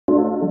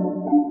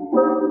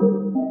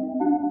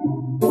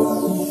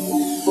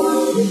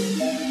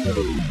Hey,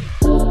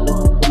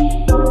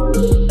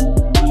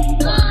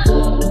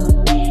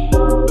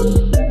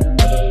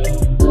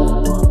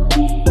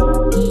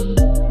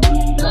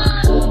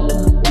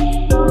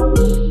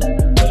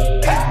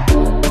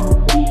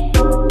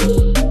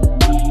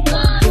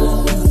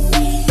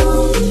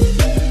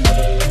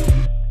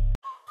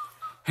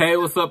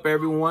 what's up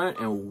everyone,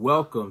 and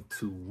welcome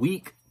to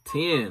week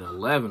 10,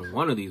 11,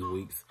 one of these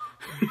weeks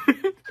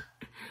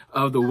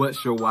of the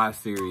What's Your Why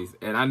series.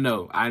 And I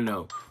know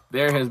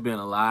there has been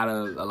a lot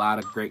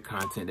of great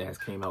content that has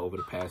came out over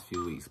the past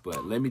few weeks,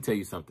 but let me tell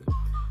you something.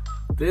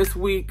 This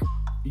week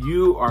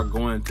you are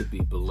going to be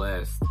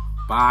blessed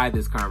by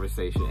this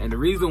conversation. And the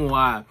reason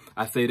why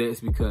I say that is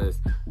because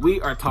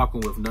we are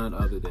talking with none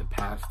other than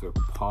Pastor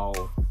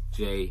Paul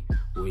J.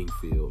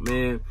 Wingfield.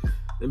 Man,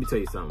 let me tell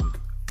you something.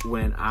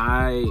 When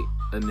I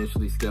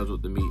initially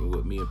scheduled the meeting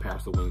with me and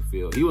Pastor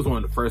Wingfield, he was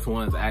one of the first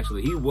ones,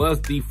 actually. He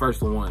was the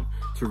first one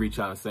to reach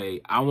out and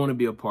say, I want to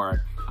be a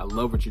part. I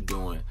love what you're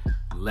doing.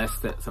 Let's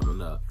set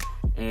something up.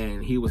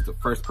 And he was the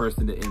first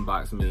person to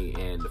inbox me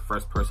and the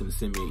first person to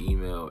send me an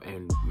email.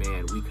 And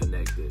man, we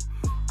connected.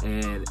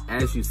 And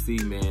as you see,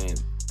 man,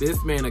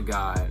 this man of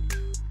God,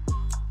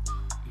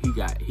 he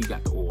got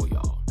the oil,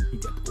 y'all. He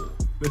got the oil.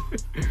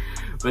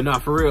 But no,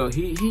 for real,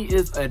 he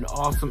is an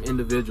awesome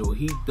individual.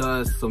 He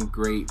does some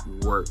great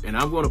work, and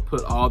I'm going to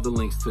put all the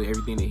links to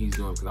everything that he's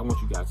doing because I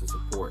want you guys to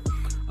support.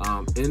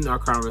 In our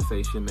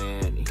conversation,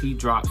 man, he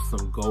drops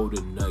some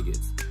golden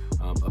nuggets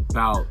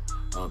about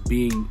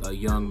being a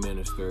young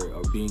minister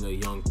or being a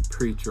young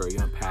preacher, a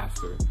young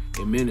pastor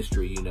in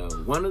ministry. You know,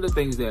 one of the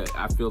things that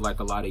I feel like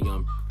a lot of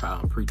young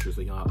preachers,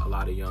 a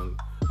lot of young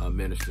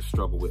ministers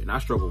struggle with, and I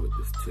struggle with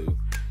this too,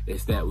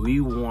 is that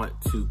we want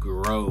to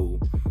grow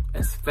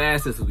as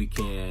fast as we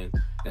can,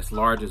 as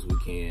large as we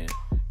can.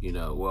 You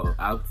know, well,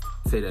 I'll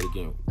say that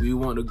again. We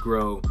want to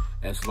grow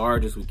as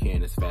large as we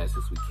can, as fast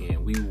as we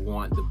can. We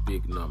want the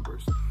big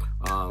numbers.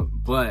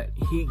 But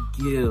he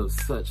gives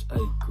such a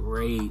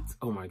great,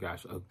 oh my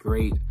gosh, a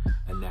great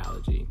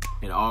analogy.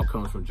 And it all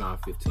comes from John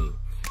 15.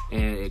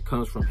 And it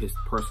comes from his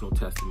personal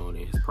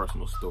testimony, his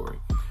personal story.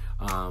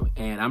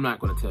 And I'm not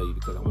going to tell you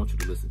because I want you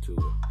to listen to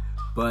it.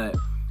 But,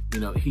 you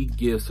know, he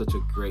gives such a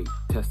great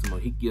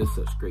testimony. He gives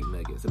such great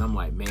nuggets. And I'm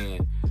like,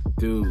 man,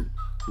 dude,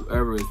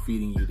 whoever is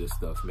feeding you this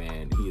stuff,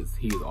 man, he is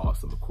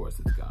awesome. Of course,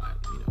 it's God,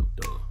 you know,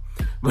 duh.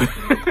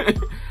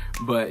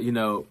 But you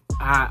know,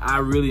 I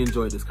really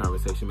enjoyed this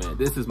conversation, man.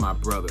 This is my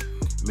brother,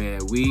 man.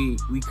 We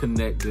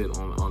connected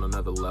on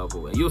another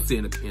level, and you'll see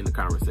in the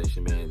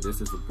conversation, man.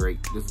 This is a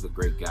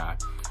great guy.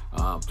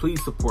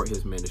 Please support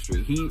his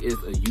ministry. He is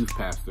a youth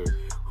pastor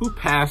who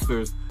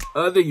pastors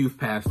other youth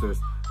pastors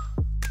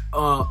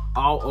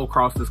all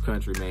across this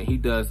country, man. He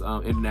does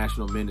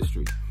international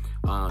ministry.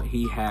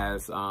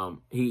 He's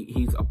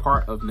a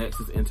part of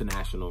Nexus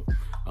International.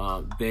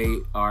 They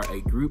are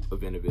a group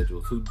of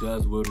individuals who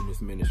does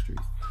wilderness ministries,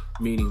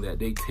 meaning that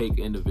they take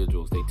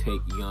individuals, they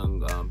take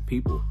young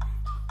people,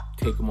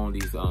 take them on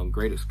these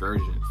great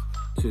excursions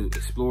to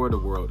explore the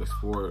world,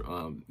 explore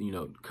you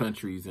know,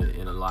 countries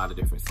in a lot of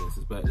different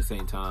senses. But at the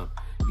same time,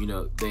 you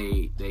know,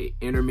 they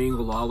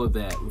intermingle all of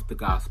that with the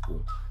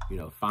gospel. You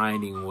know,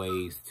 finding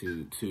ways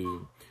to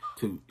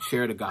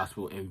share the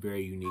gospel in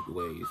very unique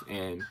ways.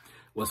 And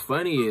what's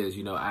funny is,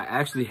 you know, I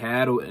actually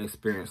had an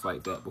experience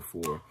like that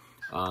before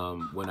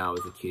when I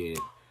was a kid.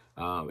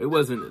 It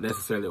wasn't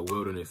necessarily a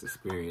wilderness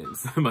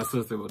experience. My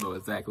sister will know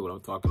exactly what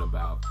I'm talking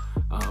about.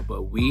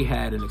 But we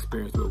had an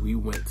experience where we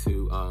went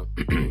to,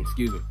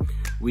 excuse me,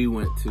 we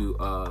went to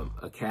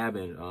a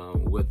cabin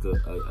with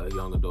a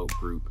young adult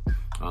group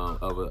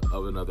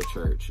of another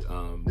church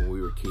when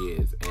we were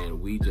kids, and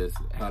we just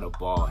had a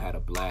ball, had a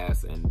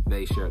blast, and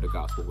they shared the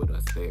gospel with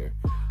us there.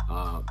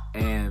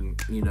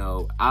 And you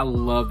know, I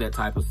love that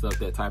type of stuff,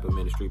 that type of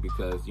ministry,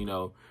 because you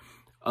know,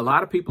 a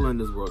lot of people in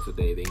this world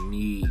today, they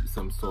need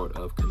some sort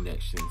of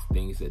connections,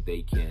 things that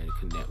they can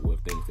connect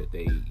with, things that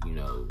they, you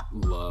know,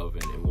 love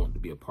and want to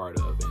be a part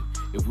of. And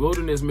if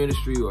wilderness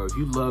ministry, or if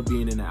you love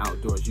being in the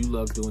outdoors, you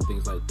love doing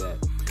things like that,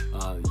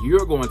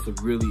 you're going to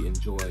really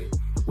enjoy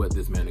what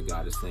this man of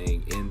God is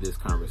saying in this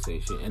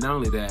conversation. And not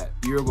only that,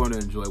 you're going to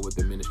enjoy what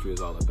the ministry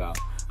is all about.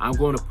 I'm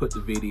going to put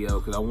the video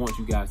because I want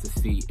you guys to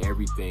see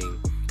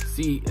everything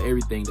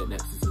that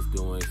Nexus is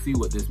doing, see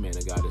what this man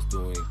of God is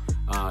doing.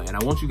 And I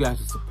want you guys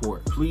to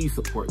support. Please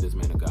support this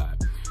man of God.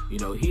 You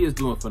know, he is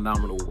doing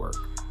phenomenal work.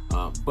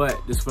 But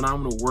this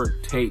phenomenal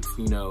work takes,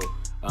 you know,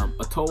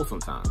 a toll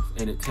sometimes.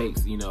 And it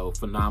takes, you know,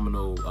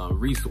 phenomenal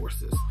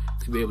resources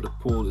to be able to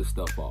pull this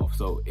stuff off.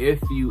 So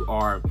if you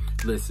are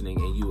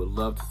listening and you would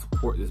love to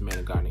support this man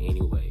of God in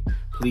any way,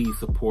 please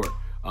support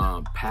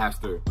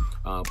Pastor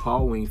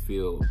Paul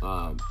Wingfield.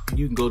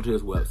 You can go to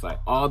his website.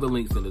 All the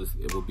links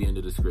it will be in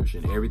the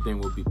description. Everything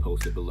will be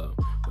posted below.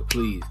 But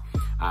please,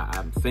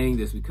 I'm saying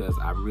this because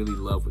I really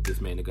love what this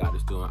man of God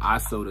is doing. I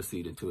sowed a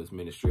seed into his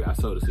ministry. I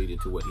sowed a seed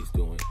into what he's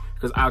doing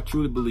because I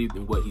truly believe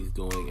in what he's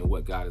doing and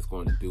what God is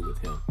going to do with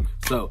him.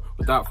 So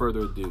without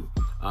further ado,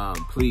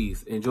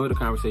 please enjoy the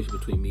conversation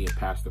between me and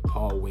Pastor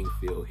Paul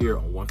Wingfield here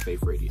on One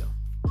Faith Radio.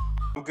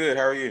 I'm good.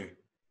 How are you?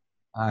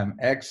 I'm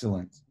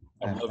excellent.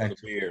 I'm loving the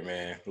beer,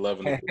 man.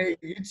 Loving the Hey,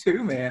 beer. you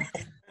too, man.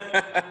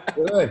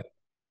 Good.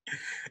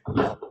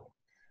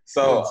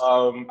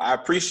 So Good. I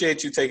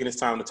appreciate you taking this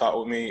time to talk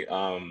with me.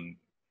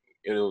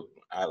 Like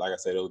I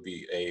said, it'll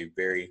be a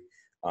very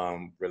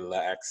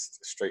relaxed,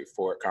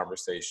 straightforward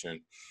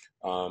conversation.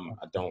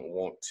 I don't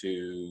want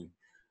to,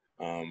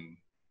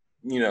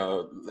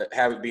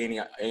 have it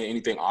be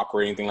anything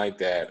awkward, anything like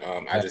that.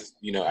 I just,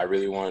 I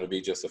really want it to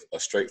be just a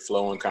straight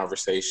flowing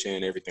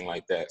conversation, everything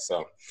like that.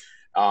 So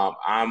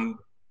I'm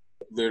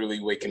literally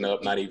waking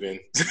up not even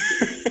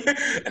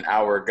an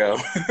hour ago.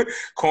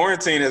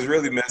 Quarantine has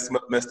really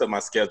messed up my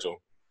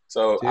schedule.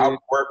 So Dude, I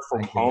work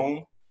from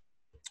home,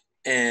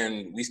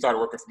 and we started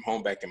working from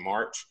home back in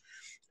March.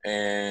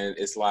 And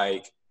it's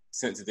like,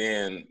 since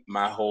then,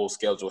 my whole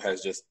schedule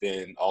has just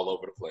been all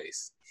over the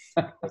place.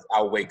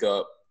 I'll wake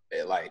up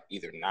at like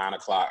either 9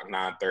 o'clock,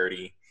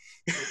 9:30,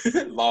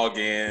 log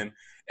in,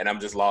 and I'm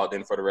just logged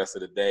in for the rest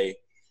of the day.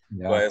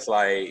 Yeah. But it's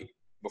like,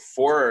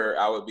 before,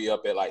 I would be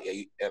up at like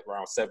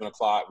around 7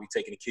 o'clock. We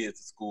taking the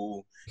kids to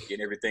school,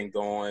 getting everything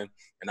going,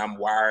 and I'm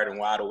wired and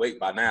wide awake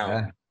by now.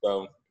 Yeah.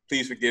 So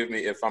please forgive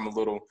me if I'm a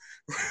little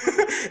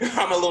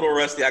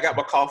rusty. I got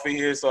my coffee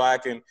here so I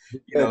can,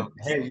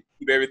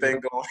 keep everything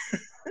going.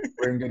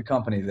 We're in good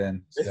company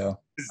then. So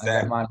Exactly.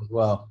 I got mine as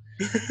well.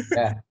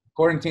 Yeah.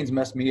 Quarantine's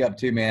messed me up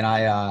too, man.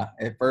 I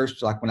at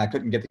first, like when I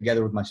couldn't get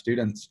together with my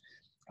students,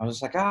 I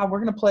was like, we're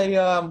gonna play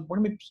Call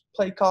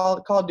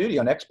of Duty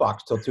on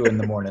Xbox till 2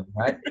 a.m,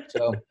 right?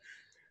 So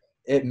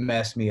it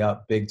messed me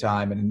up big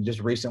time. And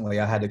just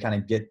recently, I had to kind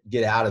of get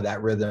out of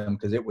that rhythm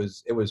because it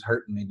was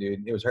hurting me,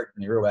 dude. It was hurting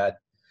me real bad.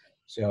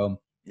 So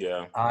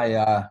yeah,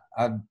 I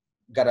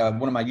got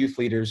one of my youth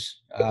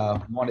leaders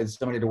wanted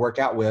somebody to work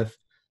out with,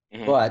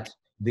 but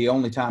the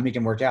only time he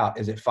can work out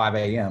is at 5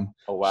 a.m.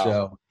 Oh wow.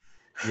 So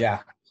yeah.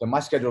 So my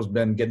schedule's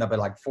been getting up at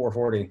like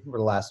 4:40 for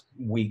the last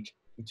week,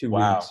 2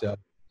 weeks. So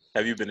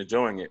have you been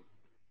enjoying it?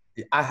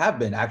 I have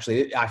been,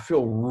 actually. I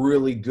feel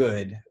really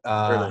good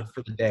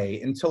for the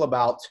day until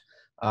about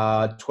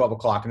 12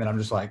 o'clock. And then I'm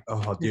just like,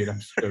 oh, dude, I'm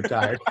so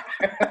tired.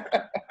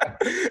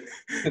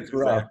 It's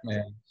rough,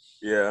 man.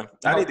 Yeah.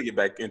 I need to get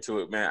back into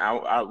it,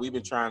 man. We've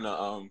been trying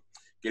to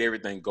get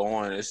everything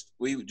going.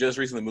 We just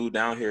recently moved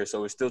down here,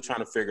 so we're still trying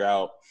to figure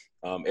out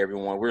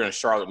everyone. We're in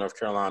Charlotte, North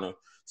Carolina.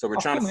 So we're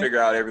trying to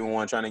figure out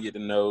everyone, trying to get to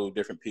know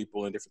different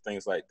people and different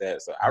things like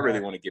that. So I really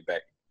want to get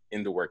back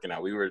into working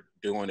out. We were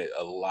doing it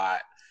a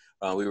lot.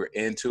 We were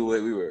into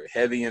it. We were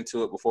heavy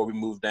into it before we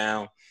moved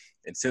down.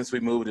 And since we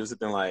moved, it's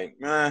been like,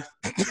 Yep.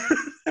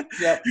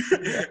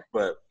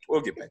 But we'll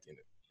get back in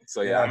it.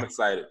 So yeah, I'm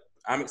excited.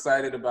 I'm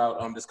excited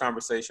about this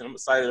conversation. I'm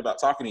excited about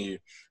talking to you.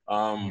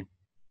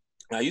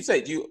 Now, you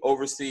said you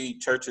oversee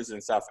churches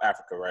in South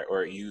Africa, right?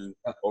 Or you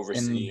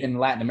oversee in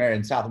Latin America,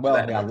 in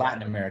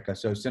Latin America.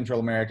 So Central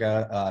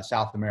America,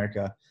 South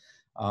America.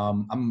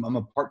 I'm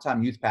a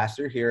part-time youth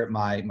pastor here at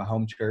my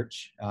home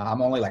church.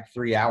 I'm only like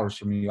 3 hours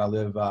from you. I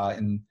live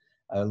in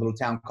a little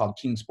town called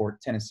Kingsport,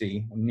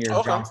 Tennessee,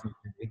 near Johnson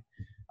City.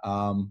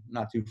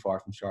 Not too far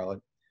from Charlotte.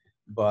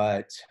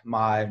 But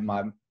my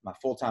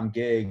full-time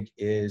gig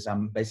is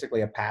I'm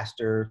basically a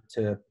pastor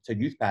to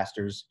youth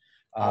pastors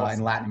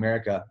in Latin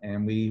America,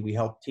 and we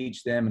help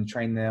teach them and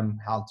train them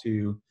how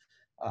to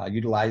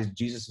utilize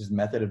Jesus's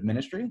method of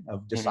ministry,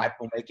 of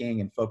disciple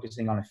making and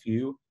focusing on a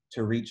few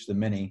to reach the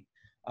many.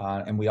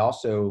 And we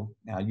also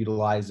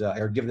utilize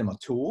or give them a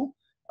tool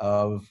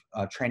of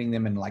training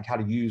them in like how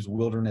to use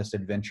wilderness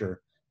adventure,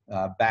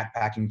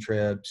 backpacking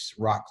trips,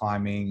 rock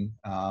climbing,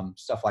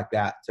 stuff like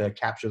that to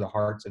capture the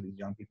hearts of these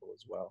young people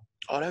as well.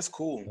 Oh, that's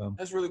cool. So,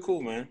 that's really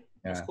cool, man.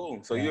 That's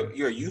cool. So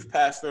you're a youth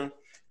pastor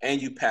and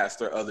you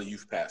pastor other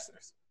youth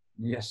pastors.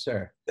 Yes,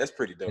 sir. That's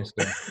pretty dope.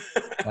 Yes,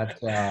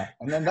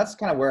 and then that's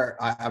kind of where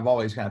I've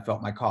always kind of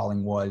felt my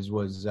calling was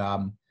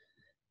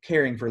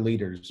caring for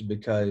leaders,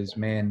 because,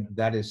 man,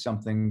 that is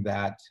something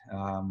that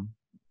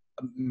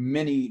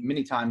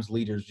many times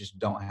leaders just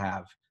don't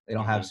have. They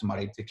don't have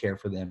somebody to care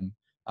for them,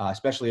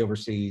 especially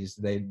overseas.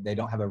 They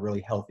don't have a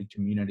really healthy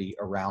community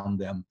around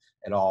them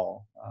at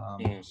all.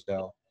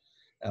 So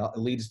it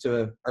leads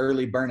to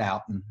early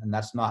burnout, and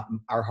that's not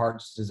our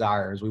heart's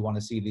desire. Is we want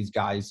to see these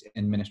guys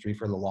in ministry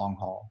for the long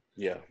haul.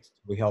 Yeah,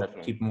 we help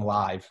keep them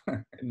alive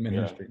in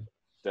ministry.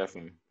 Yeah,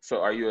 definitely.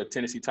 So, are you a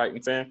Tennessee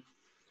Titan fan,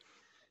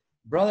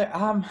 brother?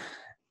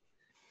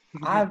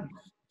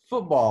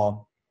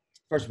 Football.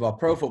 First of all,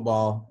 pro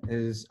football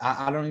is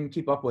I don't even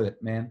keep up with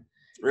it, man.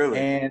 Really?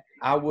 And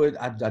I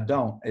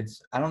don't.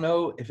 I don't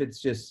know if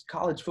it's just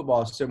college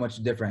football is so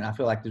much different. I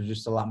feel like there's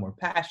just a lot more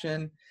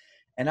passion.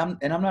 And I'm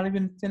not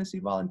even a Tennessee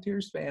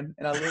Volunteers fan,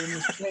 and I live in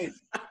the state.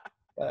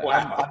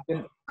 Wow.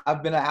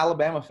 I've been an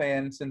Alabama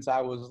fan since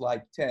I was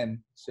like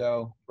 10.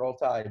 So roll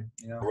Tide,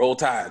 Roll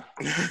Tide.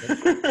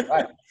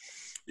 Right.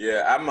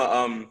 Yeah,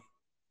 I'm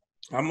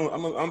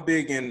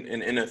big in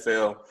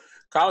NFL,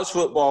 college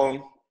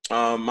football.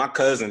 My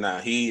cousin now,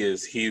 he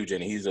is huge,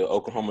 and he's an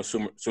Oklahoma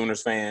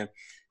Sooners fan.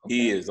 Okay.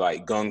 He is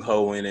like gung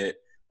ho in it.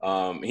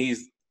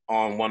 He's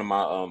on one of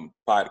my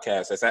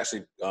podcasts that's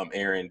actually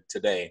airing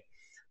today.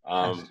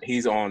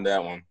 He's on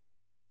that one.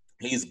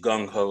 He's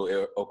gung-ho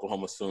at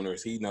Oklahoma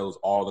Sooners. He knows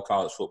all the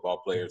college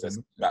football players that's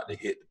about to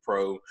hit the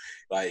pro.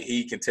 Like,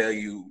 he can tell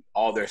you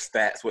all their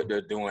stats, what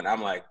they're doing.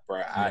 I'm like,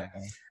 bro,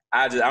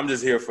 I'm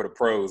just here for the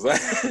pros.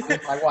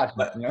 I watch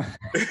it, you know?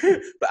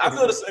 But I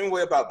feel the same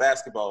way about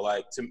basketball.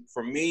 Like,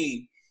 for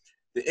me,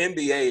 the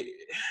NBA,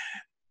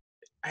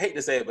 I hate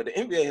to say it, but the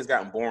NBA has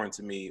gotten boring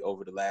to me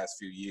over the last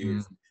few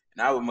years.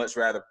 And I would much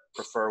rather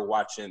prefer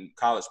watching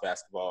college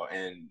basketball.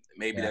 And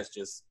maybe that's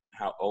just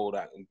how old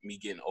me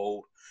getting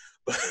old.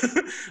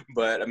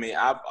 But I mean,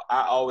 I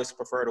always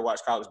prefer to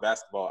watch college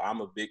basketball.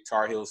 I'm a big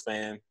Tar Heels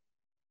fan.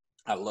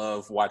 I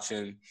love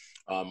watching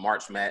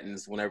March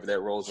Madness whenever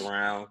that rolls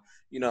around.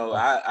 You know,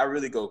 I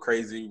really go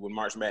crazy when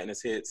March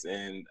Madness hits,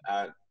 and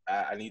I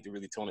need to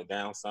really tone it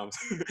down some.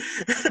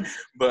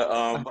 But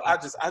I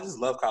just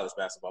love college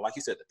basketball. Like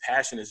you said, the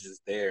passion is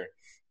just there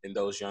in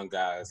those young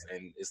guys,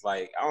 and it's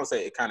like, I don't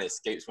say it kind of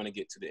escapes when they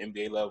get to the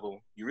NBA level.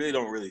 You really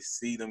don't really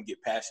see them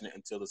get passionate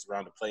until it's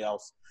around the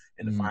playoffs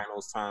and the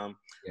finals time.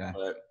 Yeah.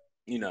 But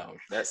you know,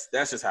 that's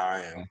just how I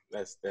am.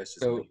 That's just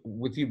so me.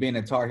 With you being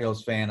a Tar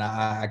Heels fan,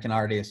 I can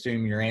already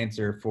assume your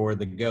answer for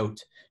the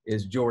GOAT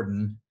is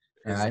Jordan.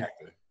 Right?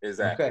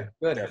 Exactly. Okay,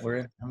 good.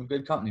 Definitely. I'm a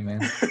good company,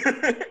 man.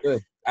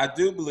 Good. I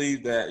do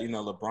believe that, you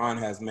know, LeBron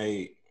has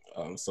made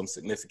some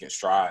significant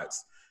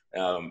strides.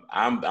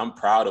 I'm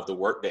proud of the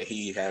work that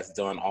he has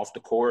done off the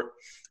court.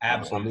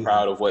 Absolutely. I'm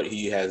proud of what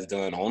he has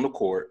done on the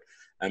court.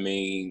 I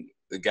mean,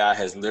 the guy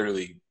has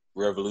literally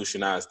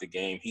revolutionized the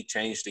game. He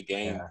changed the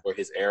game for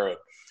his era.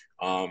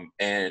 And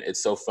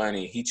it's so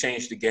funny. He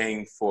changed the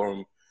game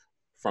from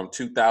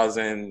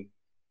 2000.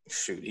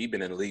 Shoot, he's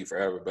been in the league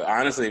forever. But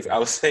honestly, I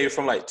would say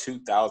from like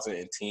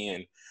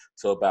 2010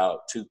 to about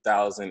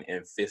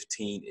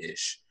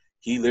 2015-ish,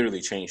 he literally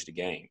changed the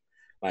game.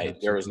 Like,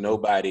 there was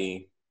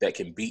nobody that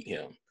can beat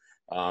him.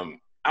 I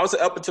would say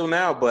up until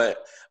now,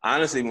 but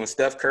honestly, when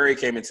Steph Curry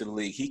came into the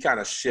league, he kind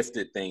of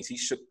shifted things. He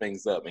shook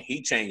things up, and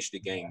he changed the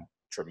game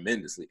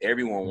tremendously.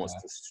 Everyone wants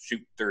to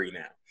shoot three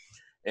now.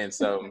 And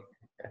so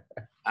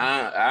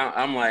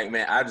I'm like,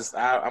 man,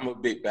 I'm a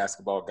big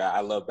basketball guy.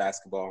 I love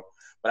basketball,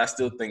 but I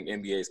still think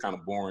NBA is kind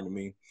of boring to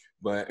me.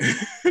 But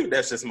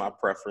that's just my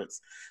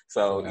preference.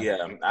 So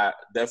I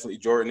definitely,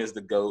 Jordan is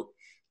the GOAT.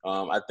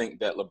 I think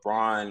that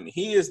LeBron,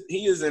 he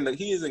is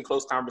in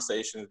close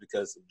conversations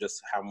because of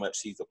just how much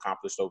he's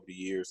accomplished over the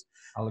years.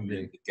 I'll agree.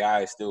 I mean, the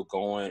guy is still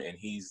going, and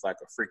he's like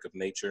a freak of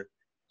nature.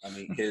 I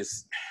mean,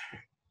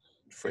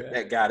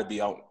 that guy to be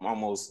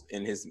almost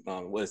in his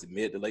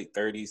mid to late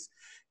 30s,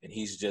 and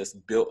he's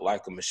just built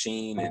like a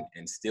machine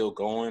and still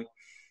going.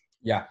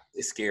 Yeah,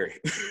 it's scary.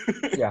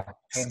 Yeah,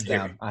 hands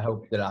down. I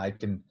hope that I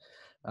can.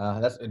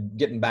 That's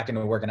getting back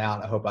into working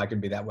out. I hope I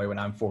can be that way when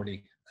I'm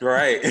 40.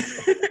 Right.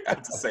 I'm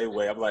the same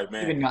way. I'm like,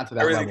 man, even not to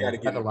that level.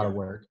 That's a lot of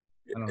work.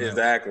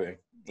 Exactly.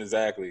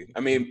 I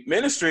mean,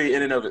 ministry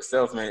in and of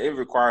itself, man, it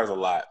requires a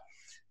lot.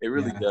 It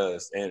really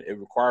does, and it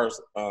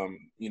requires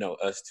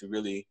us to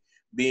really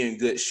be in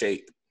good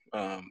shape.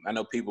 I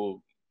know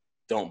people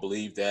don't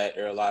believe that.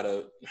 There are a lot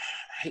of, I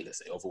hate to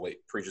say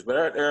overweight preachers,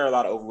 but there are a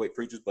lot of overweight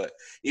preachers, but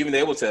even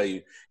they will tell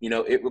you,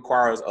 it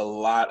requires a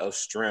lot of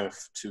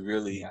strength to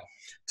really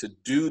to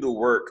do the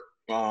work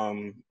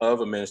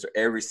of a minister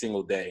every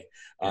single day.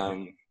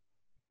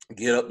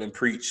 Get up and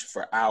preach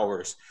for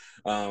hours.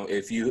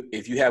 If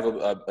you have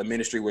a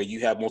ministry where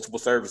you have multiple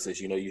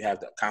services, you have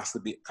to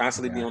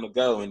constantly be on the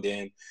go. And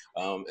then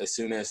as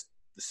soon as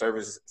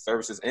the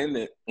services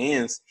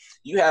ends,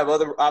 you have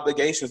other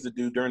obligations to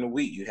do during the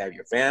week. You have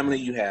your family,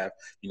 you have,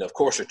 of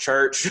course, your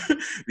church,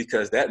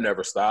 because that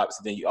never stops.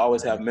 Then you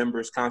always have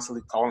members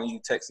constantly calling you,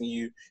 texting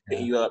you,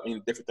 hitting you up,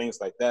 different things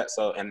like that.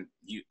 So, and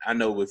I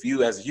know with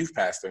you as a youth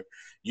pastor,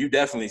 you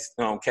definitely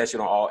catch it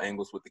on all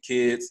angles with the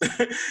kids.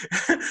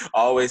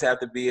 Always have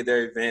to be at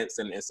their events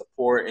and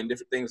support and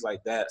different things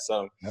like that.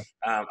 So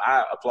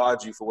I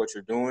applaud you for what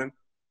you're doing,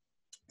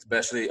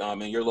 especially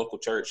in your local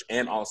church,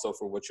 and also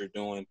for what you're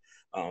doing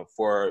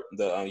for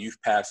the youth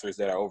pastors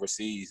that are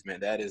overseas. Man,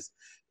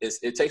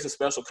 it takes a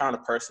special kind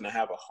of person to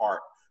have a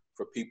heart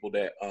for people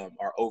that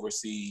are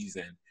overseas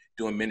and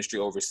doing ministry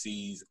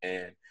overseas.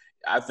 And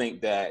I think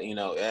that,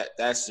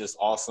 that's just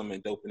awesome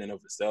and dope in and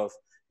of itself.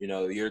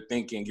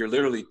 You're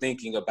literally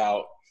thinking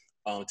about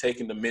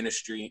taking the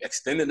ministry,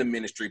 extending the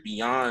ministry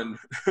beyond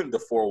the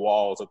four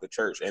walls of the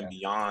church and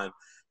beyond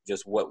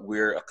just what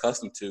we're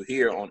accustomed to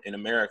here in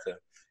America.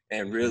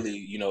 And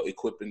really,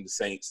 equipping the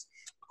saints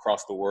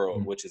across the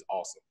world, which is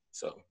awesome.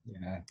 So,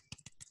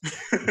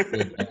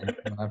 good, man.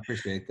 I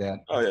appreciate that.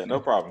 Oh yeah, no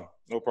problem.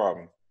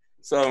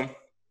 So,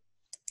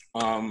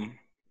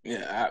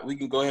 we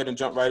can go ahead and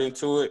jump right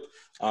into it.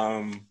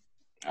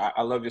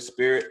 I love your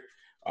spirit.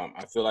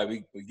 I feel like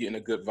we're getting a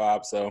good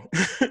vibe. So,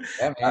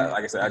 like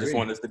I said, I just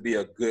want this to be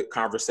a good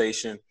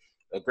conversation,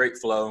 a great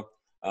flow.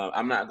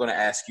 I'm not going to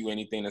ask you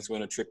anything that's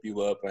going to trip you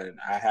up, and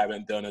I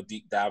haven't done a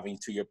deep dive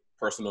into your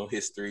personal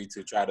history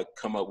to try to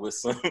come up with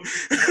some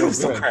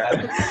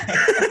crap.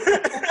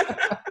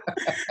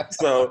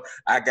 So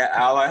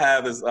all I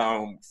have is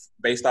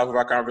based off of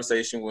our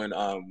conversation when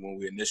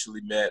we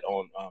initially met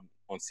on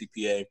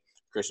CPA.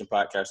 Christian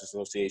Podcast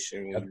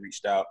Association when you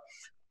reached out.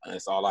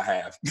 That's all I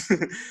have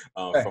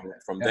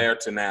from there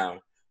to now.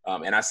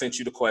 And I sent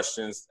you the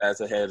questions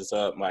as a heads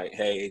up, like,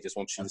 hey, just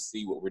want you to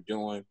see what we're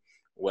doing,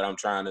 what I'm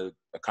trying to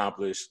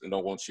accomplish, and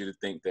don't want you to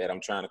think that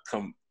I'm trying to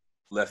come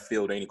left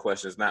field any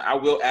questions. Now, I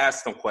will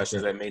ask some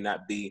questions that may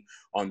not be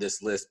on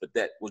this list, but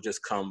that will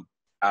just come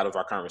out of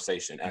our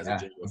conversation as a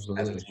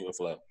genuine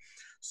flow.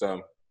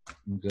 So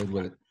I'm good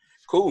with it.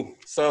 Cool.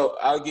 So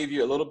I'll give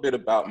you a little bit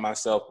about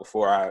myself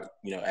before I,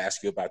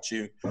 ask you about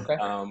you. Okay.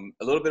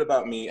 A little bit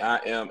about me. I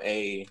am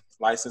a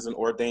licensed and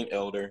ordained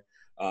elder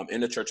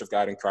in the Church of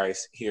God in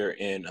Christ here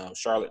in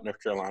Charlotte,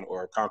 North Carolina,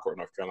 or Concord,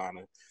 North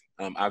Carolina.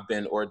 I've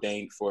been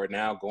ordained for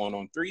now going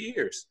on 3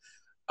 years.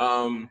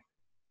 3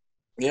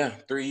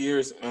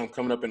 years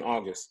coming up in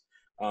August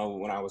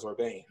when I was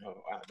ordained. Oh,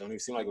 wow, it don't even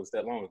seem like it was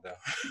that long ago.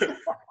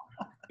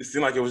 It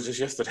seemed like it was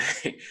just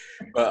yesterday.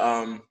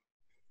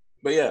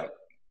 But yeah,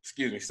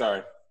 excuse me,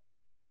 sorry.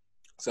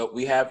 So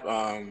we have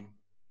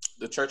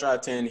the church I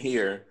attend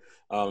here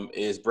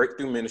is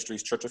Breakthrough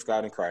Ministries Church of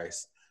God in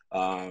Christ.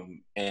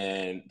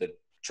 And the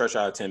church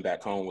I attend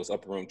back home was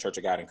Upper Room Church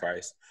of God in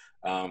Christ.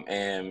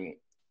 And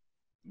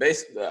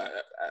basically, a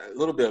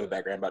little bit of a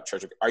background about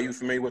church. Are you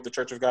familiar with the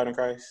Church of God in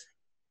Christ?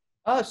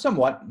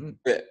 Somewhat.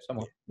 Yeah.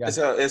 Somewhat.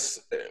 Yeah.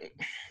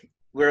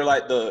 We're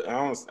like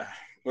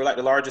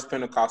the largest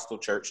Pentecostal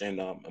church in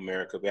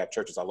America. We have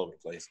churches all over the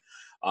place,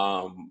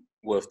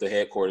 with the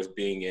headquarters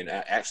being in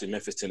actually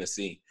Memphis,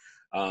 Tennessee,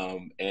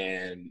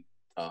 and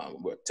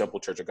Temple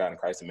Church of God in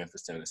Christ in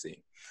Memphis,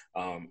 Tennessee.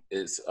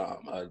 It's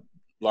a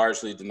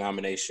largely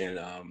denomination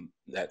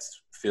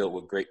that's filled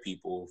with great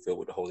people, filled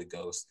with the Holy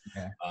Ghost.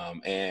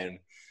 Okay.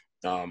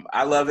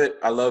 I love it.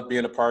 I love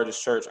being a part of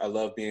this church. I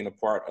love being a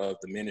part of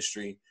the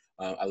ministry.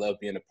 I love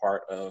being a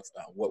part of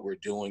what we're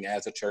doing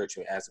as a church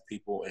and as a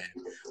people.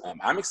 And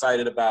I'm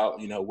excited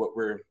about,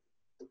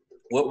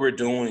 what we're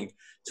doing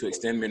to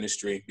extend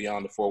ministry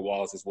beyond the four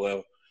walls as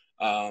well.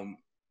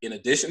 In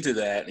addition to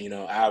that,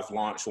 I've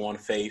launched One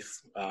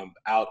Faith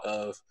out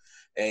of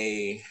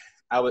a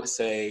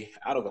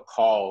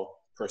call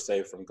per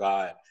se from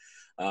God.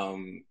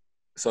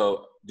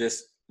 So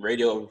this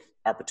radio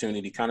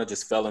opportunity kind of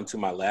just fell into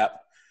my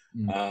lap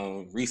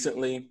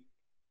recently.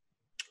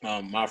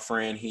 My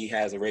friend, he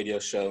has a radio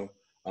show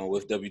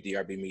with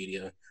WDRB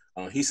Media.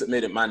 He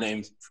submitted my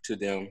name to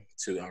them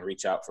to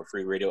reach out for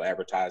free radio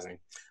advertising.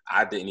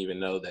 I didn't even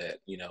know that,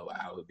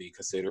 I would be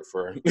considered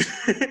for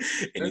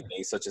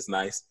anything such as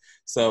nice.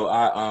 So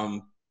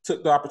I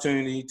took the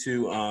opportunity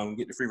to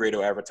get the free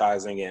radio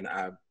advertising, and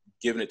I've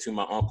given it to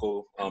my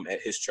uncle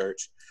at his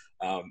church,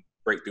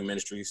 Breakthrough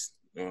Ministries,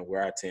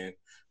 where I attend,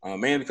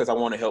 mainly because I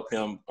want to help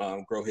him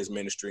grow his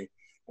ministry.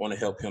 I want to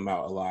help him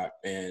out a lot.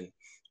 And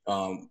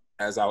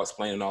as I was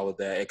explaining all of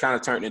that, it kind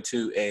of turned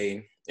into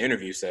a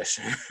interview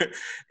session,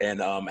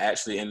 and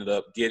actually ended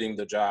up getting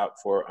the job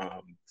for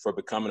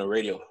becoming a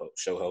radio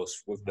show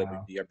host with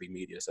WDRB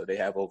Media. So they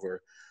have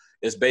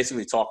it's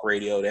basically talk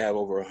radio. They have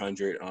over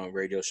 100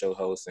 radio show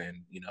hosts,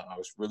 and I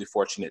was really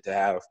fortunate to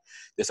have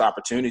this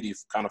opportunity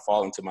kind of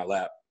fall into my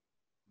lap.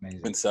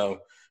 Amazing. And so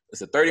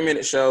it's a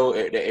 30-minute show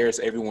that airs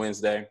every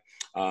Wednesday.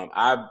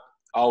 I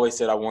always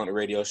said I wanted a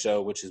radio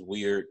show, which is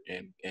weird.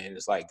 And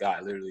it's like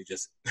God literally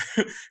just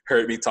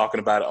heard me talking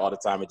about it all the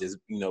time. It just,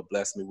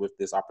 blessed me with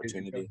this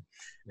opportunity.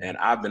 Yeah. And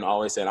I've been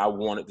always saying I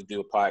wanted to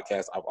do a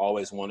podcast. I've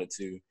always wanted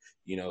to,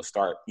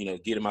 start,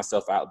 getting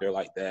myself out there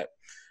like that.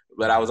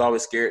 But I was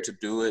always scared to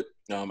do it.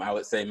 I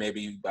would say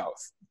maybe about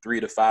 3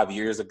 to 5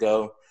 years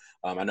ago.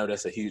 I know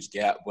that's a huge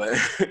gap, but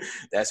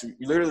that's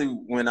literally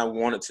when I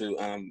wanted to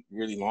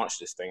really launch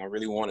this thing. I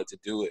really wanted to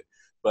do it,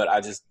 but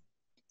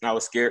I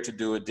was scared to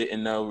do it,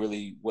 didn't know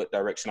really what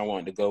direction I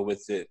wanted to go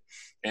with it.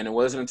 And it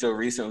wasn't until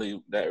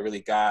recently that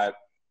really God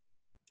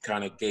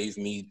kind of gave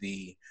me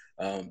the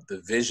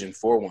vision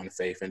for One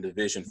Faith and the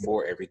vision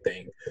for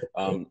everything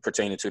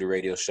pertaining to the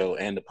radio show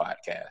and the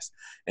podcast.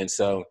 And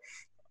so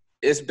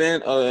it's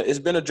been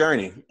a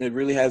journey. It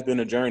really has been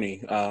a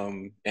journey.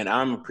 And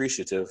I'm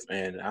appreciative,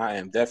 and I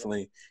am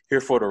definitely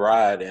here for the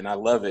ride, and I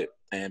love it.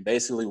 And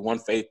basically One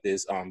Faith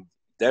is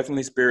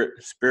definitely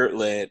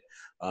spirit-led.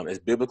 It's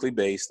biblically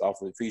based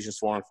off of Ephesians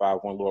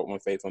 4:5, one Lord, one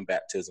faith, one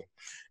baptism.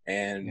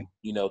 And,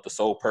 the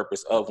sole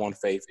purpose of One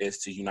Faith is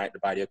to unite the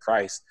body of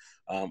Christ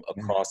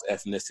across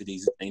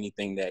ethnicities,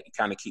 anything that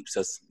kind of keeps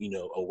us,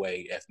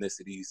 away,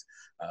 ethnicities,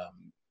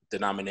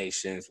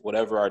 denominations,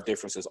 whatever our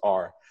differences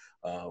are.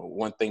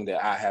 One thing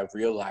that I have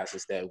realized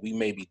is that we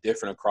may be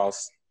different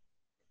across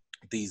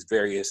these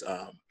various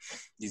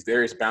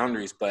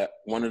boundaries, but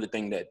one of the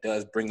things that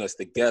does bring us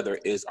together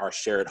is our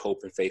shared hope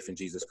and faith in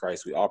Jesus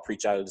Christ. We all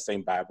preach out of the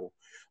same Bible.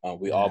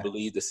 We all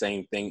believe the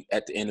same thing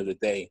at the end of the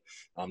day,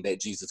 that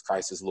Jesus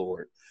Christ is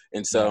Lord.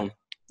 And so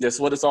that's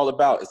what it's all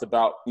about. It's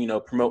about,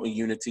 promoting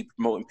unity,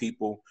 promoting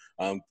people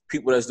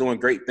that's doing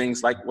great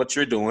things like what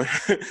you're doing,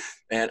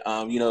 and,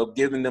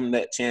 giving them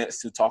that chance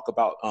to talk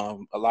about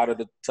a lot of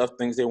the tough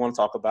things they want to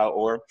talk about,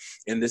 or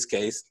in this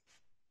case,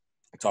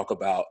 talk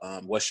about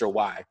what's your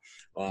why,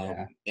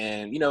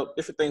 and, you know,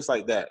 different things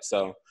like that.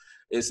 So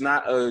it's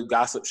not a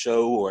gossip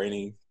show or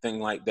anything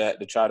like that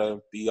to try to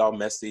be all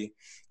messy.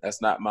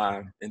 That's not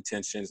my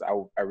intentions.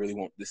 I really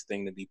want this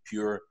thing to be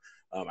pure.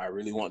 I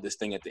really want this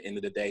thing at the end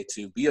of the day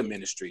to be a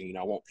ministry. You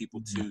know, I want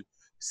people to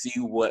see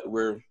what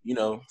we're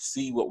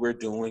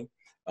doing,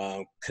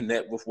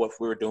 connect with what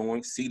we're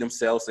doing, see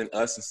themselves in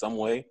us in some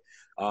way,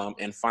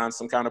 and find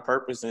some kind of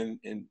purpose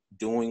in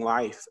doing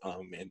life,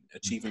 and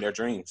achieving their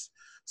dreams.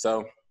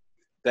 So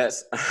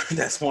that's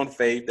one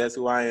faith. That's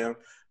who I am.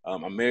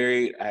 I'm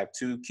married. I have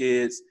 2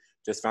 kids.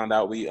 Just found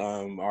out we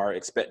are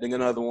expecting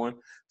another one.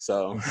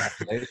 So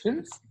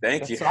congratulations.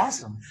 Thank you.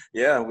 That's awesome.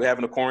 Yeah, we're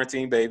having a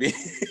quarantine baby.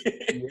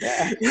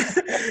 Yeah.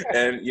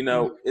 And, you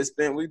know,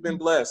 we've been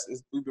blessed.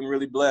 We've been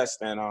really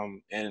blessed, and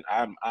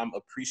I'm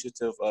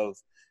appreciative of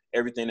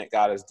everything that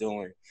God is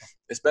doing,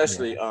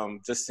 especially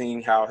just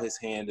seeing how His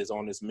hand is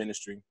on this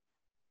ministry,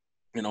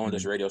 you know, on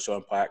this radio show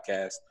and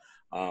podcast.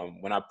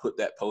 When I put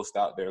that post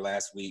out there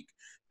last week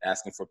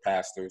asking for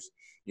pastors,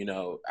 you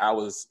know, I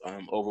was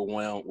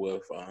overwhelmed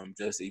with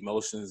just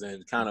emotions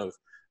and kind of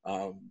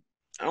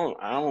I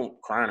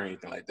don't cry or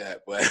anything like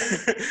that, but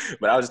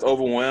but I was just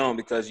overwhelmed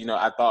because, you know,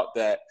 I thought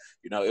that,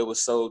 you know, it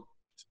was so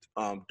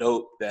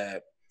dope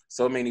that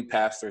so many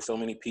pastors, so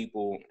many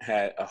people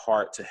had a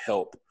heart to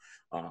help,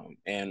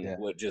 and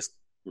would just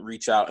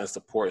reach out and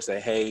support, say,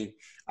 hey,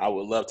 I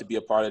would love to be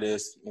a part of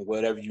this.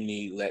 Whatever you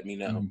need, let me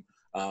know.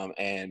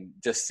 And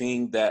just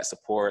seeing that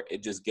support,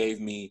 it just gave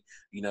me,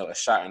 you know, a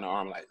shot in the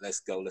arm, like,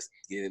 let's go, let's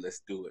get it,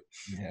 let's do it.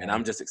 And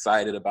I'm just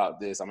excited about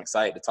this. I'm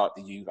excited to talk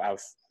to you.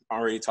 I've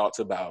already talked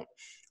to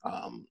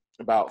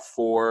about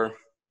 4.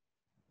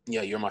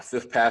 Yeah, you're my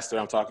 5th pastor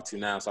I'm talking to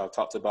now. So I've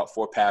talked to about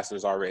 4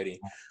 pastors already.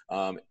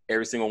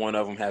 Every single one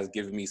of them has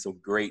given me some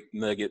great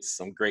nuggets,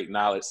 some great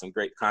knowledge, some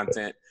great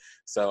content.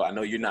 So I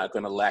know you're not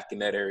going to lack in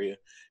that area.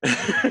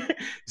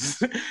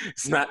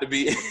 It's not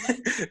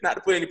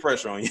to put any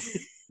pressure on you.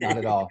 Not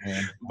at all,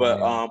 man.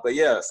 But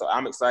yeah, so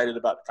I'm excited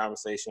about the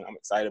conversation. I'm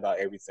excited about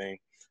everything.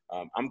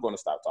 I'm going to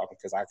stop talking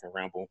because I can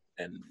ramble,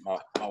 and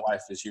my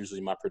wife is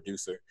usually my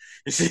producer.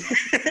 She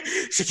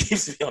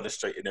keeps me on the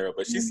straight and narrow,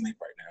 but she's asleep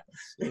right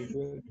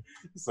now.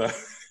 So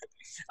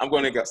I'm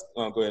going to go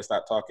ahead and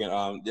stop talking.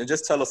 And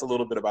just tell us a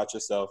little bit about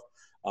yourself,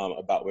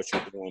 about what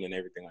you're doing and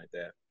everything like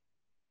that.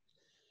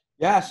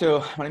 Yeah, so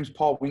my name is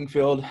Paul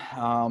Wingfield.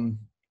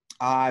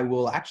 I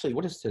will actually,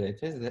 what is today?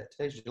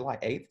 Today's July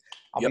 8th.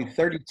 I'll be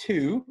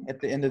 32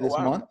 at the end of this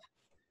month.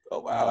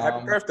 Oh, wow.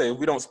 Happy birthday.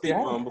 We don't speak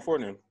before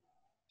then.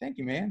 Thank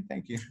you, man.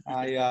 Thank you.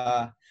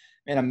 I've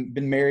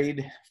been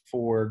married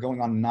for going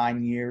on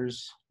 9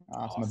 years.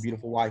 To my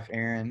beautiful wife,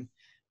 Erin.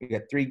 We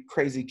got 3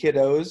 crazy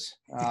kiddos.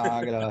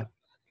 I got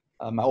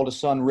my oldest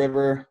son,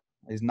 River,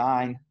 is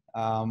 9.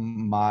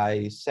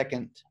 My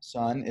second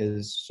son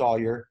is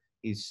Sawyer.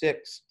 He's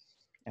 6.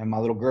 And my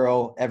little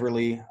girl,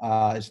 Everly,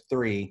 is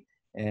 3.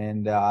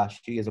 And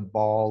she is a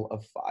ball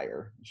of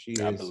fire.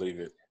 I believe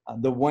it.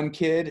 The one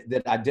kid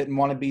that I didn't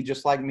want to be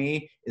just like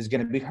me is going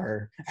to be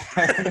her.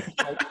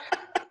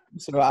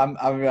 So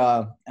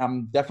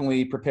I'm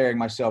definitely preparing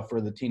myself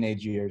for the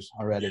teenage years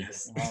already.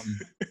 Yes.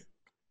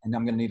 And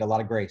I'm going to need a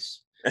lot of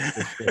grace.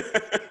 For sure.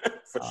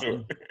 For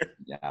sure.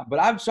 Yeah, but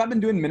I've been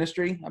doing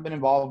ministry. I've been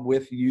involved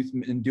with youth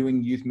and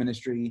doing youth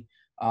ministry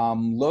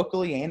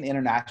locally and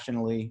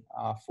internationally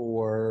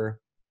for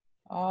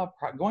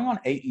going on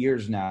 8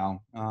 years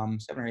now, 7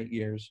 or 8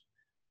 years.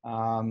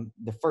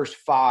 The first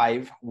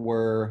 5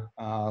 were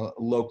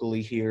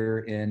locally here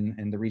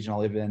in the region I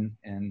live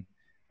in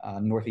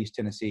Northeast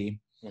Tennessee.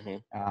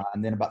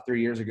 And then about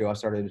 3 years ago, I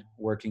started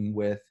working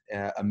with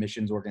a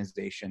missions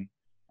organization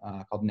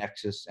called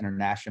Nexus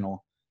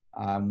International.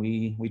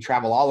 We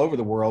travel all over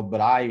the world, but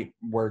I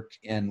work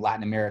in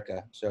Latin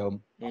America. So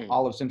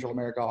all of Central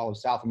America, all of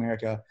South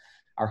America.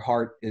 Our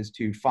heart is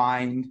to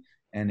find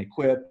and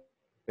equip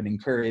and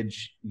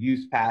encourage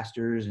youth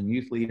pastors and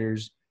youth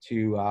leaders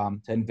to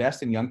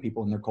invest in young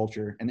people and their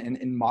culture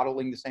and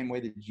modeling the same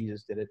way that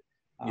Jesus did it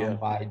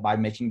by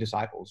making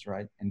disciples,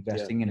 right?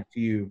 Investing in a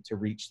few to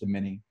reach the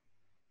many.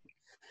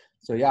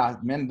 So yeah,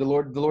 man, the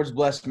Lord's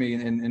blessed me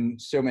in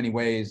so many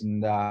ways,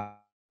 and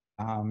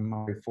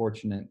I'm very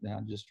fortunate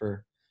just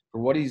for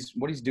what he's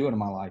doing in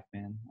my life,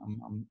 man.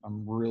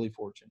 I'm really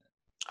fortunate.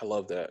 I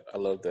love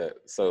that.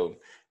 So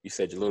you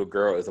said your little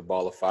girl is a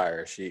ball of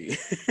fire. She's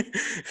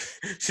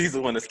the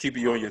one that's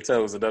keeping you on your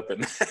toes and up at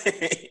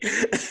night.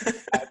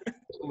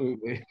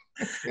 Absolutely.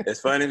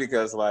 It's funny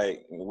because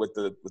like with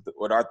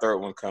our 3rd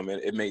one coming,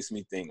 it makes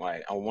me think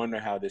like, I wonder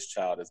how this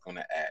child is going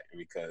to act,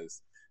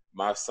 because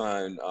my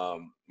son,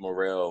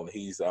 Morel,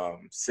 he's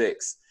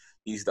 6.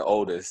 He's the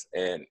oldest,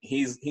 and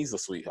he's a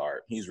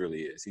sweetheart. He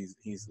really is.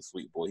 He's a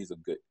sweet boy. He's a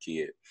good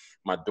kid.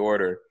 My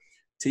daughter,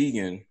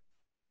 Tegan,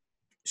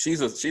 she's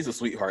a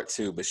sweetheart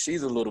too, but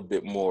she's a little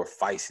bit more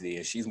feisty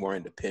and she's more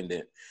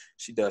independent.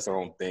 She does her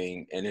own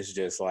thing, and it's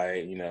just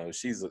like, you know,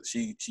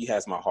 she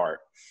has my heart.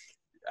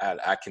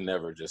 I can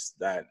never just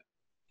that.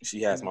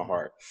 She has my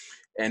heart.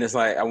 And it's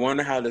like, I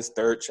wonder how this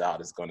third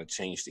child is going to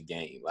change the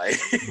game. Like,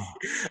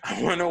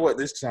 I wonder what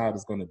this child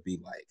is going to be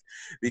like,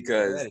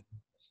 because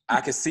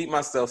I can see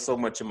myself so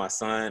much in my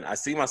son. I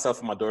see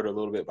myself in my daughter a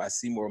little bit, but I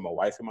see more of my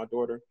wife and my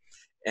daughter.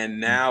 And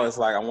now it's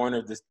like, I wonder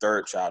if this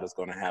third child is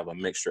going to have a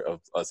mixture of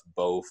us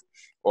both,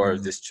 or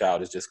if this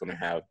child is just going to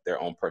have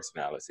their own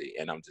personality.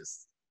 And I don't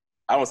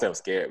want to say I'm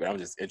scared, but I'm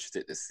just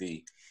interested to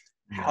see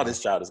how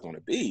this child is going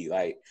to be.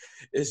 Like,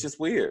 it's just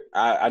weird.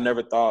 I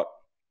never thought,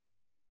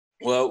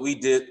 well,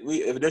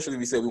 initially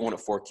we said we wanted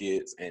 4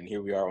 kids, and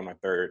here we are on our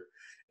third.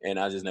 And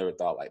I just never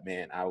thought, like,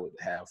 man, I would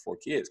have 4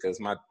 kids, because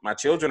my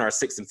children are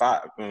 6 and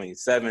 5. I mean,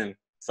 7.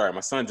 Sorry, my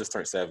son just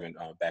turned 7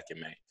 back in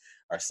May.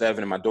 Are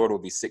 7, and my daughter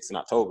will be 6 in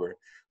October.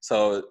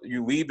 So I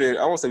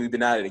won't say we've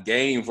been out of the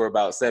game for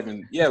about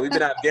 7. Yeah, we've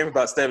been out of the game for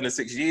about 7 to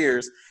 6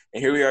 years,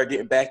 and here we are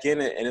getting back in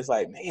it. And it's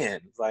like, man,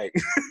 it's like,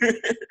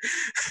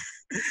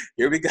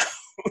 here we go.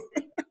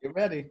 Get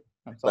ready.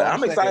 But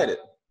I'm excited.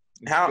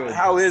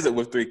 How is it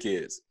with 3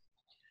 kids?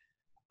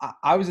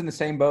 I was in the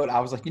same boat. I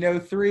was like,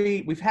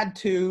 3, we've had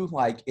 2,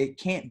 like, it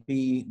can't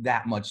be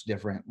that much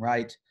different,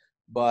 right?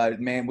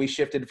 But, man, we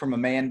shifted from a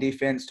man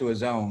defense to a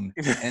zone,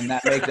 and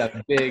that makes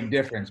a big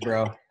difference,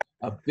 bro.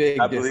 A big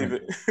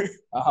difference.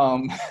 I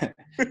believe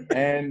it.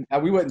 And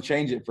we wouldn't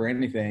change it for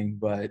anything,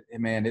 but,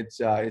 man,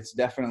 it's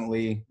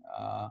definitely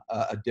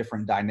a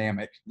different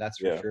dynamic. That's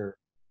for sure.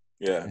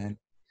 Yeah. And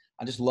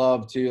I just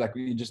love to, like,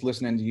 just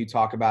listening to you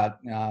talk about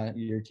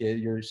your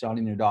kid, your son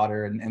and your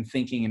daughter, and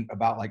thinking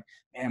about, like,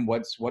 man,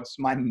 what's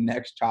my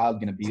next child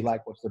going to be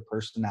like? What's their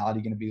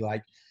personality going to be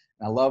like?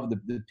 And I love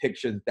the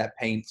picture that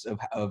paints of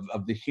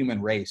the human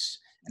race,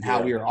 and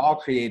how we are all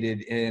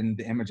created in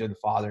the image of the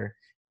Father.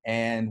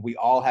 And we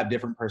all have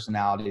different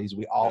personalities.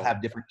 We all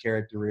have different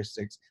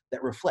characteristics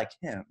that reflect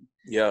Him.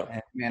 Yeah.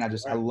 And, man,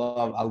 I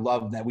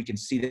love that we can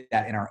see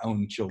that in our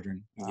own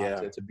children.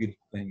 It's a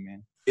beautiful thing,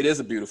 man. It is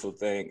a beautiful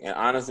thing. And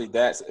honestly,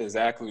 that's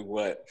exactly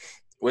what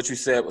you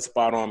said was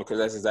spot on, because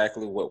that's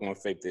exactly what One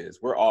Faith is.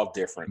 We're all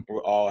different.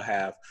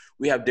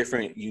 We have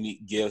different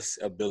unique gifts,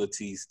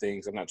 abilities,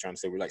 things. I'm not trying to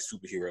say we're like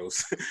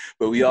superheroes,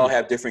 but we all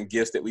have different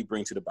gifts that we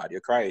bring to the body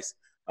of Christ.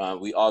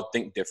 We all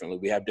think differently.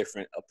 We have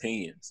different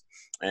opinions.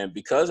 And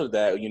because of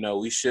that,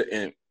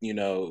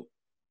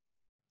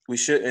 we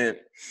shouldn't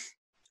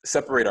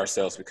separate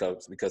ourselves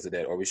because of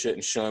that, or we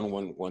shouldn't shun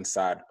one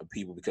side of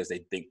people because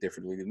they think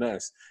differently than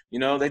us.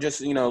 They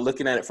just,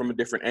 looking at it from a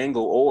different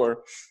angle,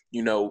 or,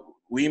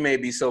 we may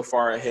be so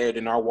far ahead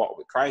in our walk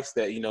with Christ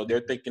that,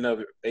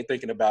 they're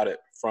thinking about it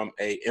from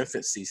a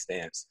infancy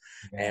stance.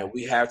 And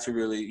we have to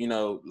really,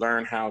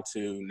 learn how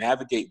to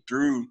navigate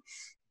through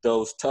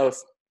those tough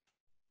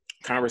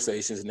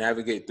conversations,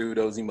 navigate through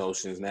those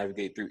emotions,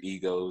 navigate through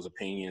egos,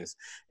 opinions,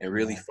 and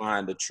really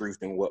find the truth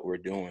in what we're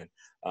doing.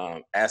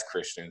 As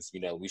Christians,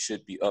 we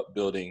should be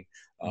upbuilding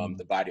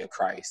the body of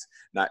Christ,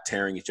 not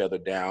tearing each other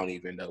down,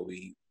 even though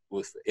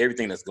with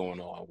everything that's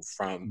going on,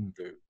 from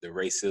the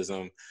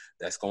racism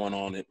that's going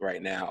on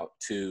right now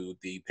to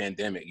the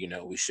pandemic,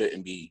 we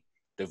shouldn't be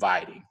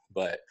dividing.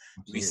 But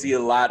we see a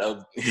lot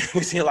of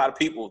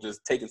people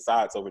just taking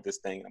sides over this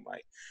thing. I'm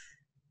like,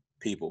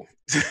 people,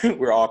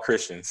 we're all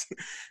Christians.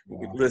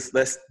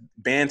 Let's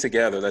band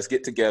together. Let's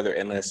get together,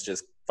 and let's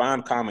just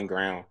find common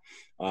ground,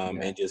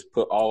 and just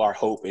put all our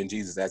hope in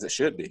Jesus, as it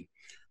should be.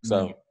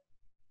 So,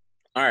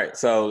 all right.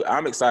 So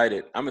I'm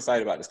excited. I'm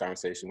excited about this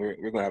conversation. We're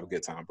going to have a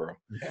good time, bro.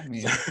 Yeah,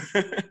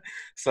 man.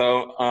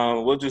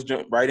 So we'll just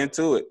jump right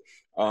into it.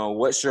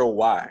 What's your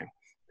why?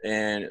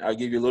 And I'll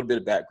give you a little bit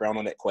of background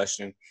on that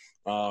question.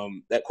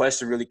 That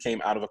question really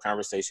came out of a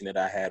conversation that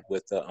I had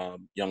with a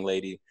young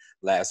lady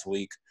last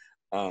week.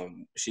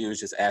 She was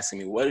just asking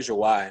me, what is your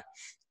why?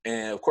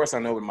 And of course, I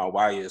know what my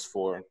why is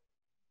for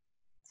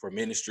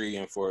ministry,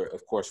 and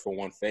of course, for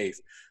One Faith.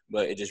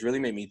 But it just really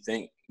made me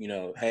think,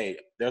 hey,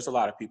 there's a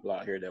lot of people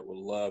out here that would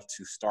love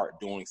to start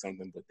doing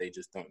something, but they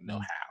just don't know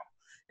how,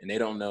 and they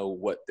don't know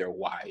what their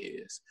why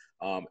is.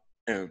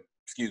 And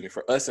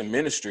for us in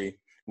ministry,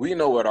 we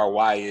know what our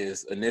why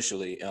is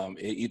initially.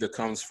 It either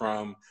comes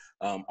from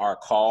our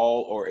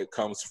call, or it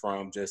comes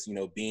from just,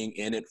 being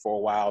in it for a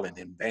while, and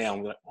then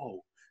bam, we're like,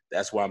 oh,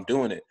 that's why I'm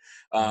doing it.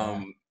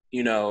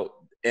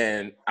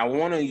 And I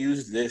want to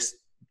use this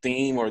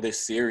theme or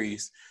this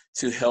series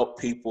to help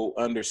people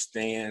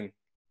understand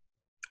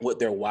what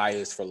their why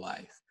is for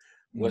life.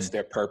 What's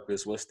their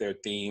purpose? What's their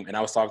theme? And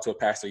I was talking to a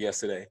pastor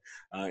yesterday,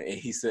 and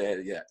he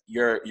said, yeah,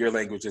 your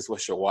language is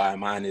what's your why.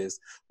 Mine is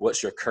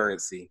what's your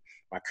currency,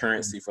 my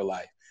currency for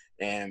life.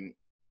 And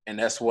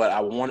that's what I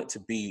want it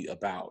to be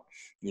about.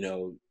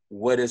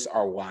 What is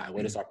our why?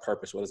 What is our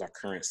purpose? What is our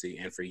currency?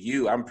 And for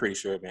you, I'm pretty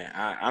sure, man,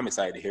 I'm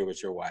excited to hear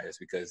what your why is,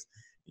 because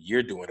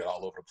you're doing it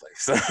all over the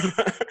place.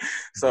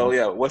 So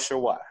yeah, what's your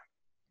why?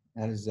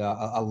 That is,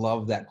 I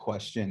love that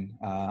question.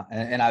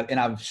 And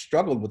I've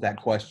struggled with that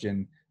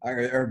question,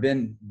 or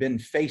been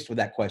faced with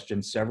that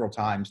question several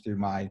times through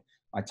my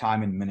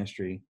time in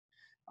ministry.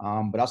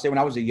 But I'll say, when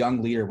I was a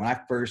young leader, when I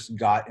first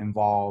got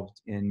involved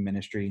in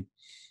ministry,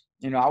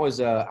 I was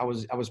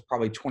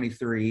probably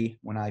 23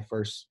 when I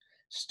first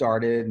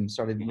started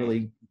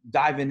really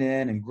diving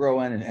in and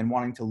growing and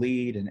wanting to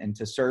lead and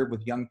to serve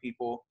with young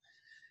people.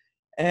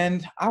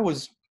 And I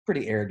was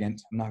pretty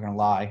arrogant. I'm not going to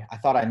lie. I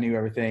thought I knew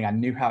everything. I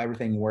knew how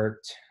everything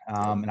worked.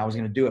 And I was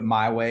going to do it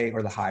my way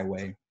or the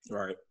highway.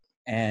 Right.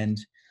 And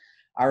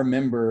I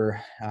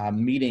remember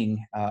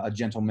meeting a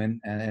gentleman,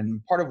 and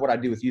part of what I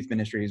do with youth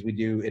ministry is we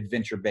do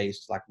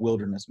adventure-based, like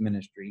wilderness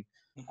ministry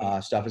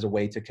stuff as a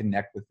way to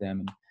connect with them.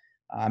 And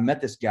I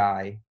met this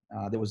guy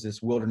that was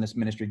this wilderness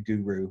ministry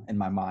guru in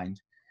my mind.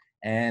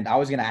 And I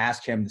was going to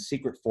ask him the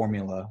secret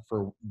formula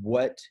for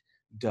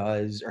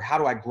how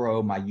do I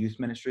grow my youth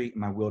ministry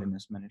and my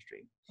wilderness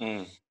ministry?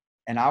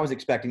 And I was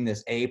expecting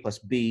this A plus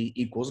B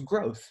equals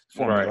growth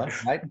formula,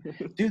 right?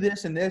 Do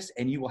this and this,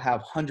 and you will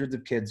have hundreds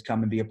of kids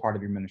come and be a part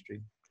of your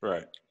ministry.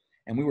 Right.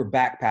 And we were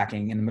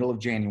backpacking in the middle of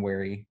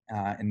January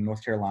in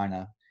North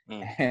Carolina,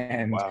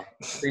 and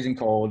freezing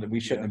cold. We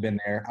shouldn't have been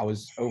there. I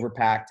was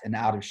overpacked and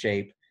out of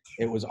shape.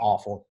 It was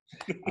awful.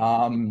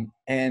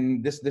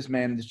 And this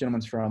gentleman's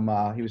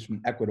he was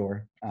from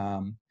Ecuador.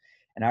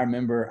 And I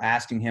remember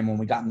asking him when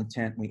we got in the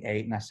tent, we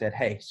ate, and I said,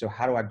 hey, so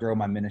how do I grow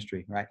my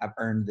ministry, right? I've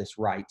earned this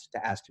right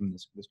to ask him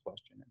this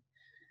question.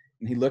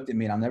 And he looked at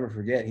me, and I'll never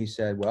forget. He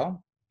said,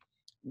 well,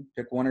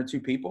 pick one or two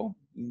people,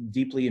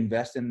 deeply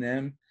invest in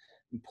them,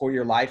 and pour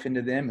your life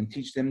into them, and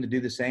teach them to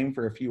do the same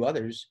for a few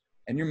others,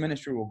 and your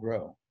ministry will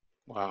grow.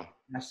 Wow.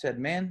 And I said,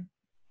 man,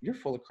 you're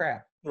full of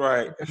crap.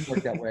 Right. It doesn't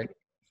work that way.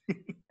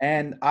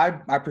 And I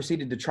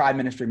proceeded to try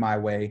ministry my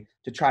way,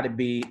 to try to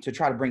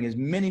bring as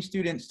many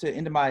students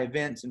into my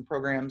events and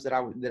programs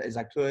as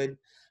I could.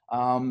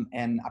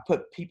 And I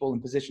put people in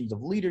positions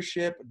of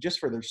leadership just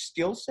for their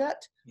skill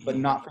set, but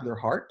not for their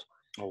heart.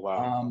 Oh,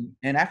 wow.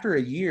 And after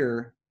a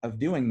year of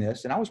doing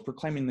this, and I was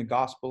proclaiming the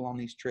gospel on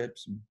these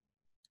trips, and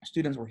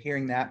students were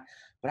hearing that,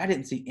 but I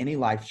didn't see any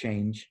life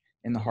change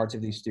in the hearts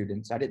of these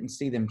students. I didn't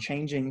see them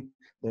changing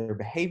their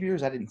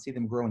behaviors. I didn't see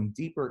them growing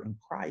deeper in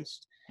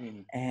Christ.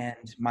 And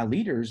my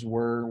leaders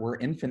were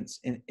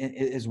infants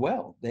as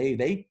well.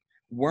 They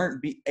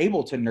weren't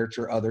able to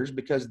nurture others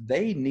because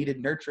they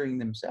needed nurturing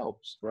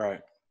themselves.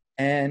 Right.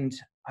 And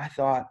I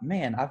thought,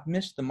 man, I've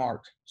missed the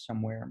mark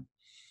somewhere.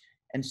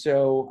 And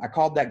so I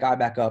called that guy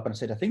back up and I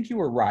said, I think you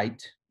were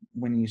right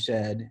when you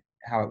said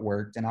how it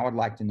worked, and I would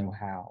like to know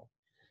how.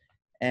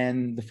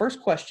 And the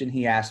first question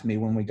he asked me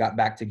when we got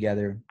back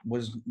together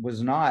was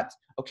not,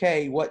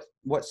 okay,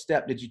 what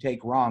step did you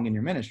take wrong in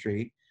your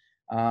ministry?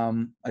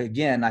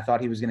 Again, I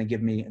thought he was going to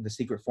give me the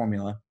secret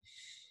formula.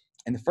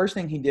 And the first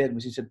thing he did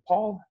was he said,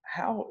 Paul,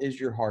 how is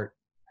your heart?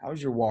 How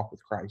is your walk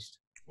with Christ?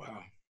 Wow.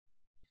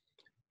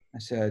 I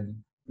said,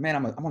 man,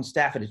 I'm on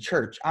staff at a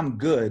church. I'm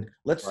good.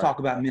 Let's talk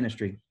about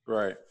ministry.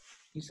 Right.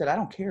 He said, I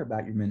don't care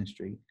about your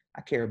ministry.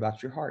 I care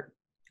about your heart.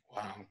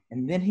 Wow.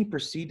 And then he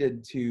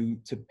proceeded to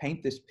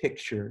paint this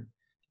picture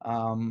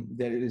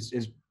that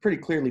is pretty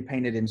clearly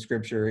painted in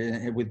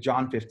Scripture with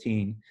John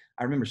 15.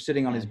 I remember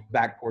sitting on his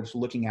back porch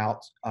looking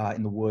out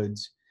in the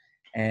woods,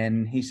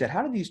 and he said,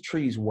 how do these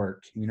trees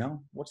work? You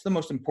know, what's the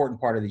most important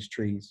part of these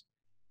trees?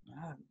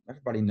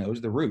 Everybody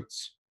knows the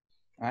roots,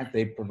 right?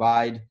 They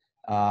provide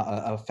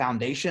a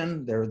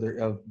foundation. They're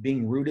of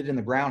being rooted in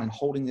the ground and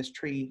holding this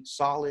tree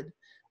solid.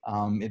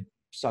 It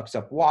sucks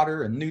up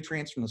water and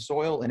nutrients from the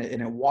soil, and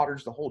it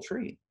waters the whole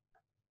tree.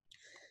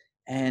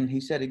 And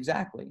he said,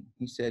 exactly.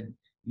 He said,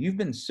 you've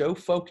been so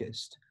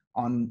focused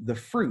on the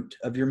fruit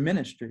of your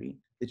ministry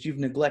that you've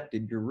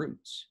neglected your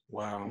roots.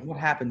 Wow. And what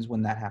happens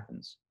when that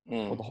happens?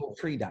 Well, the whole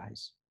tree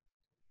dies.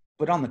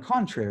 But on the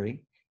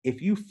contrary,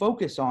 if you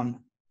focus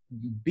on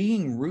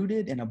being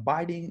rooted and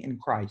abiding in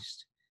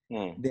Christ,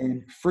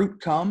 then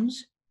fruit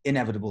comes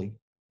inevitably,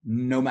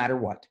 no matter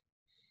what.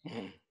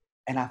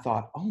 And I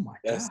thought, oh my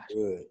gosh,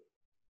 good.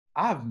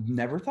 I've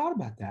never thought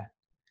about that.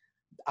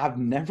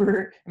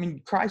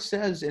 Christ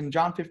says in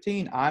John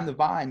 15, I'm the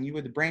vine, you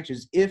are the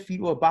branches. If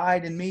you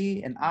abide in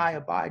me and I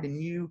abide in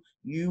you,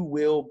 you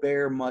will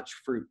bear much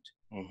fruit.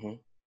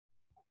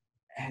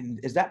 And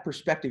as that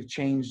perspective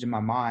changed in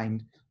my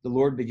mind, the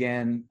Lord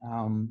began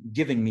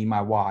giving me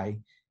my why.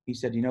 He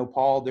said, you know,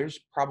 Paul, there's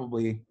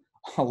probably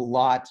a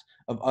lot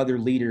of other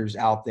leaders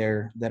out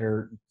there that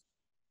are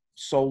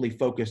solely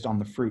focused on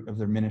the fruit of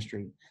their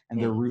ministry,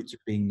 and their roots are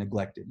being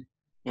neglected.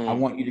 I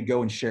want you to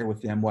go and share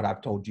with them what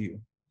I've told you.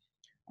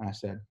 And I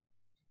said,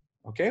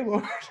 okay,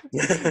 Lord,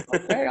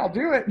 okay, I'll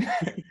do it.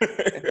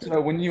 And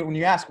so when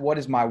you ask, what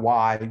is my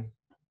why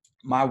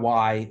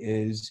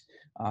is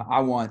I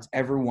want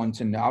everyone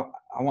to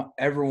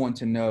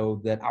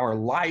know that our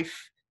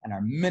life and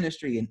our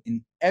ministry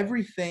and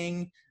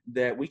everything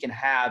that we can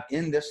have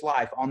in this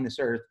life on this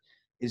earth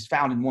is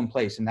found in one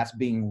place, and that's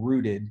being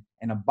rooted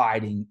and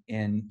abiding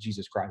in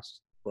Jesus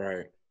Christ.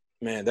 Right.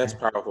 Man, that's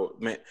powerful.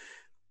 Man,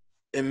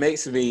 it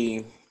makes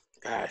me,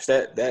 gosh,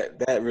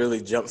 that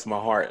really jumps my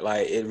heart.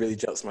 Like, it really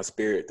jumps my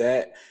spirit.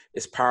 That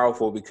is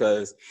powerful,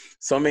 because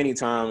so many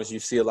times you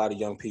see a lot of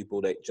young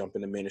people that jump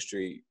into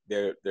ministry.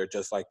 They're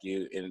just like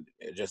you and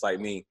just like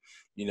me.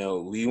 You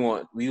know, we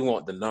want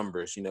the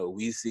numbers. You know,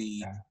 we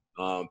see.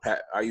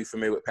 Are you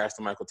familiar with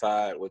Pastor Michael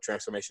Todd with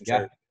Transformation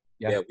Church?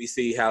 Yeah, we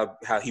see how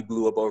he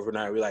blew up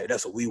overnight. We're like,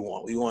 that's what we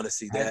want. We want to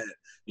see that.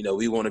 You know,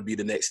 we want to be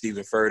the next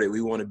Stephen Furtick.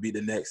 We want to be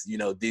the next, you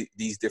know,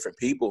 these different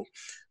people.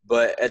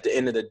 But at the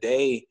end of the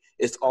day,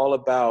 it's all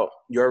about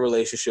your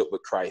relationship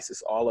with Christ.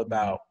 It's all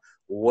about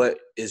what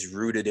is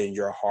rooted in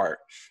your heart.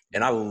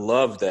 And I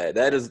love that.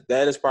 That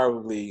is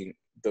probably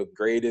the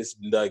greatest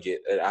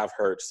nugget that I've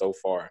heard so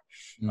far.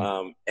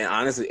 And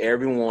honestly,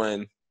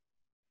 everyone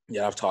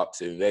I've talked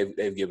to,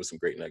 they've given some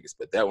great nuggets.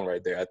 But that one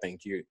right there,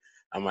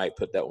 I might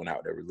put that one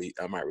out there.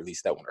 I might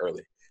release that one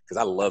early because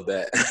I love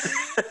that.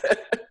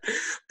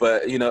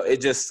 But, you know,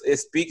 it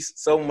speaks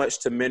so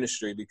much to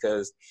ministry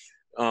because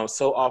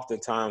so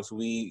oftentimes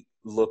we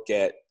look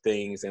at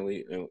things and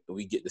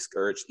we get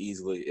discouraged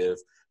easily if,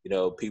 you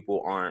know,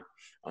 people aren't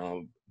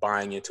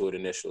buying into it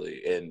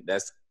initially. And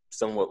that's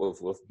somewhat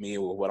with me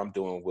and with what I'm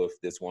doing with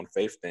this One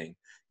Faith thing.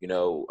 You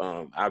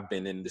know, I've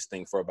been in this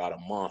thing for about a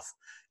month.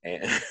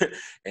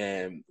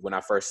 And when I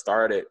first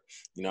started,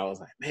 you know, I was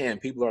like, man,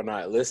 people are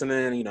not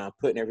listening. You know, I'm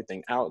putting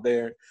everything out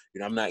there.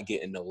 You know, I'm not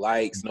getting the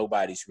likes.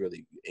 Nobody's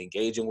really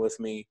engaging with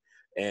me.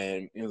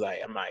 And it was like,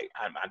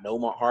 I know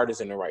my heart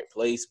is in the right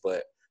place,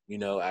 but, you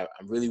know, I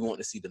really want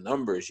to see the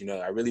numbers. You know,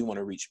 I really want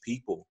to reach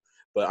people.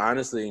 But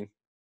honestly,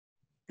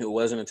 it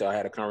wasn't until I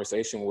had a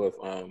conversation with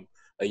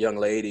a young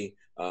lady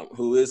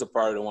who is a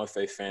part of the One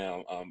Faith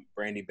fam,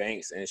 Brandy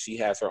Banks, and she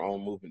has her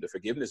own movement, the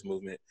Forgiveness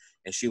Movement.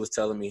 And she was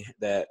telling me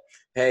that,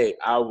 hey,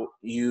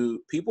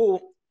 you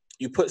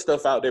put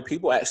stuff out there.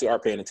 People actually are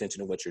paying attention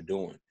to what you're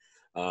doing.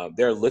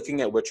 They're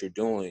looking at what you're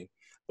doing,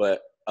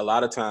 but a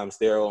lot of times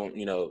they'll,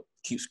 you know,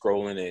 keep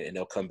scrolling and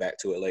they'll come back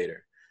to it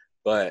later.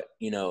 But,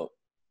 you know,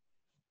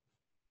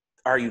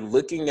 are you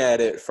looking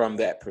at it from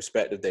that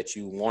perspective that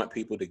you want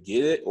people to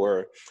get it,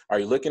 or are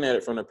you looking at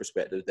it from the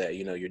perspective that,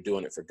 you know, you're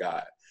doing it for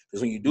God?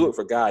 Because when you do it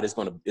for God, it's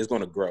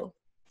gonna grow.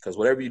 Because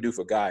whatever you do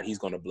for God, He's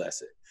gonna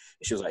bless it.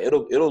 And she was like,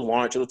 it'll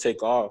launch, it'll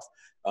take off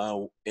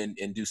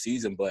in due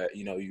season, but,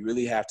 you know, you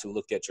really have to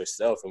look at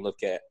yourself and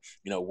look at,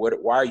 you know,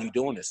 why are you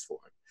doing this for?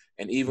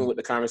 And even with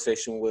the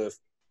conversation with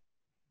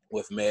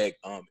Meg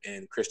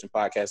and Christian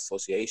Podcast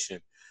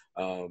Association,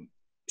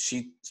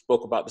 she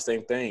spoke about the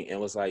same thing and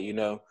was like, you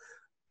know,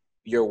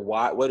 your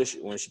why, when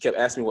she kept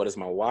asking me what is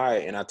my why,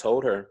 and I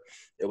told her,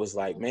 it was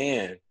like,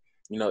 man,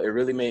 you know, it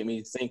really made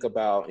me think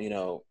about, you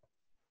know,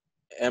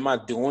 am I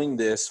doing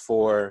this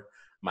for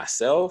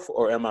myself,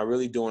 or am I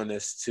really doing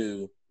this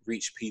to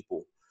reach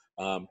people,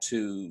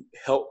 to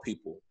help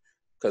people?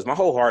 Because my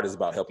whole heart is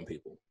about helping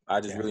people.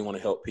 I just really want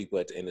to help people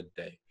at the end of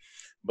the day.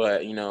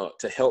 But, you know,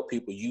 to help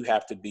people, you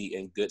have to be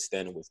in good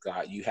standing with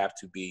God. You have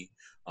to be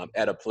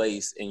at a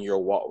place in your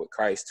walk with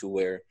Christ to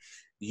where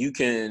you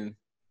can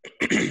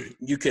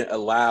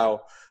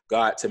allow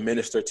God to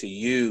minister to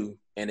you,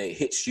 and it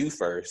hits you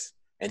first,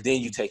 and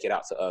then you take it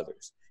out to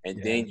others,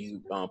 and then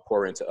you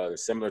pour into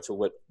others, similar to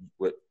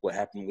what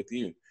happened with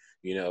you.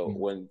 You know,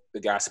 when the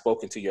guy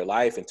spoke into your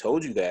life and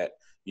told you that,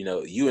 you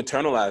know, you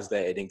internalized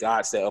that, and then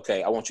God said,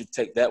 okay, I want you to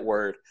take that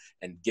word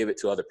and give it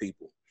to other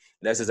people.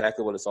 And that's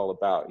exactly what it's all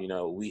about. You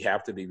know, we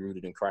have to be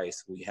rooted in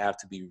Christ. We have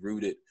to be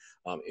rooted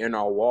in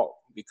our walk,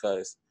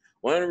 because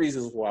one of the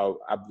reasons why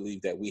I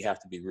believe that we have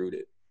to be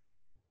rooted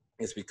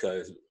is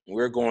because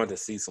we're going to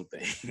see some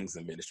things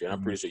in ministry. And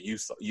I'm pretty sure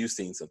you've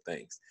seen some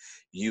things.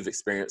 You've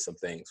experienced some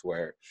things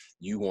where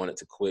you wanted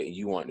to quit and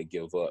you wanted to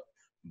give up.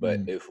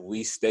 But if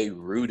we stay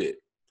rooted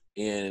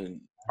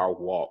in our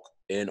walk,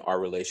 in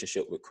our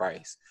relationship with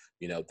Christ,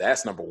 you know,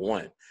 that's number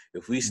one.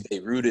 If we stay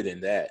rooted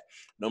in that,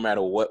 no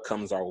matter what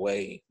comes our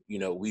way, you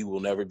know, we will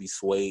never be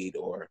swayed,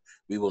 or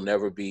we will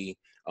never be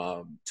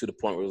to the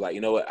point where we're like,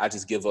 you know what, I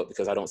just give up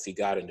because I don't see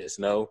God in this.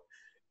 No.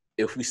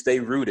 If we stay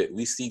rooted,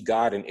 we see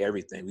God in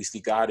everything. We see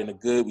God in the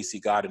good. We see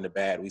God in the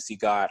bad. We see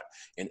God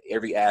in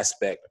every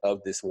aspect of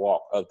this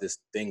walk, of this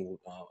thing,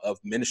 of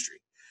ministry.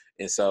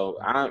 And so,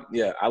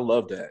 I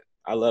love that.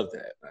 I love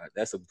that.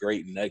 That's a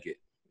great nugget.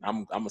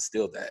 I'm gonna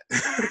steal that.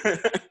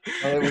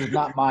 Well, it was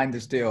not mine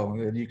to steal.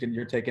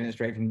 You're taking it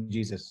straight from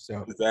Jesus.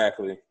 So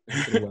exactly.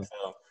 So,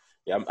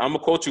 yeah, I'm gonna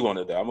quote you on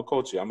it though. I'm gonna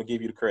quote you. I'm gonna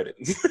give you the credit.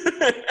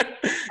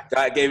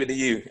 God gave it to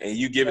you, and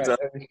you give it to.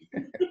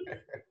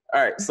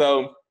 All right.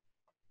 So,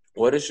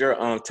 what is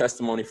your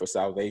testimony for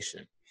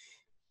salvation?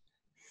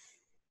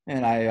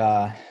 And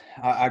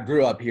I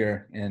grew up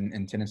here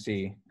in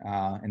Tennessee,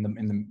 in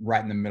the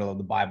right in the middle of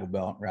the Bible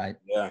Belt, right?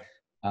 Yeah.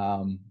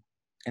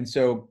 And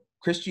so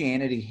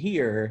Christianity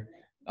here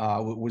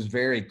was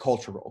very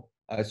cultural.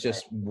 It's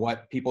just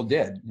what people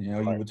did. You know,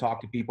 you would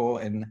talk to people,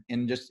 and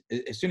just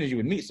as soon as you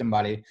would meet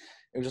somebody,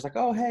 it was just like,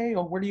 oh, hey,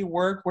 where do you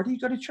work? Where do you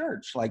go to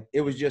church? Like,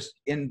 it was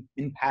just in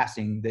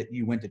passing that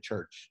you went to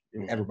church.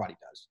 Everybody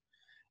does.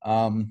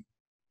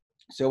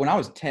 So when I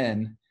was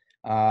 10,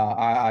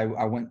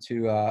 I went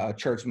to a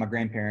church with my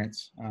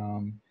grandparents,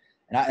 and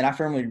I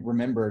firmly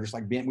remember just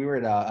like we were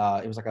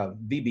at it was like a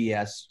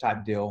VBS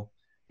type deal,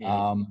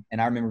 and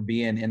I remember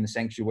being in the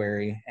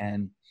sanctuary,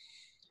 and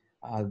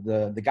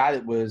the guy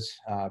that was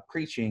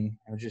preaching,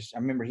 I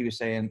remember he was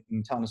saying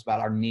and telling us about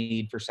our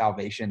need for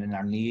salvation and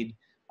our need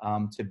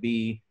to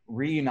be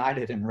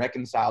reunited and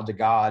reconciled to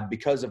God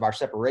because of our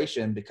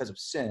separation, because of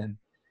sin.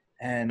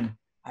 And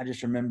I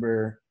just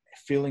remember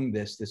feeling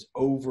this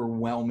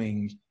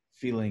overwhelming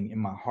feeling in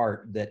my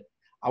heart that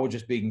I was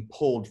just being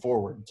pulled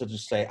forward to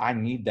just say, I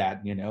need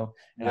that, you know?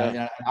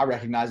 And I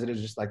recognize it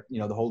as just like, you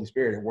know, the Holy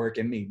Spirit at work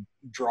in me,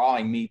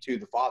 drawing me to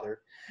the Father.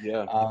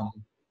 Yeah.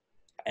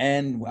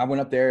 And I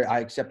went up there, I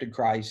accepted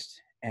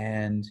Christ.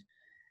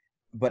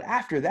 But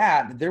after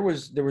that, there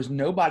was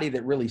nobody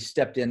that really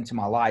stepped into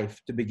my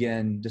life to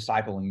begin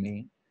discipling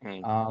me.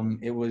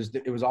 It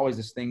was always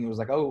this thing. It was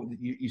like, oh,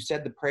 you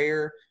said the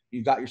prayer,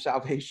 you got your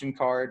salvation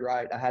card,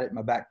 right? I had it in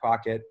my back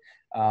pocket.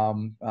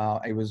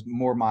 It was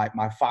more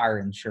my fire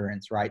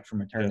insurance, right,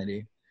 from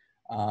eternity.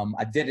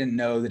 I didn't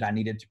know that I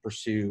needed to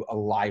pursue a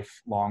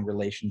lifelong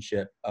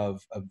relationship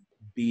of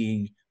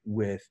being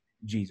with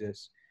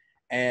Jesus.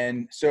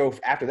 And so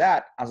after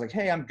that, I was like,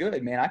 hey, I'm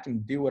good, man. I can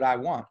do what I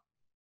want.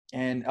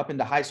 And up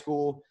into high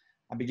school,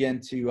 I began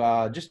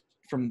to just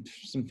from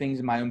some things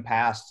in my own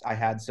past, I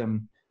had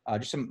some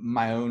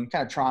my own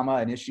kind of trauma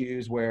and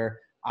issues where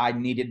I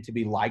needed to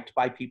be liked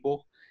by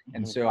people.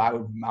 And so I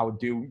would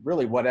do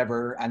really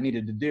whatever I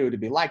needed to do to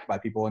be liked by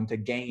people and to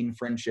gain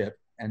friendship.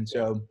 And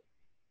so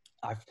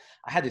I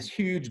had this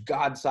huge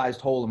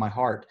God-sized hole in my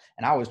heart,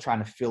 and I was trying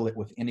to fill it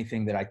with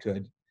anything that I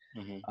could.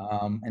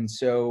 And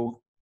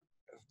so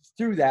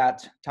through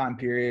that time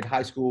period,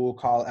 high school,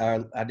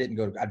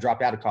 I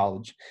dropped out of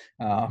college,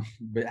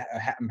 but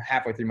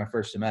halfway through my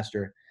first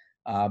semester,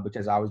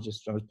 because I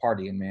was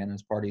partying, man. I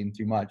was partying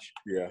too much.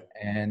 Yeah.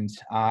 And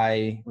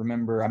I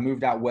remember I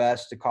moved out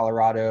west to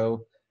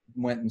Colorado,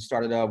 went and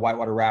started a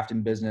whitewater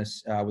rafting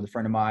business with a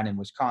friend of mine in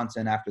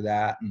Wisconsin after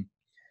that, and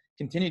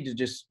continued to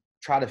just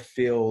try to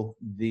fill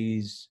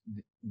this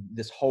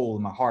hole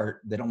in my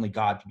heart that only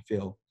God could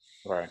fill.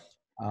 Right.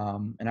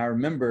 And I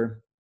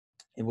remember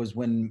it was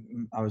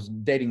when I was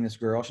dating this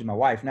girl. She's my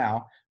wife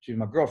now. She was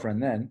my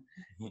girlfriend then.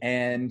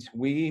 And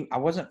I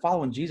wasn't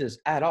following Jesus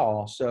at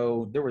all.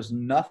 So there was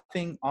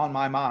nothing on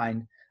my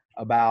mind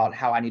about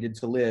how I needed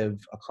to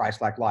live a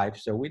Christ-like life.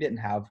 So we didn't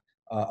have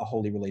a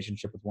holy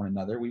relationship with one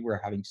another. We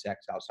were having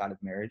sex outside of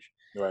marriage.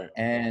 Right.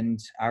 And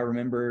I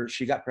remember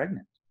she got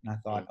pregnant. And I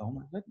thought, oh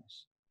my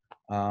goodness,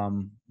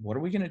 what are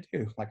we going to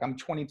do? Like, I'm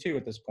 22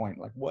 at this point.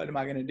 Like, what am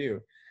I going to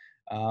do?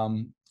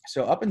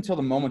 So up until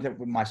the moment that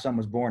my son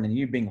was born, and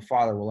you being a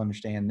father will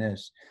understand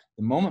this,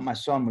 the moment my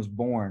son was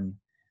born,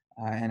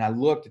 and I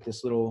looked at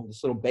this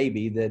little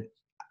baby that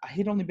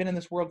he'd only been in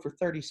this world for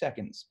 30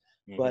 seconds,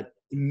 but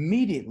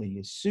immediately,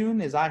 as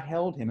soon as I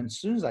held him, and as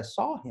soon as I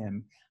saw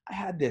him, I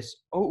had this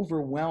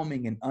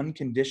overwhelming and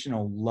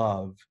unconditional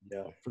love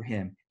for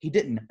him. He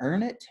didn't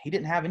earn it. He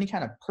didn't have any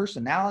kind of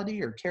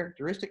personality or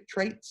characteristic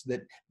traits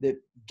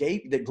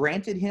that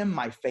granted him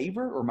my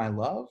favor or my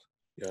love.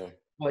 Yeah.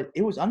 But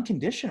it was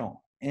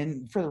unconditional.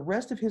 And for the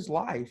rest of his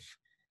life,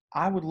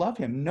 I would love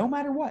him no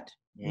matter what.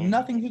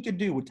 Nothing he could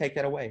do would take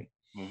that away.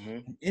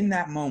 And in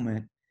that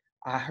moment,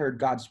 I heard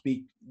God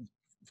speak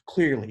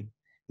clearly.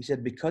 He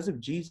said, because of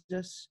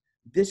Jesus,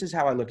 this is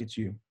how I look at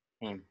you.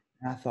 And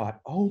I thought,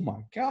 oh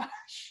my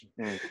gosh,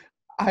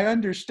 I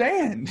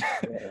understand.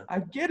 I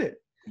get it.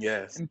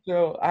 Yes. And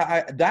so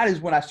that is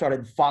when I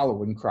started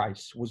following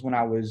Christ, was when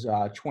I was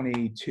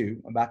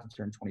 22, about to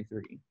turn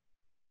 23.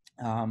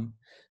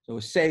 So I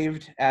was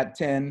saved at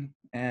 10,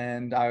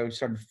 and I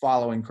started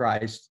following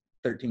Christ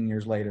 13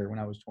 years later when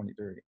I was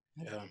 23.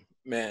 Yeah,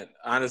 man,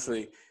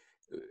 honestly,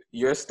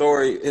 your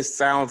story, it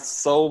sounds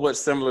so much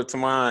similar to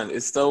mine.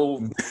 It's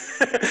so,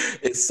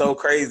 it's so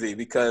crazy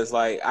because,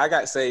 like, I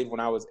got saved when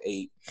I was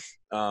 8.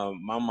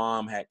 My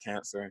mom had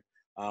cancer.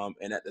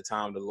 And at the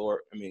time,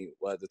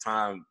 at the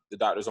time, the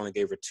doctors only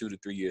gave her 2 to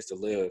 3 years to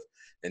live.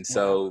 And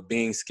so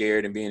being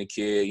scared and being a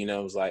kid, you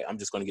know, it was like, I'm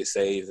just going to get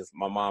saved. If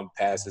my mom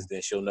passes,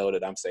 then she'll know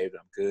that I'm saved,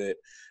 I'm good.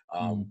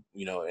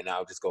 You know, and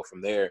I'll just go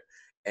from there.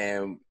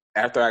 And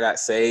after I got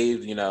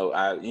saved, we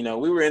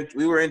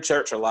were in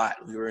church a lot.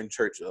 We were in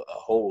church a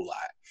whole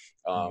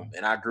lot.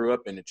 And I grew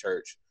up in the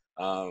church.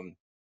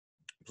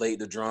 Played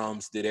the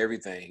drums, did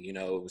everything,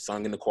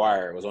 sung in the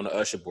choir, was on the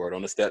usher board,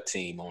 on the step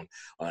team,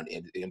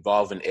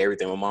 involved in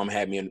everything. My mom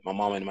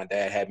and my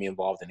dad had me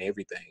involved in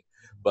everything.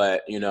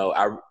 But,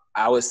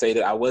 I would say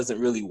that I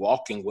wasn't really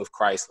walking with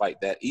Christ like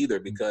that either,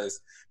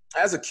 because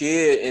as a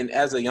kid and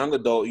as a young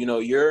adult, you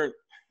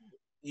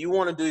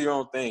want to do your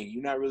own thing.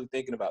 You're not really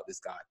thinking about this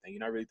God thing. You're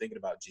not really thinking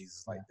about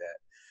Jesus like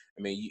that.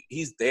 I mean,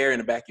 he's there in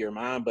the back of your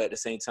mind, but at the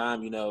same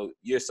time,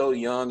 you're so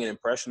young and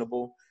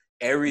impressionable.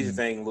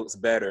 Everything looks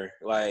better.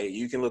 Like,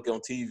 you can look on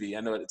TV. I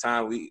know at the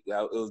time it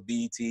was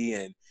BET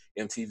and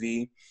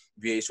MTV,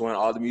 VH1,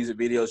 all the music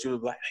videos. You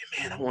would be like,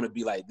 hey, man, I want to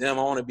be like them.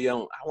 I want to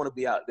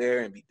be out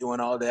there and be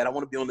doing all that. I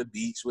want to be on the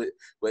beach with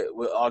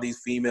all these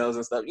females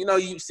and stuff.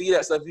 You see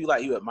that stuff.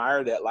 You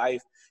admire that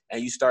life,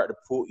 and you start to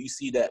pull. You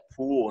see that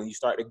pool, and you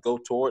start to go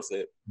towards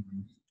it.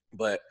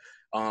 But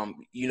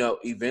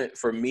event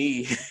for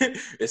me,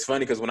 it's funny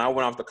because when I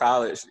went off to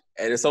college,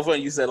 and it's so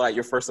funny you said, like,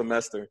 your first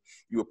semester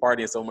you were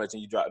partying so much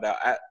and you dropped out.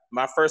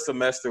 My first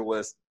semester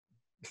was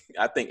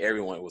I think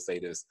everyone will say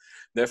this.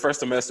 Their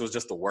first semester was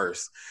just the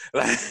worst.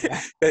 Like,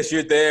 because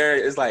you're there,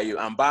 it's like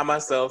I'm by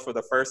myself for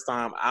the first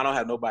time. I don't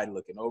have nobody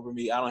looking over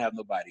me. I don't have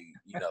nobody,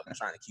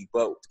 trying to keep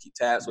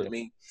tabs with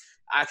me.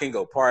 I can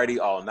go party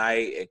all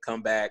night and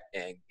come back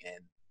and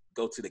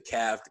go to the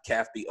caf. The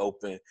caf be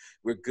open.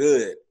 We're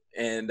good.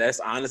 And that's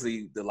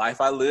honestly the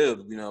life I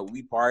lived.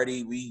 We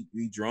party,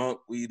 we drunk,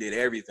 we did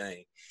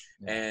everything.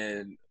 Yeah.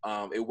 And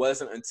it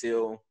wasn't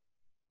until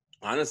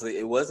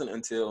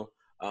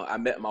I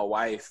met my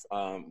wife.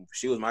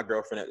 She was my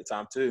girlfriend at the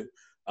time too.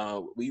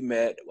 We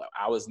met.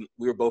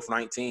 We were both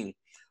 19,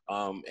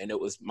 and it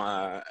was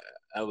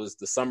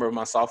the summer of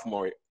my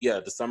sophomore. Yeah,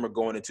 the summer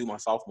going into my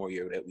sophomore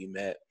year that we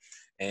met.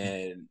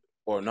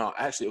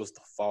 Actually, it was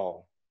the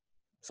fall.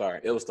 Sorry,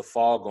 it was the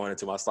fall going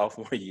into my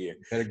sophomore year.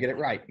 Better get it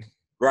right.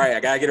 Right,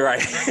 I gotta get it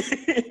right.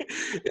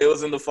 It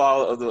was in the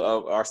fall of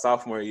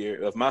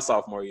my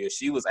sophomore year.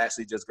 She was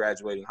actually just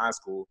graduating high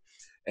school,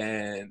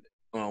 and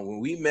when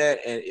we met,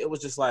 and it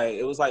was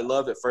like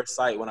love at first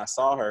sight when I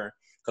saw her,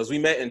 because we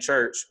met in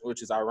church,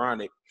 which is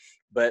ironic,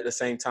 but at the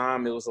same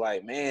time, it was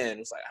like, man,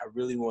 it's like I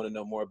really want to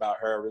know more about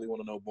her. I really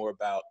want to know more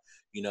about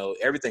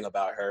everything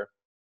about her.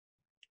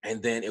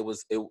 And then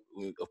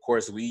of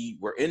course, we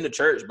were in the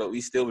church, but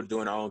we still were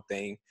doing our own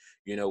thing.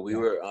 We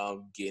were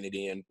getting it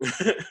in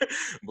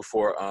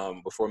before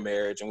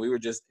marriage, and we were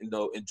just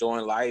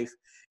enjoying life.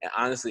 And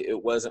honestly,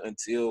 it wasn't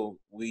until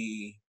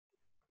we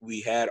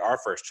had our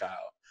first child.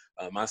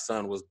 My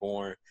son was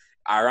born.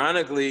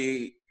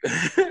 Ironically,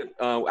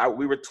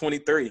 we were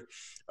 23,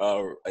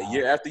 a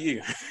year after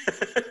you.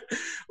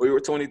 We were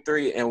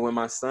 23, and when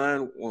my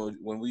son,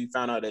 when we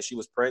found out that she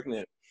was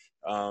pregnant,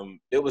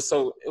 it was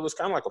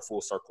kind of like a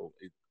full circle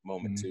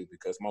moment too,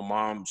 because my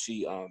mom,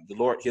 the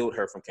Lord healed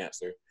her from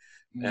cancer,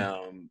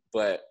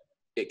 but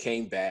it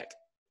came back,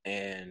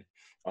 and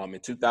in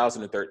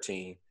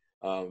 2013,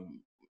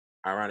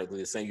 ironically,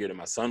 the same year that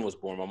my son was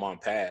born, my mom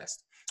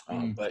passed.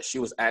 But she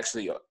was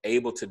actually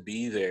able to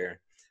be there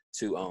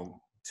to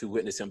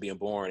witness him being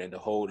born and to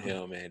hold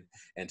him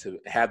and to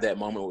have that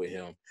moment with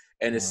him.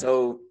 And it's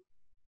so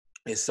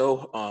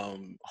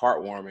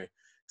heartwarming.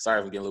 Sorry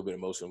if I'm getting a little bit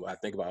emotional, but I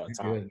think about it all the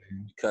time.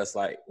 Because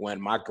like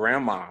when my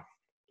grandma,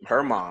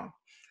 her mom,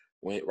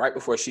 right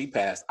before she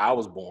passed, I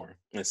was born.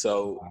 And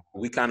so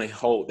we kind of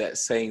hold that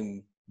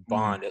same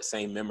bond, that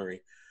same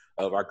memory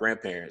of our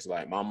grandparents.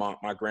 Like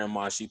my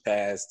grandma, she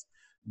passed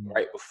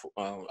right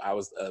before I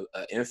was an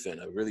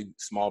infant, a really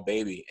small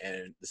baby.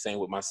 And the same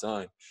with my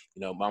son.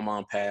 My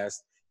mom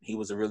passed. He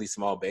was a really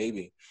small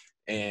baby.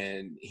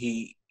 And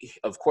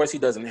of course, he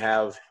doesn't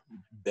have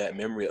that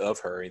memory of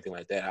her or anything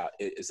like that.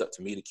 It's up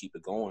to me to keep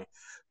it going.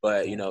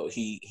 But,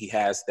 he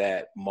has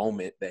that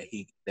moment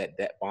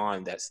that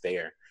bond that's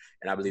there.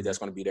 And I believe that's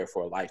going to be there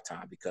for a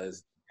lifetime,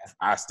 because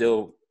I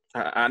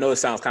know it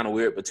sounds kind of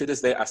weird, but to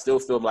this day, I still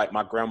feel like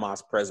my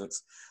grandma's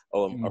presence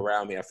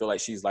around me. I feel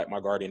like she's like my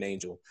guardian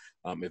angel,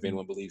 if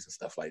anyone believes in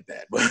stuff like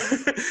that. But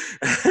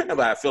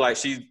I feel like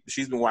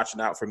she's been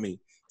watching out for me.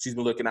 She's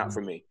been looking out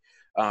for me.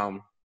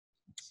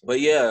 But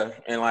yeah,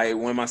 and like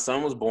when my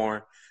son was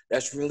born,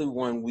 that's really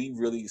when we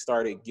really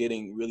started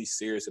getting really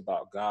serious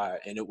about God.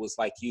 And it was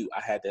like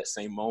I had that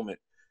same moment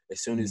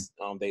as soon as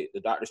the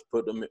doctors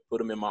put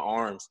him in my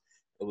arms.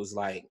 It was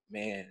like,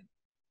 man,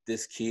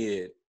 this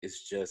kid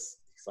is it's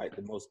like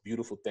the most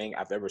beautiful thing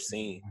I've ever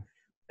seen.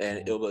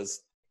 And it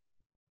was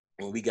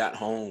when we got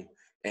home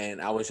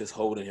and I was just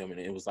holding him, and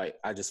it was like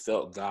I just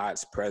felt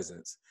God's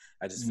presence.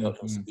 I just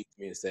felt him speak to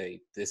me and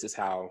say, this is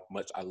how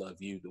much I love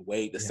you.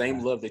 The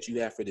same love that you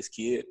have for this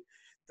kid,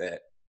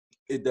 that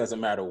it doesn't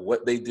matter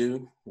what they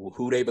do,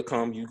 who they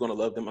become, you're going to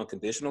love them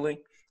unconditionally.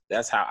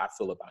 That's how I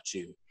feel about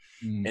you.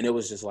 And it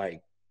was just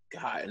like,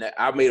 God, and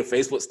I made a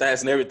Facebook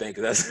status and everything,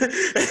 because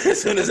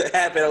as soon as it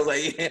happened, I was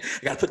like, yeah,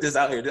 I got to put this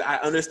out here. I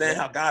understand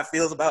how God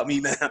feels about me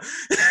now.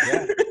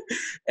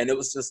 And it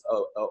was just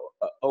a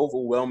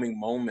overwhelming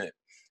moment.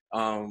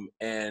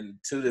 And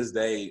to this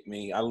day,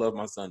 I love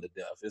my son to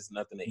death. There's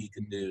nothing that he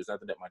could do. There's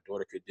nothing that my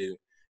daughter could do.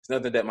 There's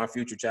nothing that my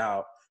future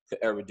child could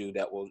ever do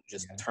that will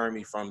just turn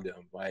me from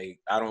them. Like,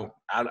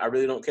 I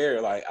really don't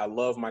care. Like, I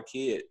love my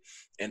kid,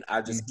 and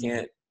I just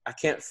I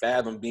can't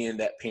fathom being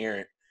that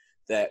parent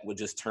that would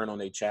just turn on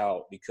their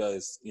child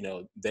because,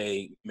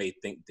 they may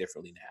think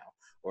differently now,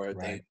 or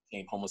they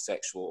became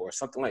homosexual or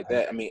something like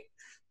that. I mean,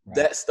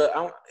 that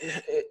stuff,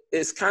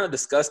 it's kind of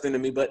disgusting to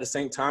me, but at the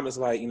same time, it's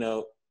like,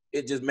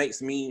 it just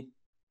makes me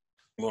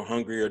more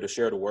hungrier to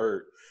share the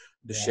word,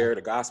 to share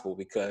the gospel,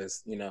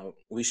 because,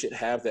 we should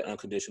have that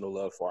unconditional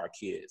love for our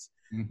kids,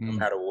 no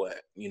matter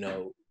what.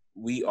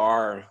 We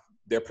are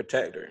their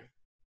protector.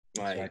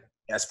 Like,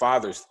 as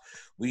fathers,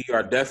 we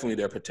are definitely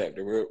their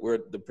protector. We're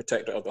the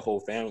protector of the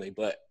whole family.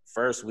 But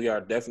first, we are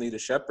definitely the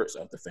shepherds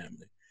of the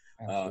family.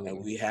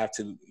 And we have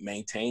to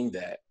maintain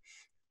that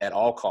at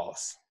all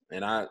costs.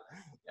 And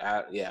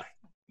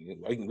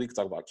we can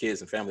talk about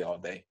kids and family all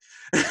day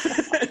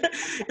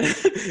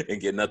and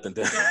get nothing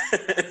done.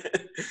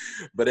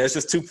 But that's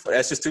just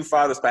two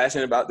fathers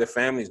passionate about their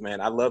families,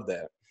 man. I love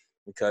that,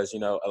 because a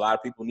lot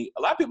of people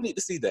need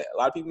to see that. A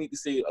lot of people need to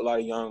see a lot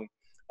of young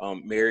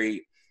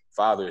married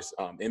fathers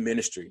in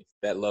ministry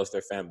that loves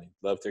their family,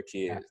 loves their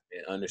kids,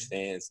 and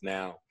understands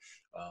now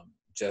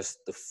just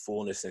the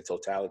fullness and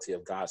totality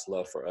of God's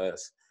love for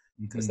us,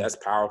 because that's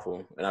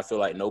powerful. And I feel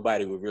like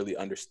nobody would really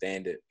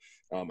understand it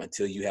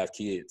until you have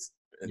kids.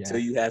 Until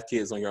you have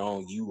kids on your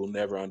own, you will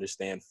never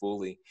understand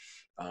fully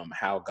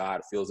how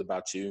God feels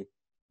about you.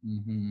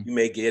 You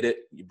may get it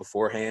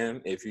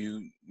beforehand if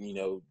you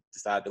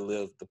decide to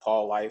live the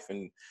Paul life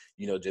and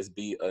just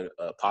be an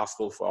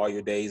apostle for all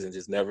your days and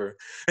just never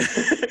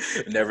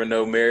never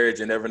know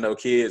marriage and never know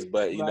kids.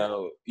 But you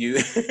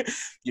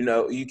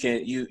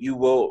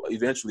will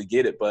eventually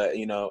get it. But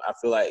I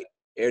feel like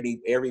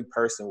every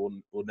person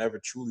will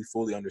never truly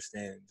fully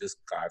understand just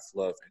God's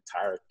love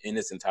in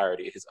its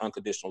entirety, his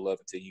unconditional love,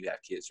 until you have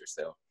kids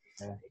yourself.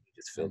 You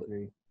just feel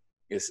it.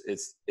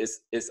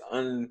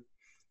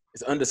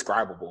 It's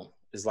undescribable.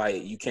 It's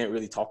like you can't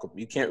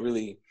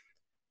really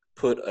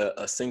put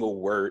a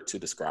single word to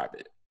describe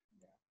it.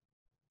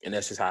 And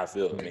that's just how I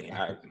feel. I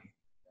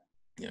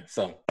mean,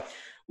 so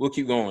we'll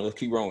keep going. Let's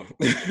keep growing.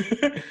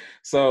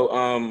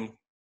 So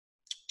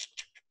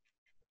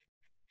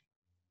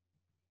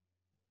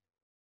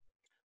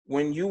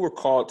when you were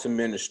called to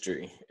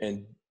ministry,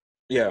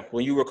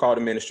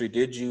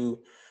 did you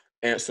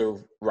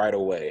answer right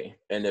away?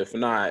 And if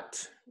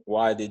not,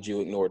 why did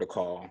you ignore the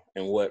call,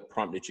 and what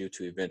prompted you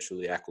to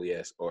eventually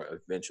acquiesce or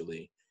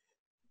eventually,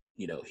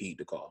 heed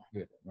the call?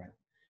 Good,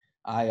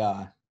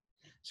 right.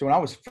 So when I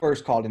was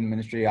first called in the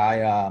ministry,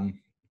 I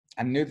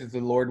knew that the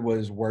Lord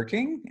was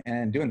working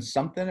and doing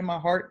something in my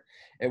heart.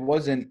 It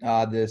wasn't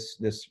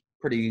this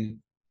pretty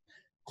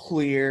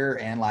clear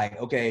and like,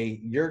 okay,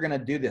 you're gonna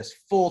do this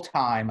full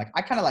time. Like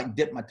I kind of like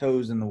dipped my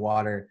toes in the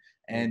water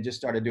and just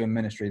started doing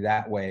ministry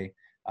that way.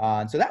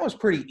 So that was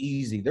pretty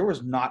easy. There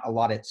was not a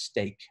lot at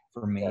stake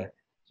for me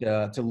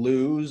to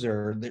lose,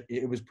 or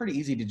it was pretty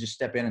easy to just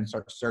step in and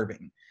start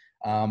serving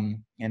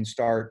and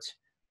start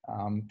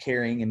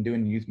caring and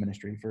doing youth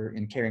ministry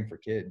and caring for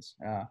kids,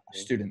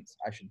 students,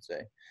 I should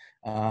say.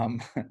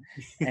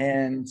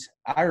 And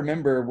I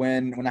remember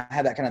when I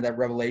had that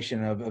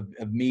revelation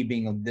of me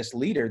being this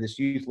leader, this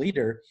youth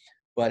leader,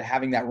 but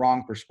having that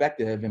wrong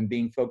perspective and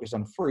being focused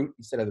on fruit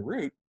instead of the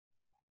root.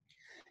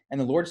 And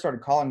the Lord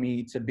started calling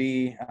me to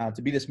be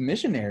this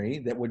missionary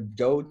that would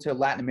go to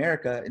Latin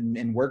America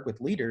and work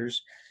with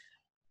leaders.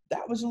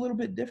 That was a little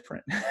bit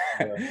different.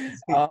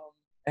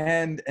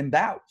 And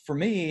that for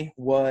me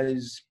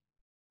was,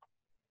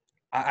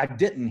 I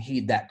didn't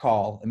heed that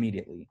call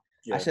immediately.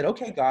 I said,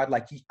 okay, God,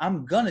 like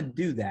I'm going to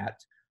do that,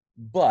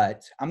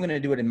 but I'm going to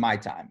do it in my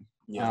time.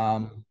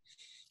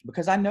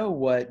 Because I know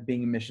what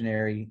being a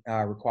missionary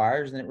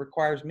requires, and it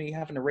requires me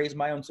having to raise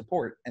my own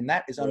support, and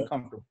that is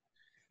uncomfortable.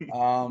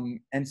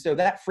 And so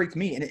that freaked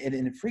me, and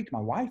it freaked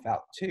my wife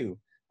out too.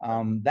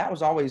 That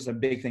was always a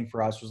big thing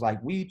for us, was like,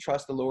 we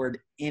trust the Lord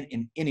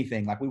in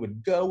anything. Like we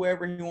would go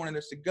wherever he wanted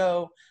us to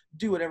go,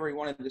 do whatever he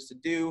wanted us to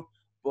do.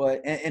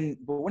 But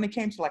when it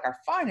came to like our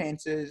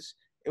finances,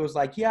 it was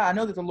like, yeah, I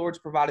know that the Lord's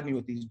provided me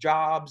with these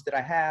jobs that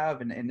I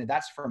have, and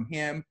that's from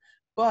him.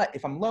 But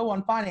if I'm low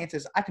on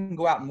finances, I can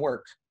go out and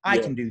work. I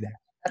can do that.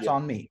 That's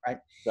on me, right?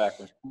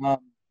 Exactly.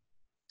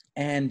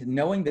 And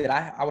knowing that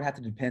I would have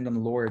to depend on the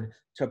Lord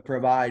to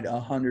provide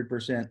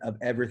 100% of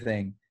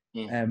everything,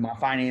 and my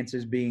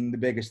finances being the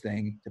biggest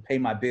thing, to pay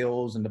my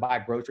bills and to buy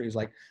groceries,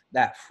 like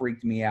that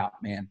freaked me out,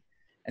 man.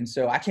 And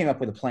so I came up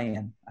with a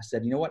plan. I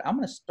said, you know what? I'm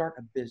going to start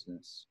a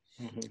business.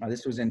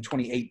 This was in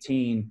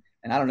 2018.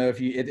 And I don't know if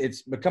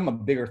it's become a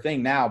bigger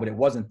thing now, but it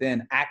wasn't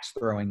then. Axe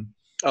throwing.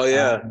 Oh,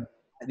 yeah.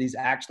 These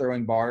axe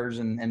throwing bars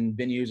and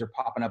venues are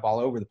popping up all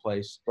over the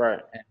place. Right.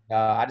 And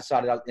I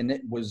decided, and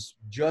it was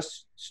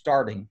just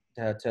starting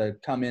to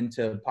come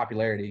into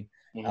popularity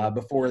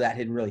before that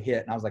had really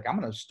hit. And I was like, I'm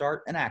going to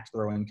start an axe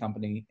throwing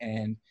company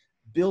and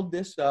build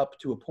this up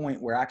to a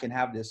point where I can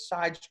have this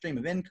side stream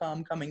of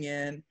income coming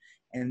in,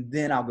 and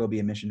then I'll go be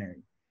a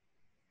missionary.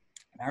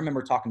 And I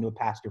remember talking to a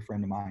pastor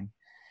friend of mine,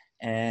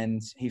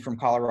 and he's from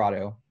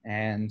Colorado,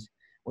 and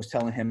was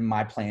telling him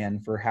my plan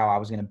for how I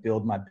was going to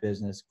build my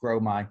business, grow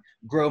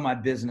my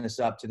business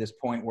up to this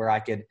point where I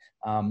could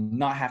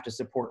not have to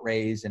support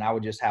Raise, and I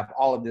would just have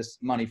all of this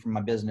money from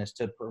my business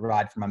to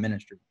provide for my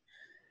ministry.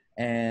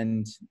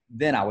 And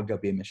then I would go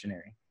be a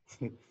missionary.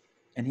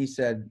 And he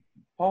said,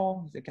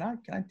 Paul, can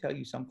I tell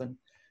you something?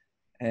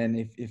 And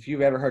if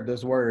you've ever heard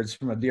those words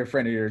from a dear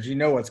friend of yours, you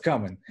know what's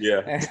coming.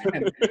 Yeah.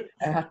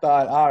 And I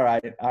thought, all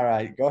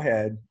right, go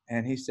ahead.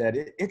 And he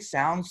said, it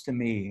sounds to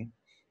me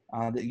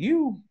that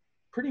you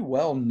pretty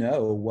well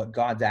know what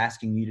God's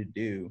asking you to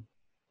do.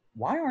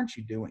 Why aren't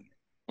you doing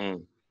it?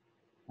 And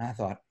I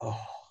thought,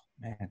 oh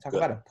man, talk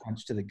about a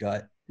punch to the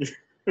gut.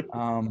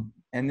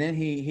 And then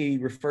he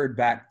referred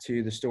back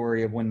to the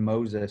story of when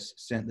Moses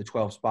sent the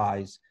 12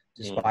 spies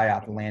to spy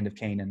out the land of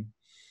Canaan.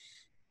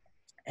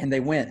 And they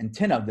went, and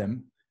 10 of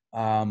them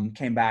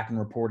came back and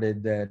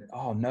reported that,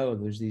 oh no,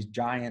 there's these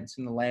giants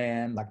in the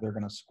land, like they're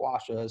going to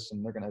squash us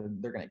and they're going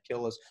to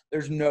kill us.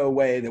 There's no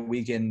way that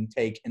we can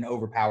take and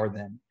overpower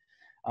them.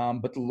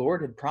 But the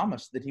Lord had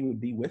promised that he would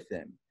be with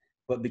them.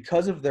 But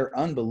because of their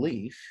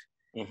unbelief,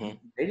 Mm-hmm.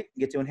 They didn't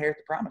get to inherit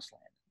the promised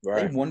land.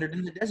 Right. They wandered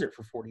in the desert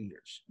for 40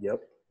 years.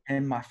 Yep.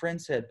 And my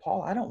friend said,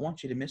 Paul, I don't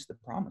want you to miss the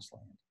promised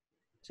land.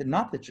 I said,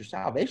 not that your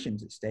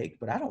salvation's at stake,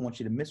 but I don't want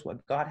you to miss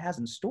what God has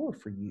in store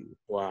for you.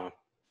 Wow.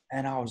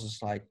 And I was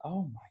just like,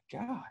 oh my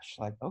gosh,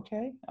 like,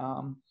 okay.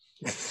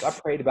 So I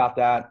prayed about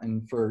that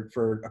and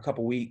for a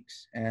couple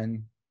weeks.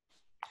 And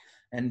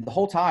the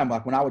whole time,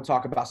 like when I would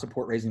talk about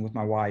support raising with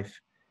my wife,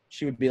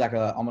 she would be like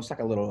almost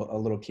like a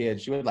little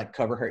kid. She would like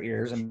cover her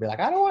ears and be like,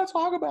 I don't want to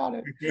talk about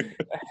it.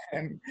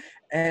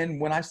 and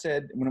when I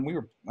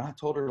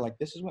told her like,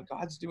 this is what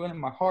God's doing in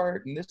my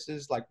heart, and this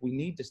is like, we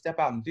need to step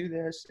out and do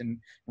this. And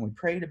we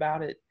prayed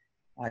about it.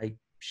 Like,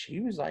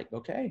 she was like,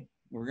 okay,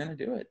 we're going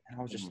to do it. And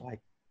I was just like,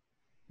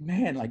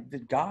 man, like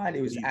God,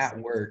 it was at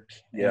work.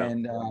 Yeah.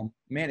 And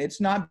man, it's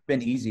not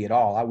been easy at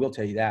all. I will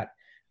tell you that.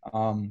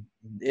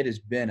 It has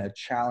been a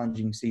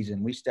challenging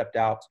season. We stepped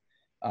out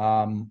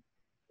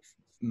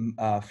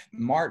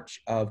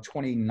March of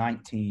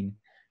 2019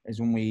 is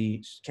when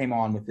we came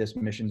on with this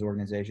missions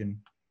organization.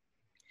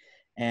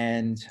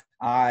 And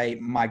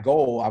my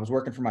goal, I was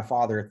working for my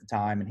father at the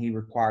time, and he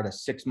required a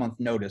 6-month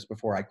notice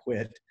before I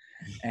quit.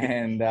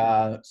 And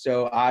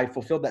so I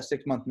fulfilled that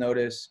 6-month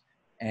notice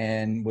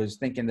and was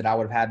thinking that I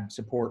would have had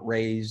support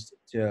raised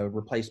to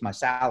replace my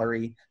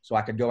salary so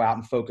I could go out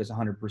and focus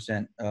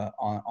 100%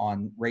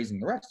 on raising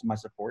the rest of my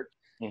support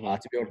to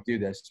be able to do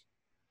this.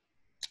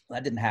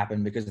 That didn't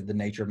happen because of the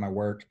nature of my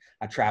work.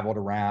 I traveled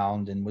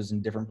around and was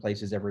in different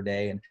places every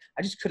day, and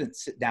I just couldn't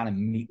sit down and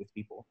meet with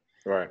people.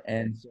 Right.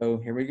 And so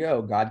here we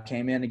go. God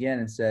came in again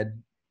and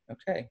said,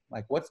 okay,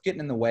 like what's getting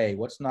in the way?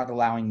 What's not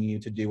allowing you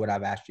to do what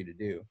I've asked you to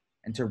do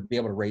and to be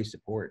able to raise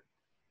support?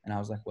 And I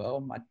was like,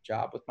 well, my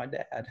job with my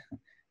dad.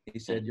 He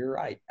said, you're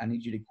right. I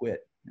need you to quit.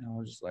 And I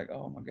was just like,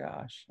 oh my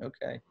gosh.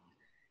 Okay.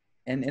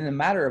 And in a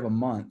matter of a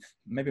month,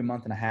 maybe a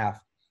month and a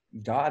half,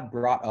 God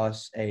brought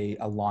us a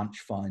launch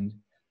fund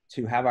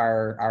to have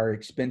our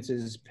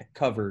expenses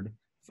covered,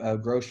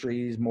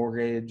 groceries,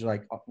 mortgage,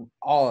 like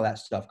all of that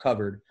stuff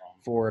covered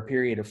for a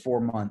period of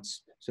 4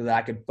 months so that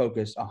I could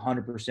focus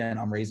 100%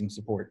 on raising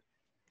support.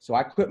 So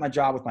I quit my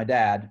job with my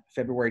dad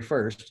February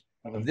 1st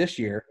of this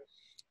year.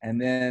 And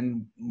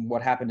then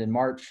what happened in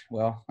March?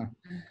 Well,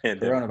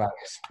 coronavirus,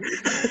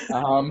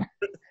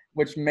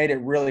 which made it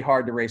really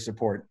hard to raise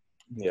support.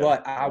 Yeah.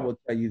 But I will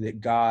tell you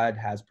that God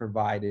has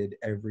provided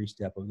every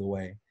step of the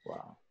way.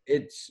 Wow.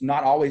 It's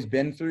not always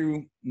been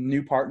through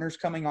new partners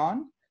coming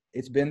on.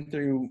 It's been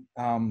through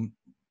some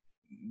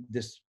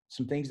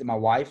things that my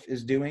wife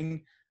is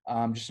doing,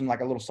 just some like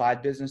a little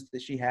side business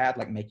that she had,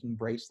 like making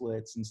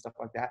bracelets and stuff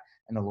like that.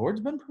 And the Lord's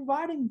been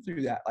providing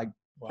through that, like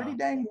pretty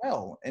dang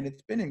well. And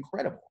it's been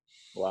incredible.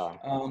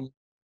 Wow.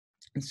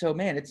 And so,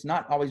 man, it's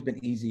not always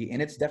been easy,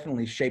 and it's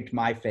definitely shaped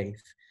my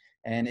faith.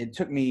 And it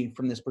took me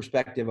from this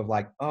perspective of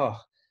like, oh,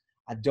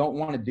 I don't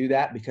want to do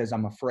that because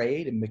I'm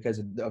afraid and because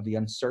of the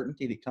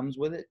uncertainty that comes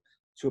with it,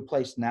 to a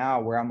place now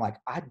where I'm like,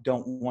 I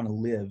don't want to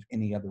live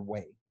any other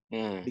way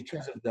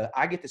because of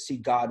I get to see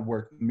God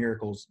work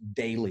miracles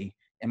daily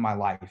in my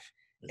life.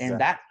 Exactly.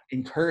 And that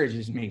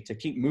encourages me to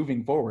keep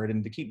moving forward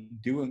and to keep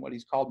doing what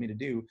he's called me to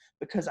do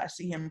because I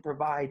see him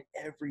provide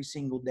every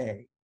single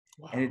day.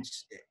 Wow. And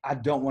I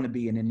don't want to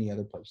be in any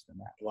other place than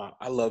that. Wow.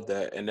 I love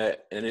that. And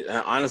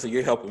honestly,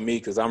 you're helping me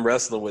because I'm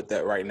wrestling with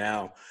that right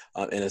now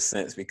in a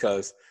sense,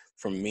 because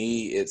for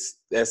me,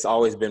 that's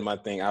always been my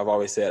thing. I've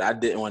always said I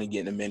didn't want to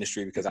get into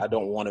ministry because I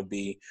don't want to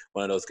be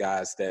one of those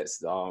guys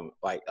that's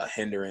like a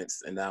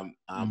hindrance, and I'm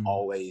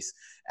always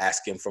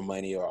asking for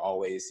money or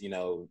always,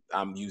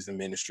 I'm using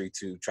ministry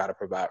to try to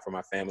provide for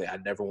my family. I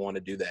never want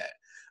to do that.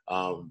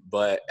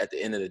 But at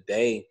the end of the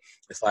day,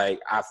 it's like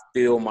I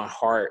feel my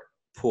heart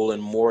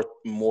pulling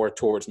more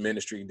towards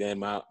ministry than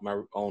my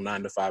own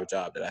 9-to-5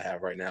 job that I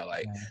have right now.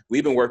 Like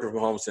we've been working from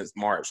home since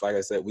March. Like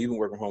I said, we've been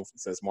working from home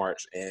since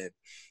March, and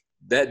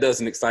that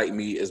doesn't excite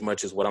me as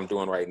much as what I'm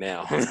doing right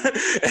now. And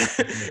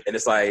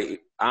it's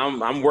like,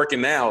 I'm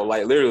working now,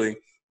 like literally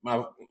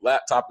my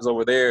laptop is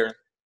over there.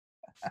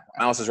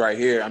 My mouse is right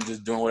here. I'm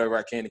just doing whatever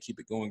I can to keep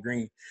it going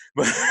green.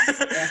 But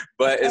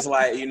it's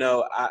like,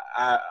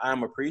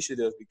 I'm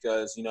appreciative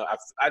because,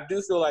 I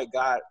do feel like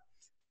God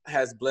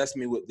has blessed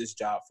me with this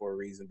job for a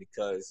reason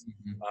because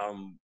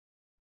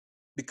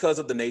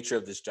of the nature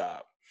of this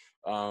job.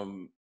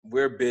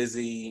 We're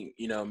busy,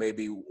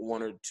 maybe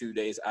 1 or 2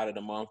 days out of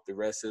the month. The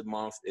rest of the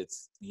month,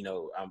 it's,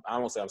 I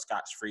won't say I'm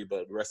scotch free,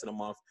 but the rest of the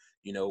month,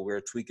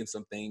 we're tweaking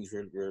some things.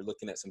 We're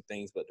looking at some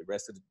things, but the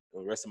rest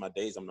of my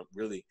days, I'm not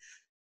really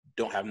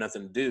don't have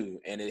nothing to do.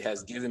 And it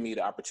has given me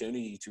the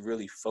opportunity to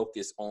really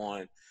focus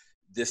on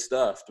this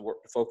stuff, to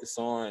focus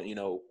on,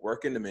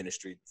 working the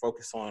ministry,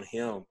 focus on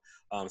him,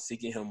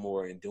 seeking him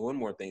more and doing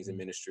more things in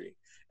ministry.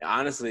 And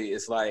honestly,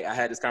 it's like I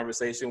had this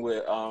conversation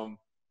with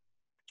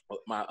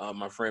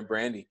my friend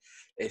Brandy,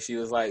 and she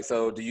was like,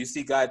 so do you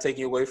see God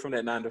taking you away from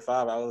that 9-to-5?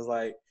 I was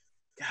like,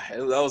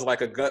 God, that was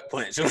like a gut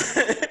punch.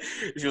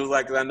 She was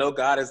like, I know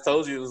God has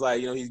told you. It was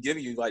like, he's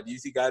giving you, like, do you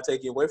see God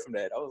taking you away from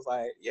that? I was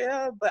like,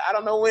 yeah, but I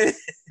don't know when,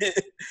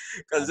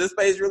 because this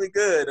pays really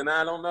good, and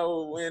I don't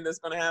know when that's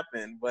going to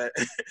happen. But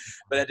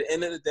at the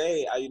end of the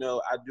day, I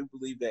do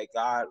believe that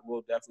God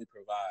will definitely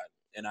provide,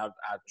 and I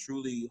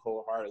truly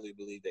wholeheartedly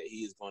believe that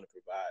He is going to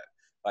provide.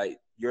 Like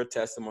your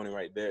testimony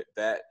right there,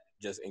 that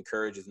just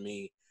encourages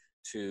me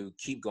to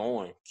keep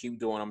going, keep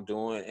doing what I'm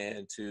doing,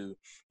 and to,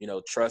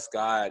 trust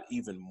God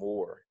even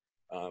more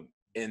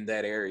in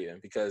that area,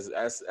 because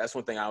that's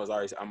one thing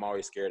I'm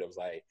always scared of. Was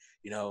like,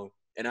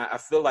 and I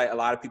feel like a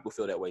lot of people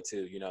feel that way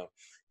too.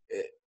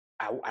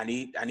 I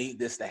need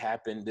this to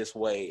happen this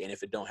way, and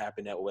if it don't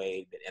happen that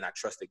way, and I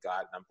trusted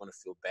God, I'm going to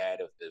feel bad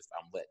if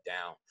I'm let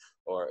down,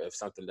 or if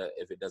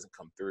it doesn't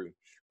come through.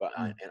 But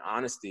in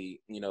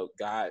honesty,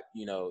 God,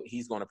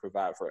 He's going to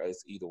provide for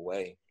us either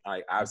way.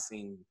 Like I've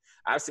seen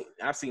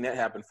that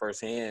happen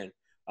firsthand.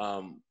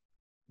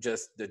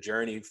 Just the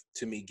journey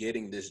to me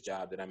getting this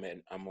job that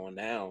I'm on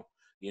now.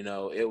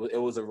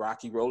 It was a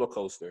rocky roller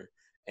coaster,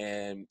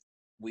 and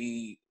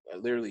we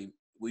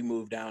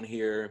moved down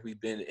here.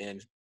 We've been in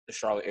the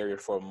Charlotte area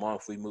for a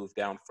month. We moved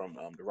down from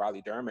the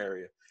Raleigh-Durham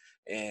area,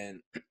 and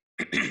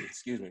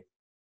excuse me,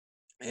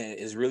 and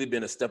it's really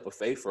been a step of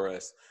faith for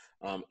us.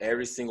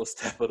 Every single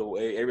step of the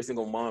way, every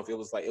single month, it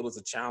was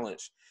a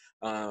challenge.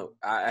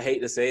 I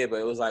hate to say it, but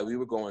it was like we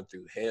were going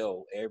through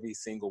hell every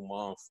single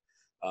month.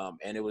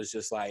 And it was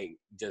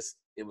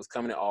it was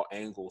coming at all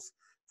angles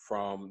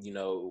from,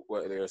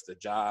 whether it's the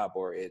job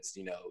or it's,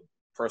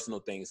 personal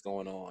things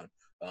going on,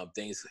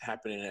 things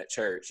happening at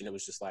church. And it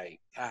was just like,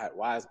 God,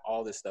 why is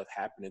all this stuff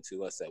happening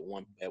to us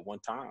at one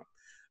time?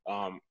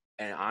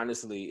 And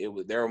honestly,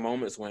 there were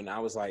moments when I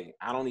was like,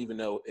 I don't even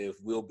know if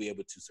we'll be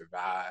able to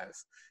survive,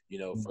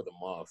 for the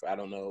month. I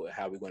don't know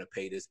how we're going to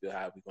pay this bill,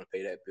 how we're going to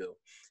pay that bill.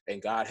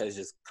 And God has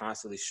just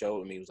constantly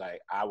showed me, He was like,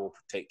 I will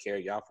take care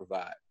of y'all,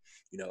 provide.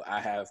 I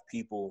have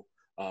people,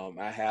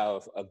 I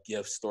have a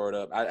gift stored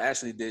up. I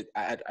actually did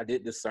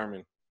this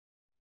sermon.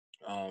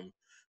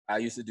 I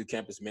used to do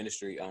campus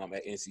ministry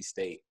at NC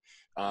State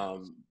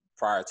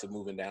prior to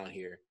moving down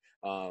here,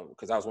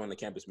 because I was one of the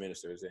campus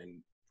ministers.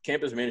 And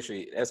campus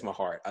ministry, that's my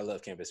heart. I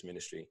love campus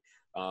ministry.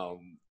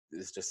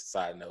 It's just a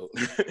side note.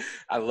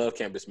 I love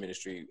campus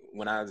ministry.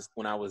 When I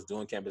was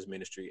doing campus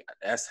ministry,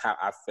 that's how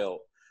I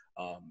felt.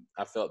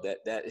 I felt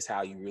that is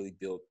how you really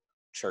build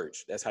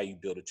church. That's how you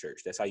build a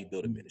church. That's how you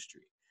build a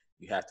ministry.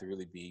 You have to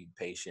really be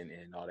patient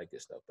and all that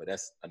good stuff. But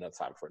that's another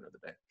topic for another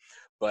day.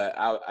 But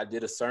I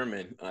did a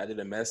sermon. I did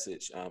a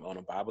message on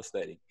a Bible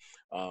study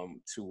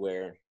to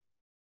where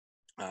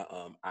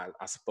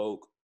I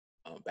spoke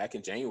back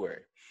in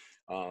January.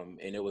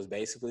 And it was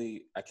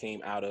basically, I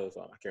came out of,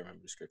 I can't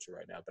remember the scripture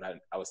right now,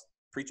 but I was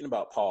preaching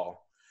about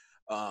Paul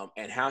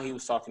and how he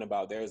was talking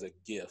about there's a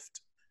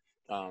gift.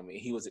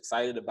 He was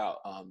excited about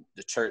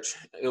the church.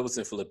 It was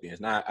in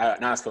Philippians. Now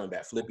it's coming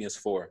back. Philippians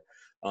 4.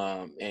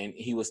 And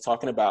he was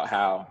talking about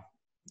how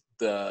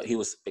he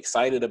was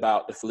excited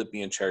about the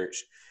Philippian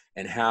church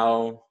and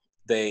how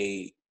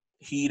they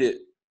heeded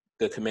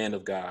the command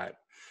of God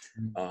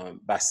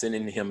by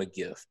sending him a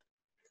gift.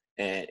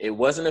 And it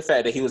wasn't the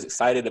fact that he was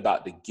excited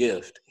about the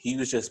gift. He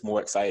was just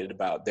more excited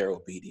about their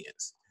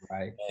obedience.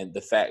 Right. And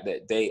the fact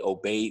that they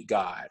obeyed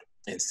God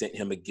and sent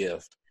him a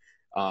gift.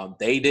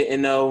 They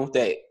didn't know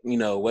that,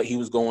 what he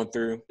was going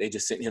through. They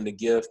just sent him the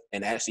gift.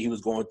 And actually, he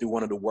was going through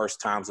one of the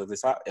worst times of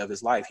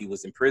his life. He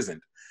was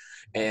imprisoned.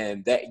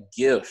 And that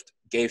gift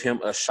gave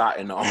him a shot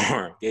in the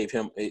arm,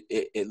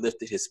 it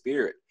lifted his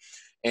spirit.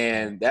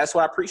 And that's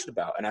what I preached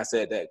about. And I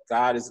said that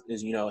God is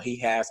he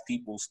has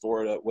people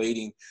stored up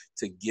waiting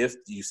to gift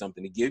you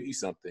something, to give you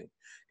something.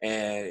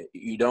 And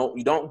you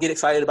don't get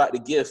excited about the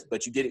gift,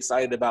 but you get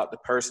excited about the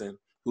person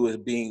who is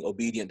being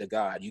obedient to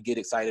God. You get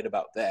excited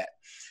about that.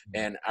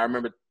 And I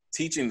remember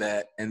teaching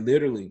that, and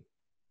literally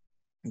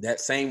that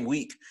same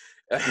week,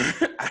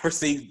 I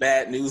received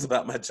bad news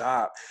about my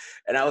job.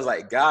 And I was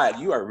like, God,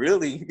 you are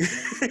really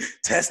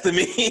testing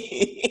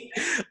me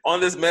on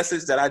this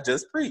message that I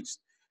just preached.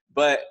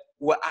 But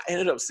what I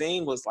ended up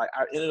seeing was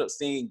I ended up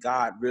seeing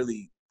God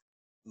really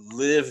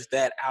live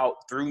that out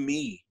through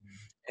me.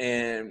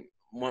 And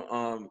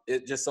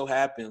it just so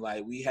happened,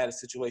 we had a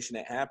situation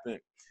that happened,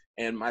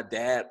 and my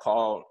dad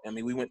called.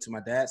 We went to my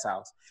dad's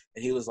house,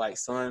 and he was like,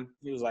 son,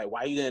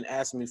 why you didn't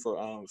ask me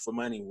for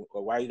money,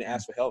 or why you didn't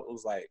ask for help? It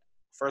was like,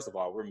 first of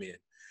all, we're men.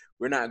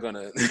 We're not going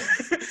to,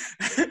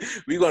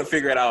 we're going to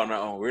figure it out on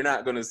our own. We're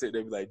not going to sit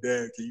there and be like,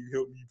 Dad, can you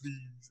help me,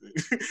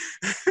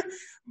 please?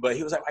 But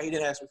he was like, why you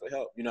didn't ask me for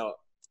help?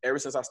 Ever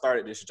since I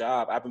started this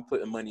job, I've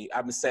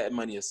been setting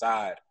money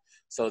aside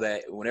so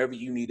that whenever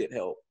you needed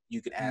help,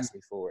 you could ask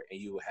me for it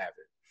and you will have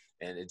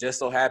it. And it just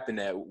so happened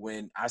that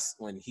when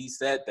he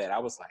said that, I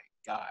was like,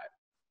 God,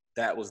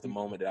 that was the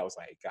moment that I was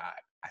like, God,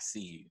 I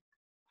see you.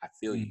 I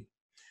feel you.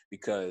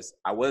 Because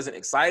I wasn't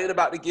excited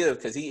about the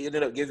gift, because he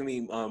ended up giving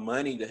me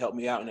money to help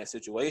me out in that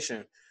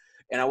situation.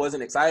 And I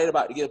wasn't excited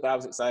about the gift, but I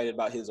was excited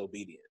about his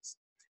obedience,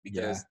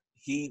 because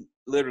he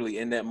literally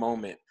in that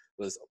moment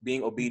was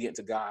being obedient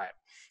to God.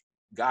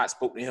 God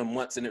spoke to him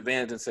months in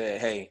advance and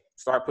said, hey,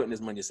 start putting this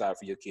money aside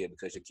for your kid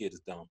because your kid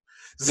is dumb.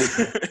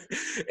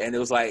 And it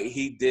was like,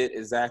 he did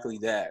exactly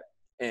that.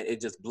 And it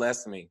just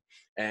blessed me.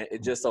 And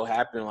it just so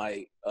happened,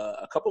 like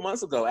a couple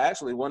months ago,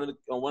 actually, one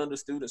of the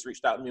students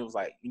reached out to me and was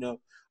like,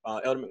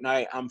 Elder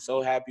McKnight, I'm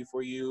so happy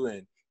for you.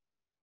 And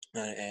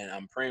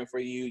I'm praying for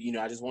you.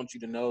 I just want you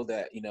to know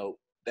that,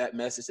 that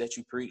message that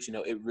you preach,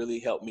 it really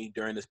helped me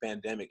during this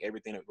pandemic,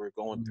 everything that we're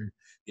going through,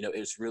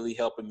 it's really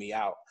helping me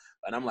out.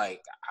 And I'm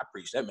like, I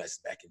preached that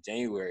message back in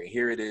January.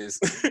 Here it is,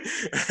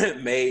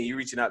 May, you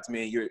reaching out to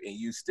me and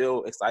you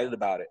still excited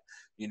about it.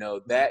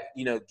 That,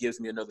 gives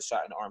me another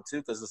shot in the arm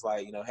too. Cause it's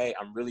like, hey,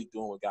 I'm really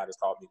doing what God has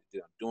called me to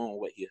do. I'm doing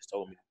what he has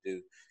told me to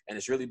do. And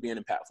it's really being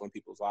impactful in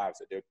people's lives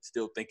that they're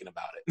still thinking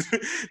about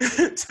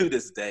it to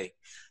this day.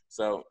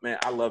 So, man,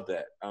 I love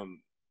that. And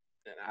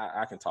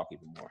I can talk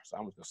even more, so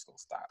I'm just gonna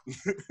stop.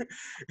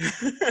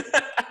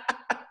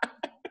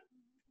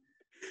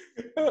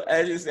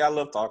 As you see, I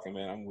love talking,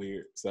 man. I'm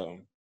weird. So,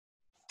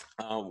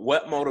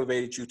 what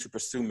motivated you to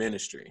pursue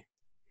ministry?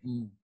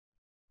 Man,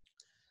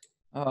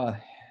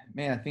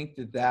 I think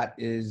that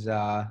is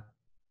that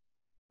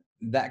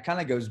kind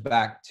of goes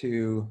back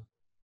to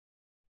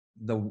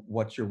the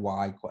what's your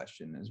why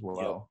question as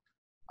well.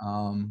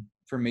 Yep.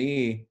 For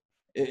me,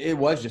 it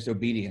was just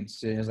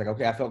obedience. It was like,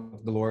 okay, I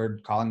felt the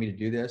Lord calling me to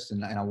do this,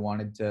 and I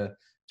wanted to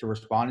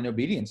respond in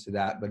obedience to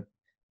that. But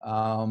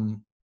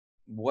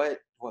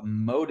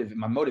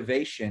my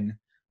motivation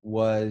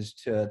was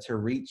to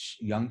reach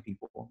young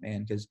people,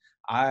 man, because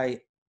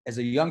as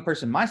a young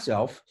person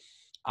myself,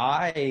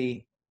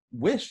 I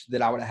wish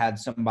that I would have had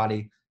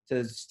somebody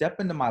to step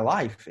into my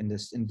life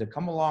and to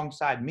come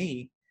alongside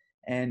me,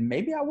 and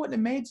maybe I wouldn't have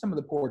made some of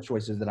the poor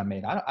choices that I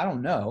made. I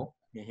don't know.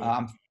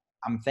 Mm-hmm.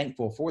 I'm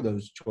thankful for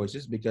those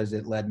choices because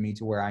it led me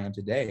to where I am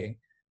today.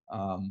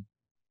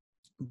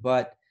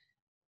 But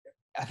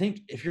I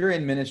think if you're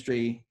in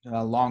ministry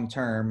long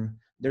term,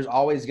 there's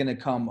always going to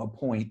come a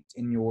point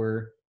in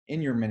your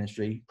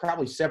ministry,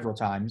 probably several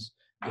times,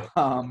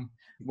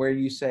 where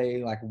you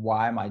say, like,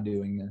 why am I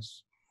doing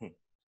this?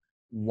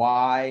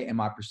 Why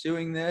am I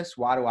pursuing this?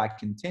 Why do I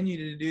continue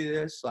to do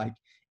this? Like,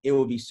 it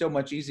would be so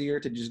much easier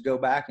to just go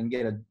back and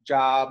get a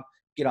job,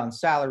 get on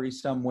salary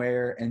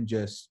somewhere, and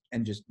just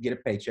get a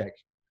paycheck.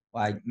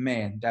 Like,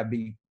 man, that'd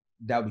be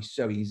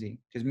so easy,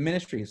 because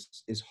ministry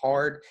is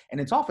hard,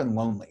 and it's often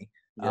lonely.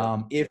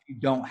 If you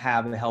don't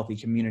have a healthy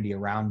community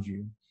around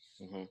you.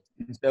 Mm-hmm.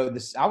 And so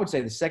I would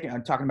say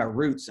I'm talking about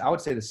roots. I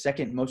would say the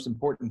second most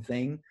important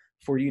thing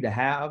for you to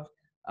have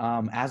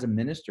as a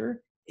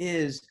minister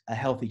is a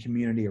healthy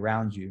community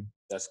around you.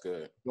 That's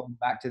good. Going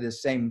back to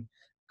this same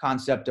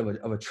concept of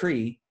a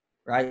tree,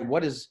 right?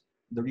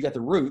 You got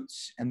the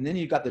roots, and then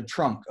you got the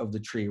trunk of the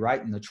tree,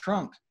 right? And the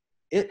trunk,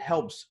 it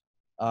helps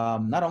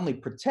not only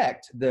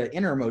protect the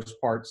innermost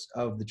parts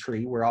of the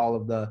tree, where all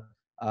of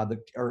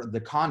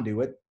the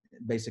conduit,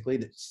 basically,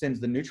 that sends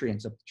the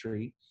nutrients up the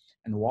tree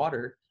and the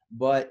water,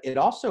 but it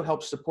also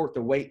helps support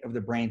the weight of the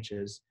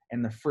branches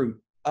and the fruit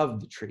of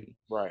the tree.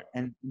 Right.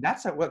 And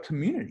that's what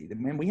community. I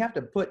mean, we have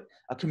to put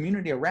a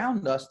community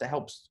around us to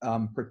help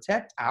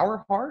protect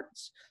our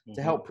hearts, mm-hmm.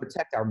 to help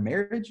protect our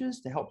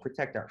marriages, to help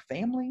protect our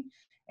family,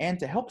 and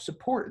to help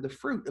support the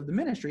fruit of the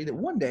ministry that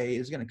one day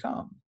is going to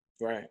come.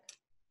 Right.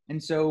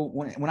 And so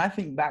when I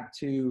think back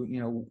to,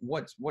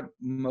 what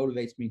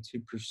motivates me to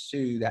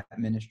pursue that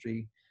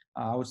ministry,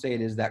 I would say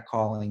it is that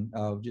calling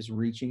of just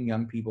reaching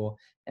young people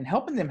and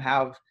helping them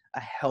have a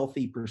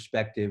healthy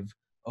perspective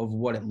of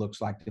what it looks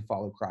like to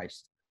follow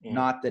Christ. Mm.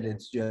 Not that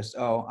it's just,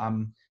 I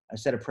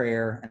said a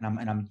prayer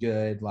and I'm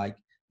good. Like,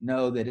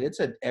 no, that it's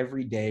an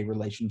everyday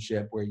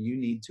relationship where you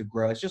need to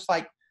grow. It's just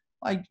like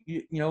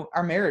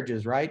our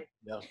marriages, right?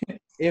 Yeah.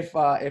 If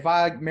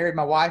I married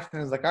my wife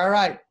and was like, all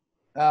right,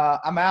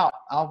 I'm out,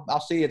 I'll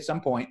see you at some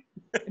point,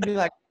 and be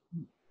like,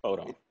 hold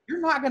on, you're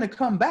not going to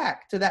come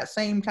back to that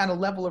same kind of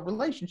level of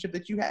relationship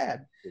that you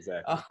had.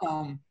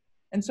 Exactly.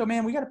 And so,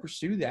 man, we got to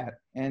pursue that,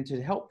 and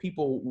to help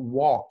people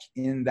walk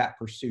in that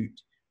pursuit,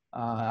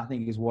 I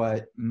think is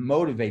what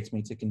motivates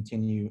me to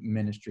continue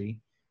ministry.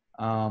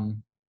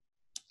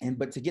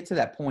 But to get to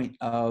that point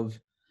of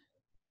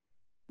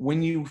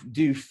when you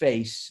do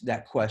face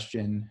that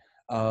question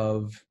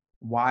of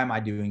why am I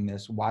doing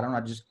this? Why don't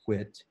I just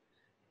quit?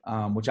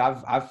 Which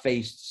I've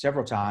faced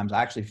several times.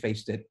 I actually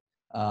faced it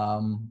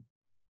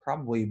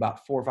probably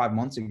about 4 or 5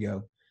 months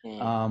ago.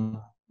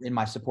 In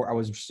my support, I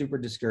was super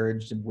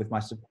discouraged with my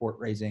support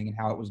raising and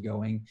how it was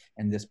going,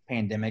 and this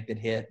pandemic that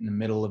hit in the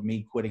middle of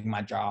me quitting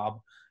my job.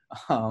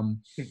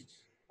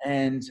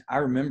 And I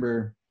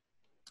remember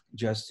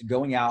just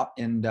going out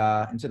and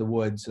into the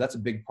woods. So that's a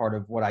big part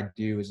of what I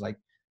do, is like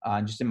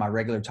just in my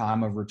regular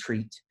time of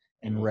retreat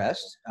and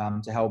rest,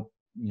 to help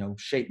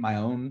shape my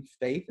own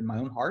faith and my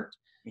own heart.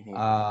 Mm-hmm.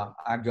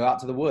 I go out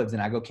to the woods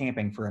and I go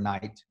camping for a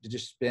night to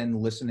just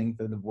spend listening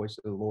to the voice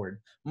of the Lord,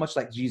 much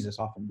like Jesus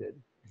often did.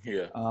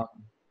 Yeah.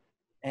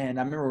 And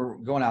I remember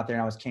going out there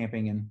and I was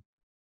camping, and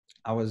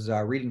I was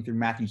reading through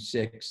Matthew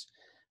 6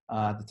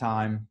 at the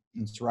time.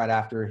 It's right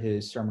after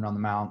his Sermon on the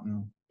Mount.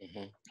 And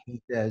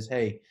he says,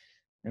 hey,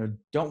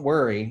 don't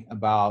worry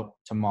about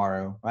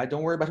tomorrow, right?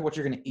 Don't worry about what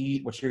you're going to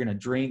eat, what you're going to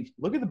drink.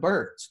 Look at the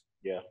birds.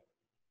 Yeah.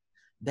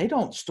 They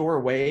don't store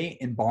away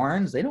in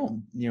barns. They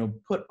don't,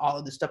 put all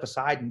of this stuff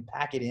aside and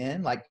pack it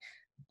in,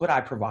 but I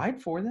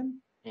provide for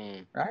them,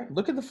 right?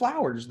 Look at the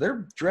flowers.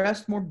 They're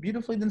dressed more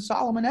beautifully than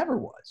Solomon ever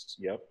was.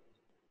 Yep.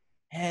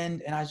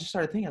 And I just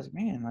started thinking, I was like,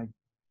 man,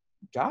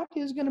 God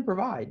is going to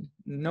provide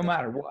no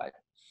matter what.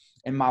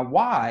 And my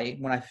why,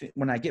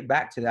 when I get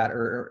back to that,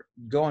 or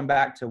going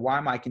back to why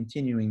am I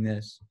continuing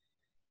this,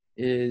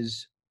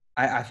 is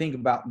I think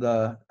about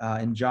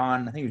in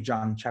John, I think it was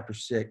John chapter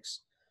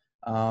 6,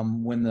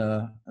 when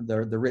the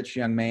rich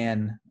young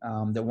man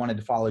that wanted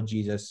to follow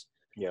Jesus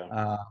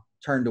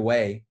turned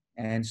away,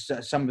 and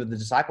some of the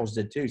disciples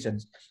did too. He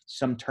said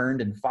some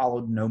turned and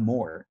followed no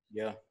more.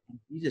 Yeah.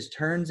 Jesus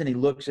turns and he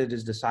looks at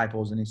his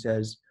disciples and he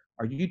says,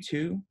 "Are you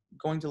too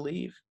going to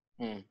leave?"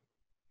 And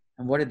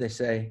what did they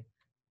say?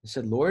 They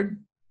said,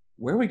 "Lord,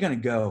 where are we going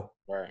to go?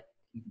 Right.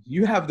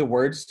 You have the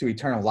words to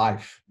eternal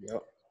life."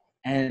 Yep.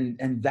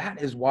 And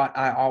that is what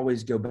I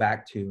always go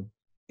back to,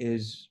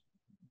 is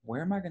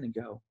where am I going to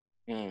go?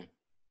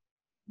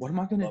 What am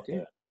I going to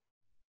do?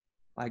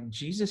 Like,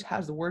 Jesus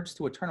has the words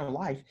to eternal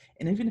life.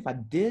 And even if I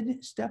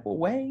did step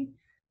away,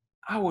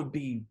 I would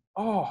be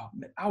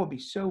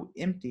so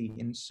empty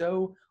and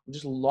so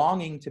just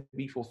longing to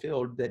be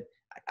fulfilled that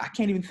I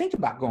can't even think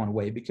about going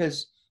away,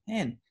 because,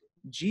 man,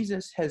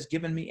 Jesus has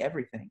given me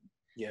everything.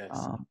 Yes.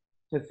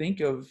 To think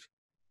of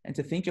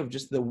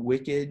just the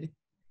wicked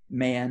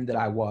man that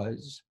I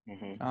was.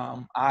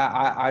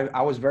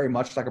 I was very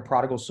much like a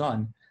prodigal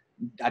son.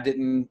 I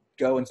didn't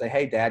go and say,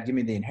 "Hey, Dad, give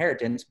me the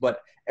inheritance,"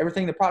 but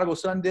everything the prodigal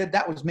son did,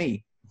 that was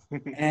me.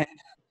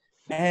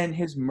 and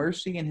his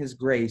mercy and his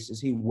grace, as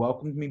he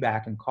welcomed me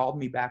back and called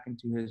me back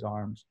into his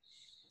arms,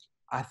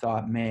 I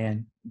thought,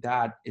 man,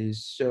 that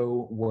is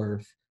so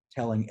worth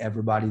telling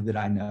everybody that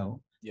I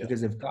know.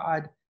 Because if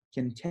God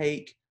can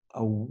take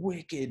a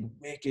wicked,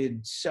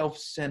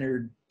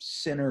 self-centered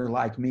sinner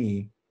like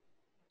me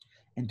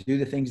and do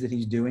the things that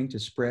he's doing to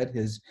spread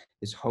his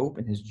hope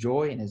and his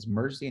joy and his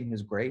mercy and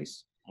his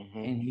grace,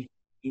 and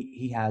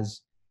he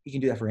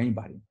can do that for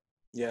anybody.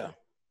 Yeah.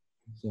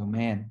 So,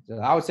 man,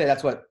 I would say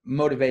that's what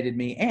motivated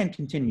me and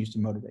continues to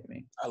motivate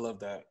me. I love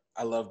that.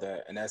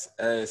 And that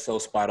is so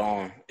spot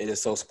on. It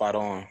is so spot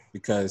on,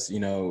 because,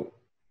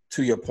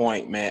 to your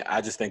point, man,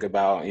 I just think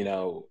about,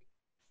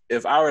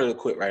 if I were to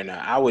quit right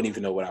now, I wouldn't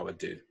even know what I would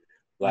do.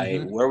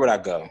 Like, where would I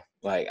go?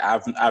 Like,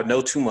 I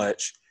know too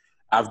much.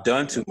 I've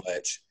done too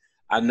much.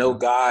 I know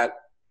God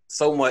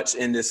so much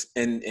in this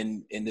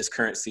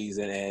current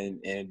season,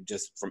 and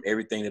just from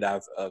everything that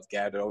I've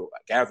gathered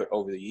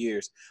over the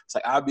years. It's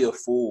like, I'd be a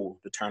fool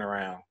to turn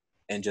around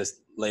and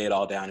just lay it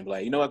all down and be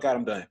like, you know what, God,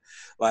 I'm done.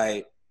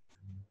 Like,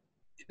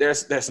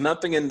 there's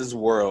nothing in this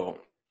world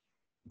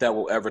that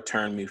will ever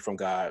turn me from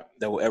God,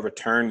 that will ever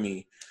turn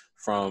me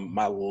from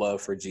my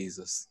love for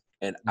Jesus.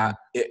 And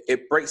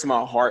it breaks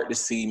my heart to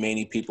see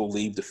many people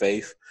leave the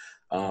faith,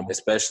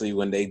 especially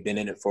when they've been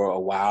in it for a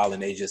while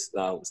and they just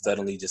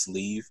suddenly just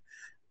leave.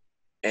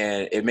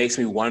 And it makes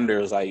me wonder,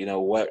 is like,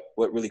 what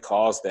really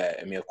caused that?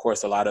 I mean, of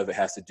course, a lot of it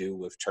has to do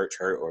with church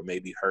hurt, or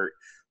maybe hurt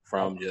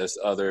from just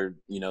other,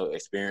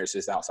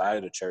 experiences outside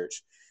of the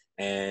church.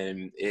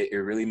 And it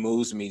really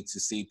moves me to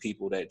see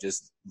people that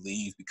just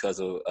leave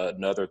because of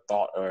another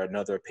thought or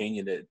another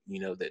opinion that,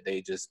 that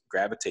they just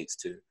gravitates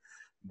to.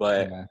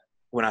 But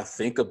when I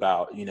think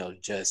about,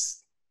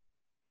 just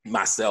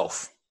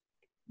myself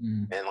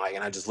and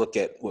I just look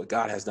at what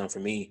God has done for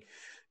me,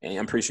 and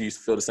I'm pretty sure you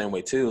feel the same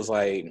way too. It's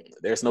like,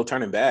 there's no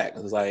turning back.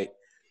 It's like,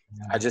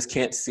 I just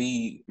can't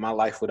see my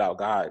life without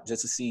God.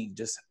 Just to see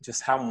just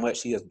how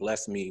much he has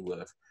blessed me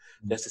with,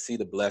 just to see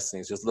the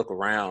blessings, just look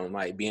around,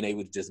 like being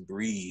able to just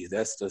breathe.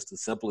 That's just the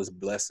simplest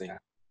blessing.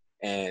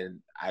 And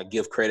I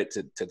give credit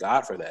to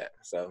God for that.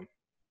 So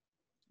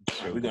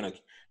we're gonna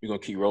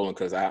keep rolling,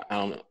 because I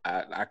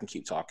can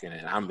keep talking,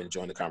 and I'm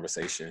enjoying the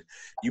conversation.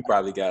 You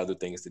probably got other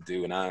things to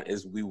do,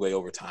 and we way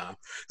over time.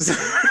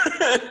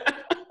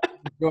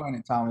 Enjoying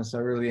it, Thomas. I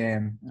really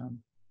am.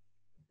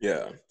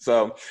 Yeah.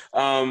 So,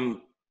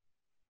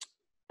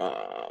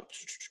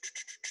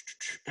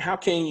 how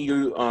can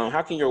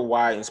your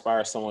why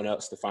inspire someone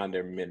else to find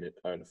their minute,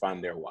 or to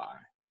find their why?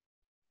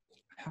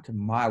 How can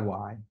my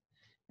why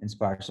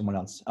inspire someone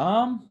else?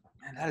 Man,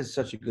 that is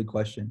such a good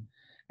question.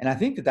 And I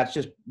think that's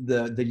just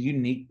the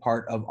unique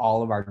part of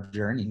all of our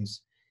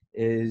journeys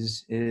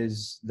is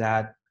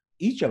that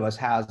each of us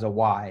has a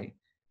why.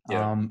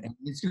 And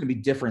it's going to be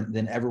different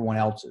than everyone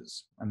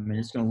else's. I mean,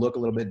 it's going to look a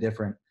little bit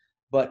different,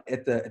 but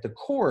at the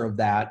core of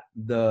that,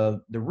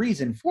 the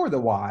reason for the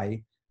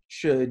why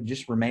should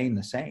just remain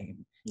the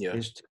same.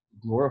 Is to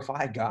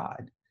glorify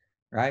God,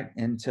 right?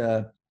 And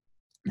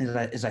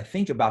as I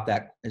think about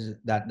that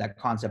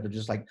concept of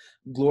just like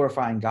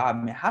glorifying God, I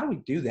mean, how do we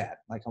do that?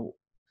 Like,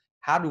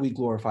 how do we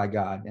glorify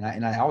God?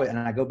 And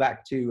I go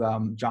back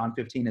to John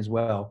 15 as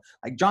well.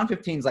 Like, John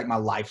 15 is like my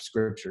life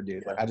scripture,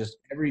 dude. Like,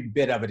 every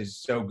bit of it is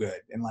so good.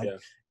 And like,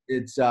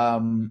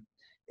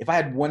 if I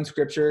had one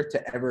scripture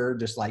to ever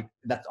just like,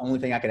 that's the only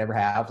thing I could ever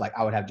have, like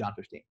I would have John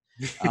 15.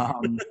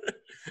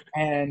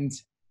 And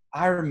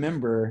I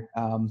remember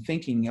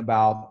thinking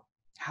about,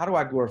 how do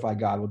I glorify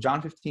God? Well,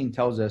 John 15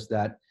 tells us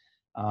that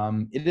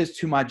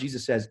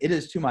Jesus says, it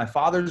is to my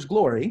Father's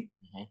glory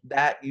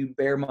that you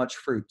bear much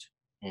fruit,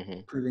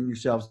 proving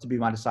yourselves to be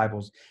my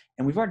disciples.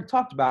 And we've already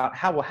talked about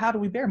how do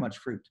we bear much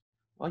fruit?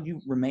 Well,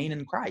 you remain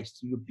in Christ.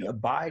 You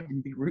abide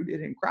and be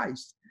rooted in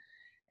Christ.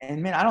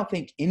 And man, I don't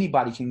think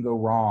anybody can go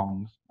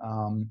wrong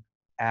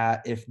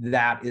if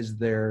that is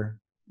their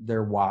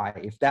why.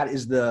 If that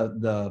is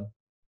the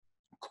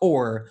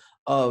core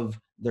of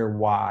their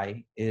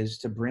why, is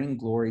to bring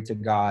glory to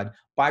God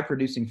by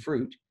producing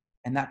fruit,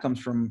 and that comes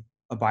from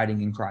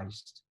abiding in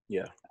Christ.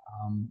 Yeah.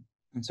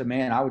 And so,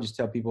 man, I would just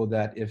tell people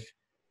that if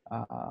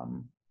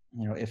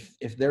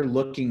they're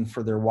looking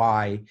for their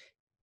why,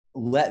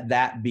 let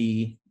that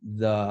be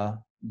the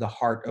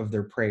heart of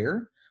their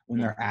prayer when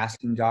they're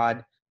asking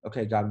God,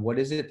 okay, God, what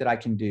is it that I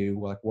can do?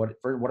 Like, what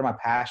am I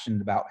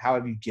passionate about? How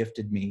have you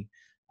gifted me?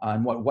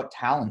 And what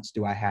talents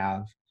do I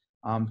have?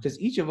 Because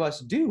each of us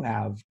do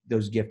have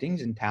those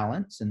giftings and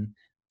talents and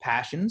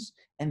passions,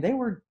 and they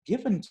were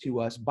given to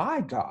us by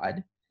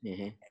God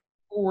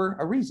for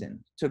a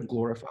reason, to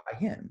glorify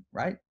Him,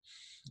 right?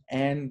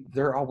 And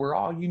we're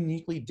all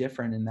uniquely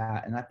different in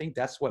that. And I think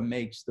that's what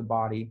makes the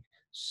body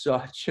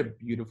such a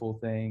beautiful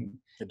thing.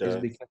 It does.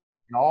 Is because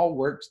it all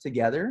works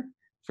together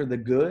for the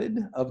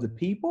good of the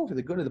people, for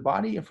the good of the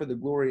body, and for the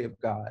glory of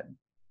God.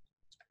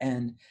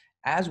 And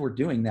as we're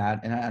doing that,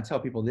 and I tell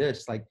people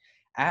this, like,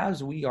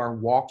 as we are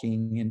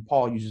walking, and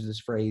Paul uses this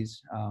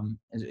phrase,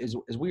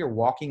 as we are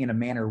walking in a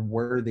manner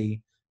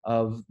worthy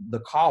of the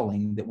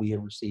calling that we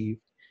have received,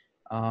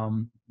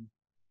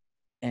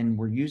 and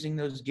we're using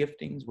those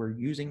giftings, we're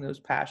using those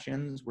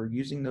passions, we're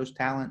using those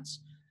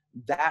talents,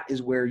 that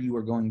is where you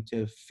are going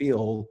to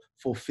feel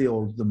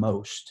fulfilled the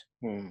most.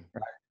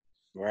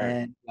 Right.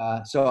 And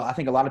so I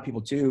think a lot of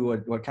people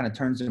too, what kind of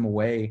turns them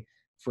away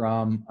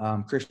from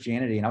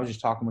Christianity, and I was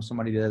just talking with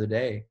somebody the other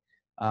day,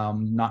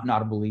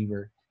 not a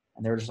believer,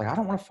 and they were just like, I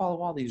don't want to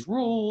follow all these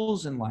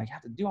rules and like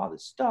have to do all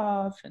this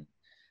stuff. And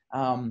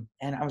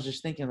I was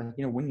just thinking, like,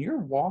 when you're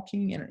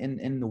walking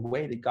in the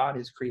way that God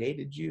has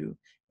created you,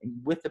 and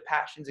with the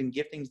passions and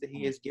giftings that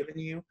He has given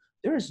you,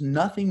 there is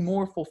nothing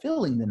more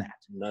fulfilling than that.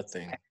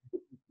 Nothing.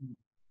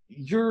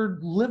 You're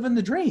living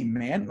the dream,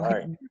 man.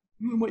 Right. Like,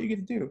 doing what you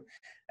get to do.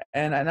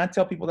 And I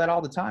tell people that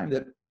all the time,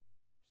 that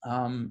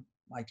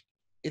like,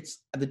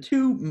 it's the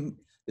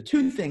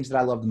two things that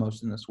I love the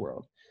most in this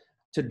world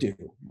to do.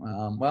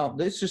 Well,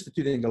 it's just the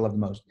two things I love the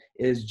most,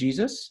 is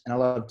Jesus, and I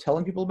love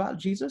telling people about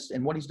Jesus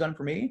and what He's done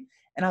for me.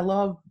 And I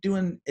love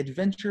doing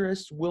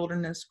adventurous,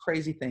 wilderness,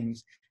 crazy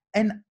things.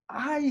 And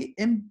I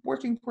am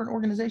working for an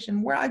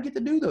organization where I get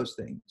to do those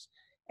things.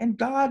 And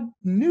God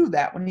knew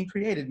that when He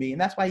created me, and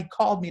that's why He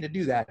called me to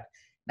do that.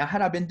 Now,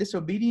 had I been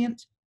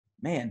disobedient,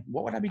 man,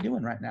 what would I be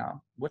doing right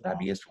now? Would I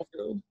be as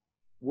fulfilled?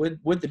 Would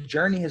the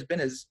journey has been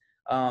as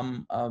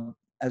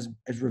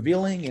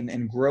revealing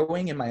and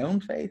growing in my own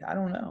faith? I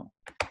don't know.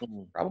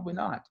 Probably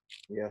not.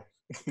 Yeah.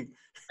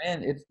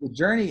 Man, the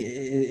journey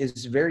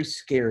is very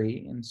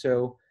scary. And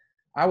so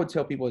I would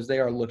tell people, as they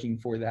are looking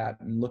for that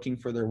and looking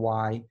for their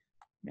why,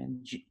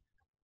 man,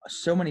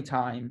 so many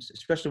times,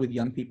 especially with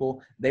young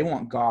people, they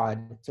want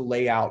God to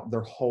lay out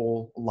their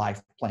whole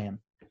life plan.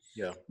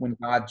 Yeah. When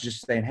God's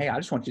just saying, hey, I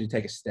just want you to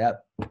take a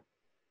step.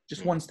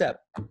 Just one step.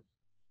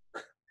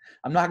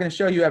 I'm not going to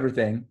show you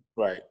everything.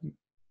 Right.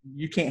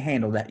 You can't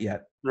handle that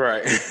yet.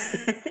 Right.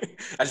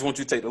 I just want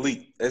you to take the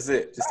leap. That's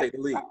it. Just take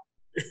the leap.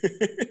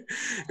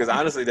 Because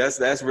honestly,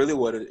 that's really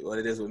what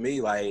it is with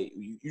me. Like,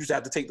 you just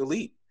have to take the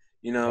leap.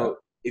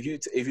 If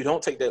you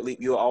don't take that leap,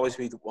 you'll always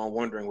be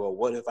wondering, well,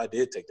 what if I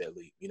did take that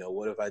leap?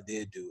 What if I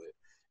did do it?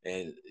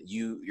 And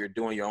you're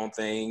doing your own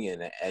thing,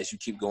 and as you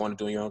keep going and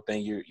doing your own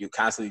thing, you're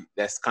constantly,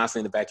 that's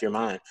constantly in the back of your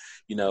mind.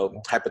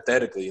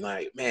 Hypothetically,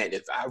 like, man,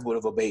 if I would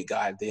have obeyed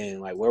God then,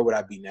 like, where would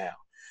I be now?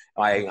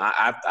 Like,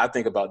 I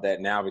think about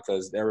that now,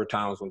 because there were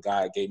times when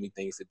God gave me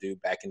things to do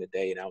back in the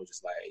day, and I was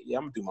just like, yeah,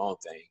 I'm gonna do my own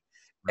thing.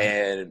 Right.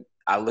 And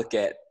I look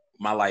at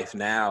my life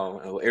now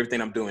and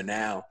everything I'm doing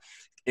now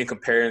in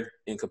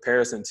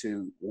comparison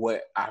to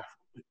what I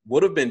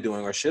would have been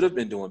doing or should have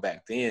been doing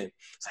back then.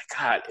 It's like,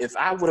 God, if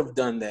I would have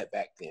done that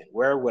back then,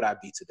 where would I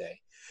be today?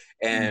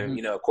 And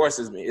of course,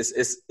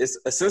 it's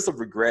a sense of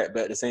regret,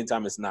 but at the same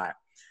time, it's not,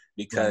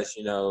 because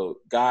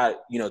God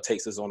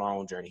takes us on our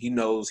own journey. He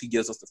knows, He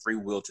gives us the free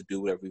will to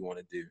do whatever we want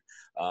to do,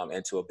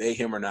 and to obey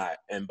Him or not.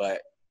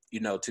 But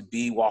to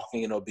be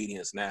walking in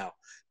obedience now,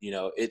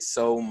 it's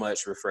so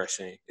much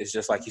refreshing. It's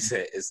just like you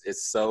said,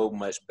 it's so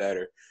much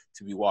better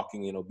to be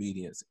walking in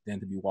obedience than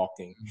to be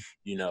walking,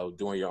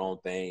 doing your own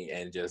thing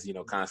and just,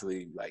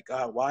 constantly like,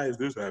 God, why is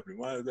this happening?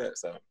 Why is that?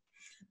 So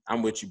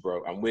I'm with you,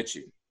 bro. I'm with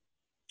you.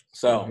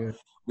 So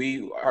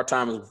our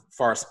time is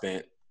far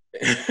spent.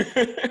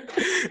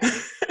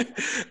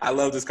 I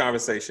love this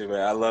conversation,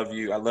 man. I love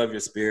you. I love your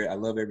spirit. I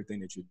love everything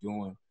that you're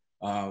doing.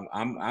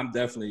 I'm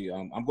definitely,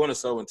 I'm going to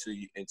sow into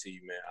you,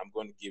 man. I'm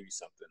going to give you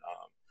something.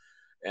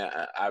 And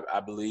I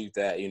believe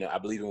that, I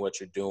believe in what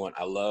you're doing.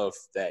 I love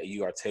that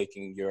you are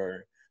taking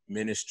your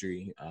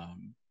ministry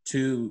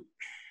to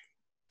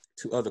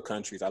other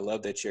countries. I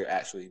love that you're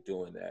actually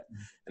doing that.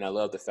 And I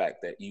love the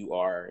fact that you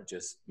are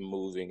just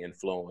moving and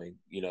flowing.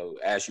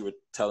 As you were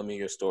telling me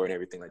your story and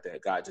everything like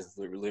that, God just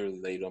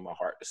literally laid on my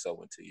heart to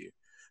sow into you.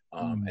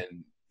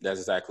 And that's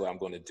exactly what I'm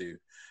going to do.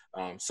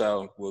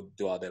 So we'll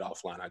do all that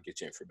offline. I'll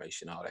get you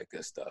information, all that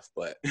good stuff.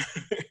 But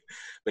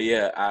but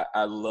yeah,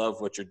 I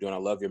love what you're doing. I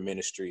love your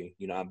ministry.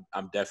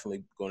 I'm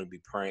definitely going to be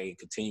praying,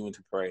 continuing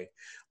to pray,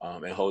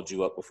 and hold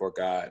you up before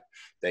God,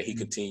 that he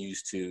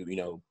continues to,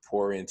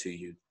 pour into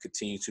you,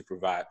 continue to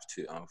provide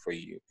for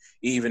you,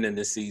 even in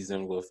this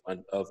season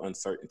of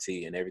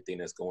uncertainty and everything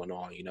that's going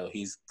on.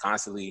 He's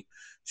constantly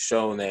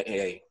shown that,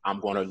 hey, I'm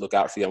going to look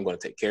out for you. I'm going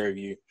to take care of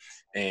you.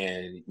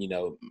 And,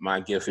 my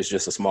gift is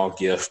just a small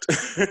gift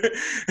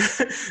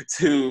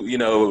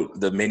to,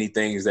 the many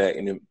things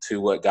to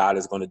what God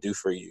is going to do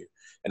for you.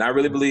 And I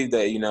really believe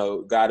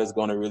that, God is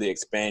going to really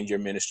expand your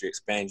ministry,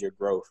 expand your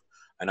growth.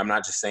 And I'm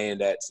not just saying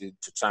that to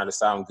try to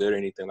sound good or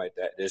anything like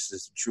that. This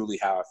is truly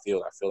how I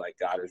feel. I feel like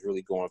God is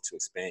really going to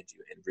expand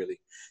you and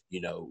really,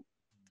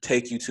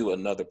 take you to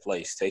another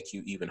place, take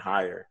you even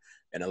higher,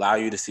 and allow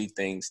you to see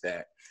things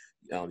that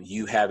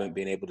you haven't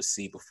been able to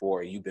see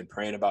before. You've been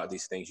praying about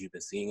these things. You've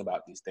been seeing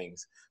about these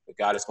things, but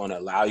God is going to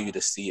allow you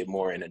to see it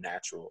more in the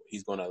natural.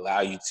 He's going to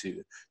allow you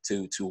to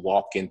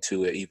walk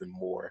into it even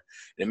more.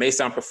 And it may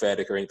sound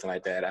prophetic or anything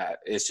like that.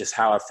 It's just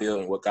how I feel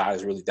and what God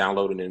is really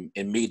downloading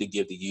in me to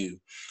give to you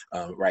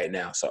right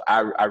now. So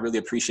I really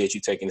appreciate you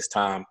taking this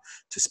time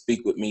to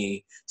speak with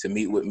me, to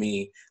meet with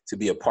me, to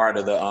be a part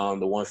of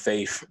the One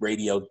Faith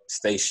radio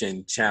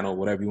station channel,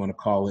 whatever you want to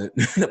call it,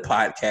 the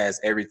podcast,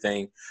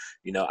 everything.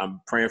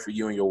 I'm praying for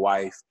you and your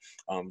wife,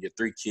 your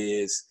 3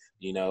 kids.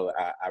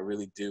 I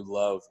really do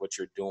love what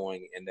you're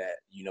doing, and that,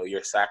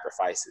 your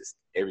sacrifices,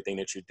 everything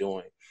that you're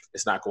doing,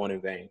 it's not going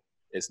in vain.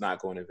 It's not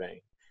going in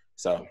vain.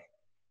 So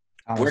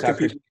where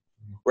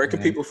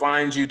can people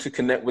find you to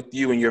connect with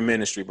you and your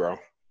ministry, bro?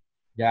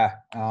 Yeah,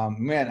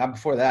 man,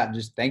 before that,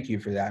 just thank you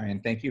for that, man.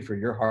 Thank you for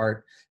your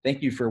heart.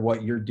 Thank you for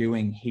what you're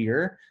doing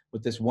here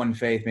with this One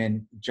Faith,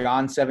 man.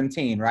 John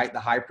 17, right? The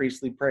high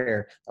priestly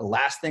prayer. The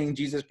last thing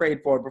Jesus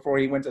prayed for before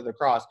he went to the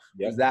cross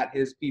was that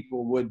his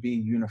people would be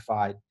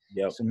unified.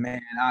 Yep. So,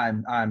 man,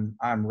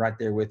 I'm right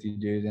there with you,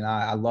 dude. And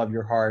I love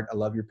your heart. I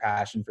love your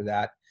passion for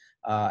that.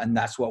 And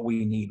that's what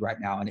we need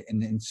right now. And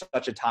in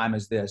such a time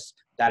as this,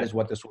 that is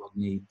what this world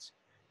needs.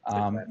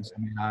 So, man,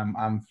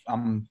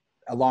 I'm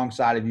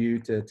alongside of you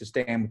to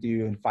stand with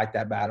you and fight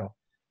that battle.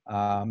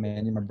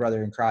 Man, you're my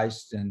brother in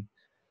Christ, and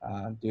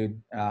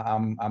dude,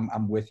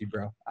 I'm with you,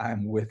 bro.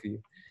 I'm with you.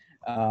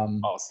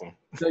 Awesome.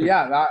 So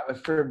yeah,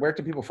 where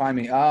can people find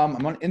me?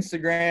 I'm on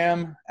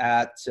Instagram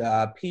at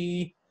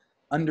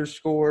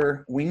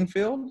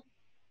P_Wingfield.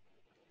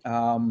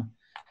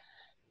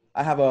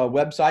 I have a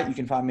website. You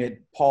can find me at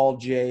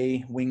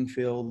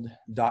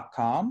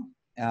pauljwingfield.com.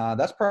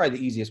 That's probably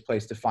the easiest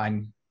place to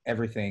find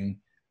everything.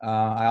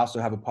 I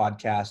also have a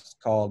podcast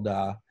called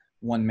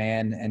One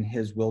Man and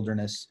His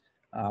Wilderness,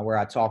 where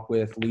I talk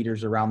with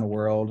leaders around the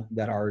world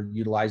that are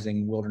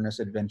utilizing wilderness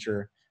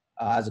adventure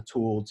as a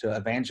tool to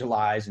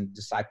evangelize and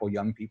disciple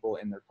young people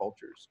in their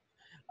cultures.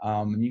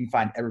 And you can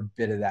find every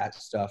bit of that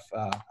stuff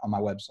on my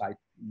website.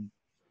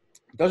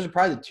 Those are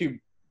probably the two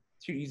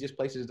easiest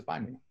places to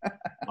find me.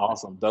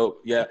 Awesome.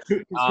 Dope. Yeah.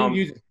 Who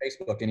uses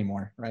Facebook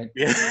anymore, right?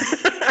 Yeah.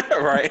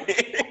 Right.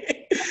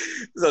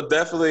 So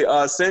definitely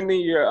send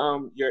me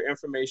your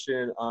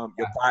information,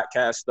 your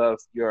podcast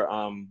stuff, your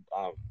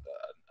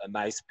a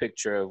nice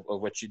picture of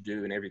what you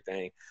do and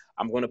everything.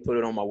 I'm going to put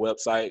it on my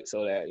website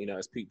so that,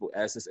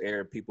 as this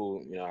air,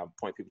 people, I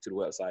point people to the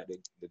website to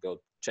go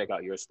check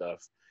out your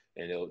stuff,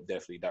 and it'll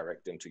definitely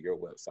direct them to your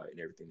website and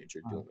everything that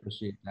you're doing. I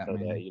appreciate that, so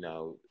man.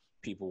 that,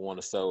 people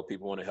want to sow,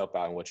 people want to help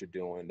out in what you're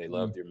doing. They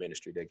love your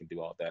ministry. They can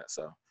do all that.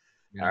 So,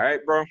 all right,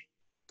 bro.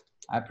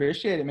 I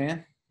appreciate it,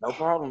 man. No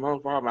problem.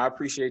 I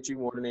appreciate you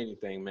more than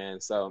anything,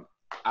 man. So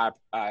I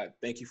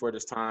thank you for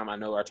this time. I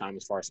know our time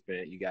is far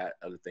spent. You got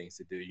other things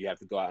to do. You have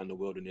to go out in the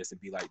wilderness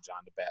and be like John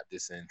the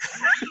Baptist and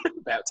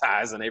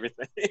baptize and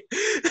everything.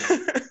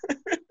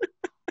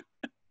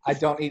 I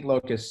don't eat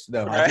locusts,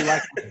 though. Right? I do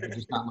like locusts,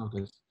 just not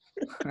locusts.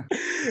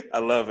 I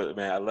love it,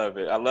 man. I love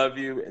it. I love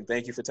you, and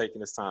thank you for taking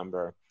this time,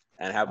 bro.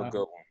 And have a good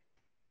one.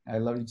 I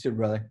love you too,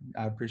 brother.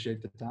 I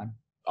appreciate the time.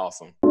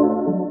 Awesome.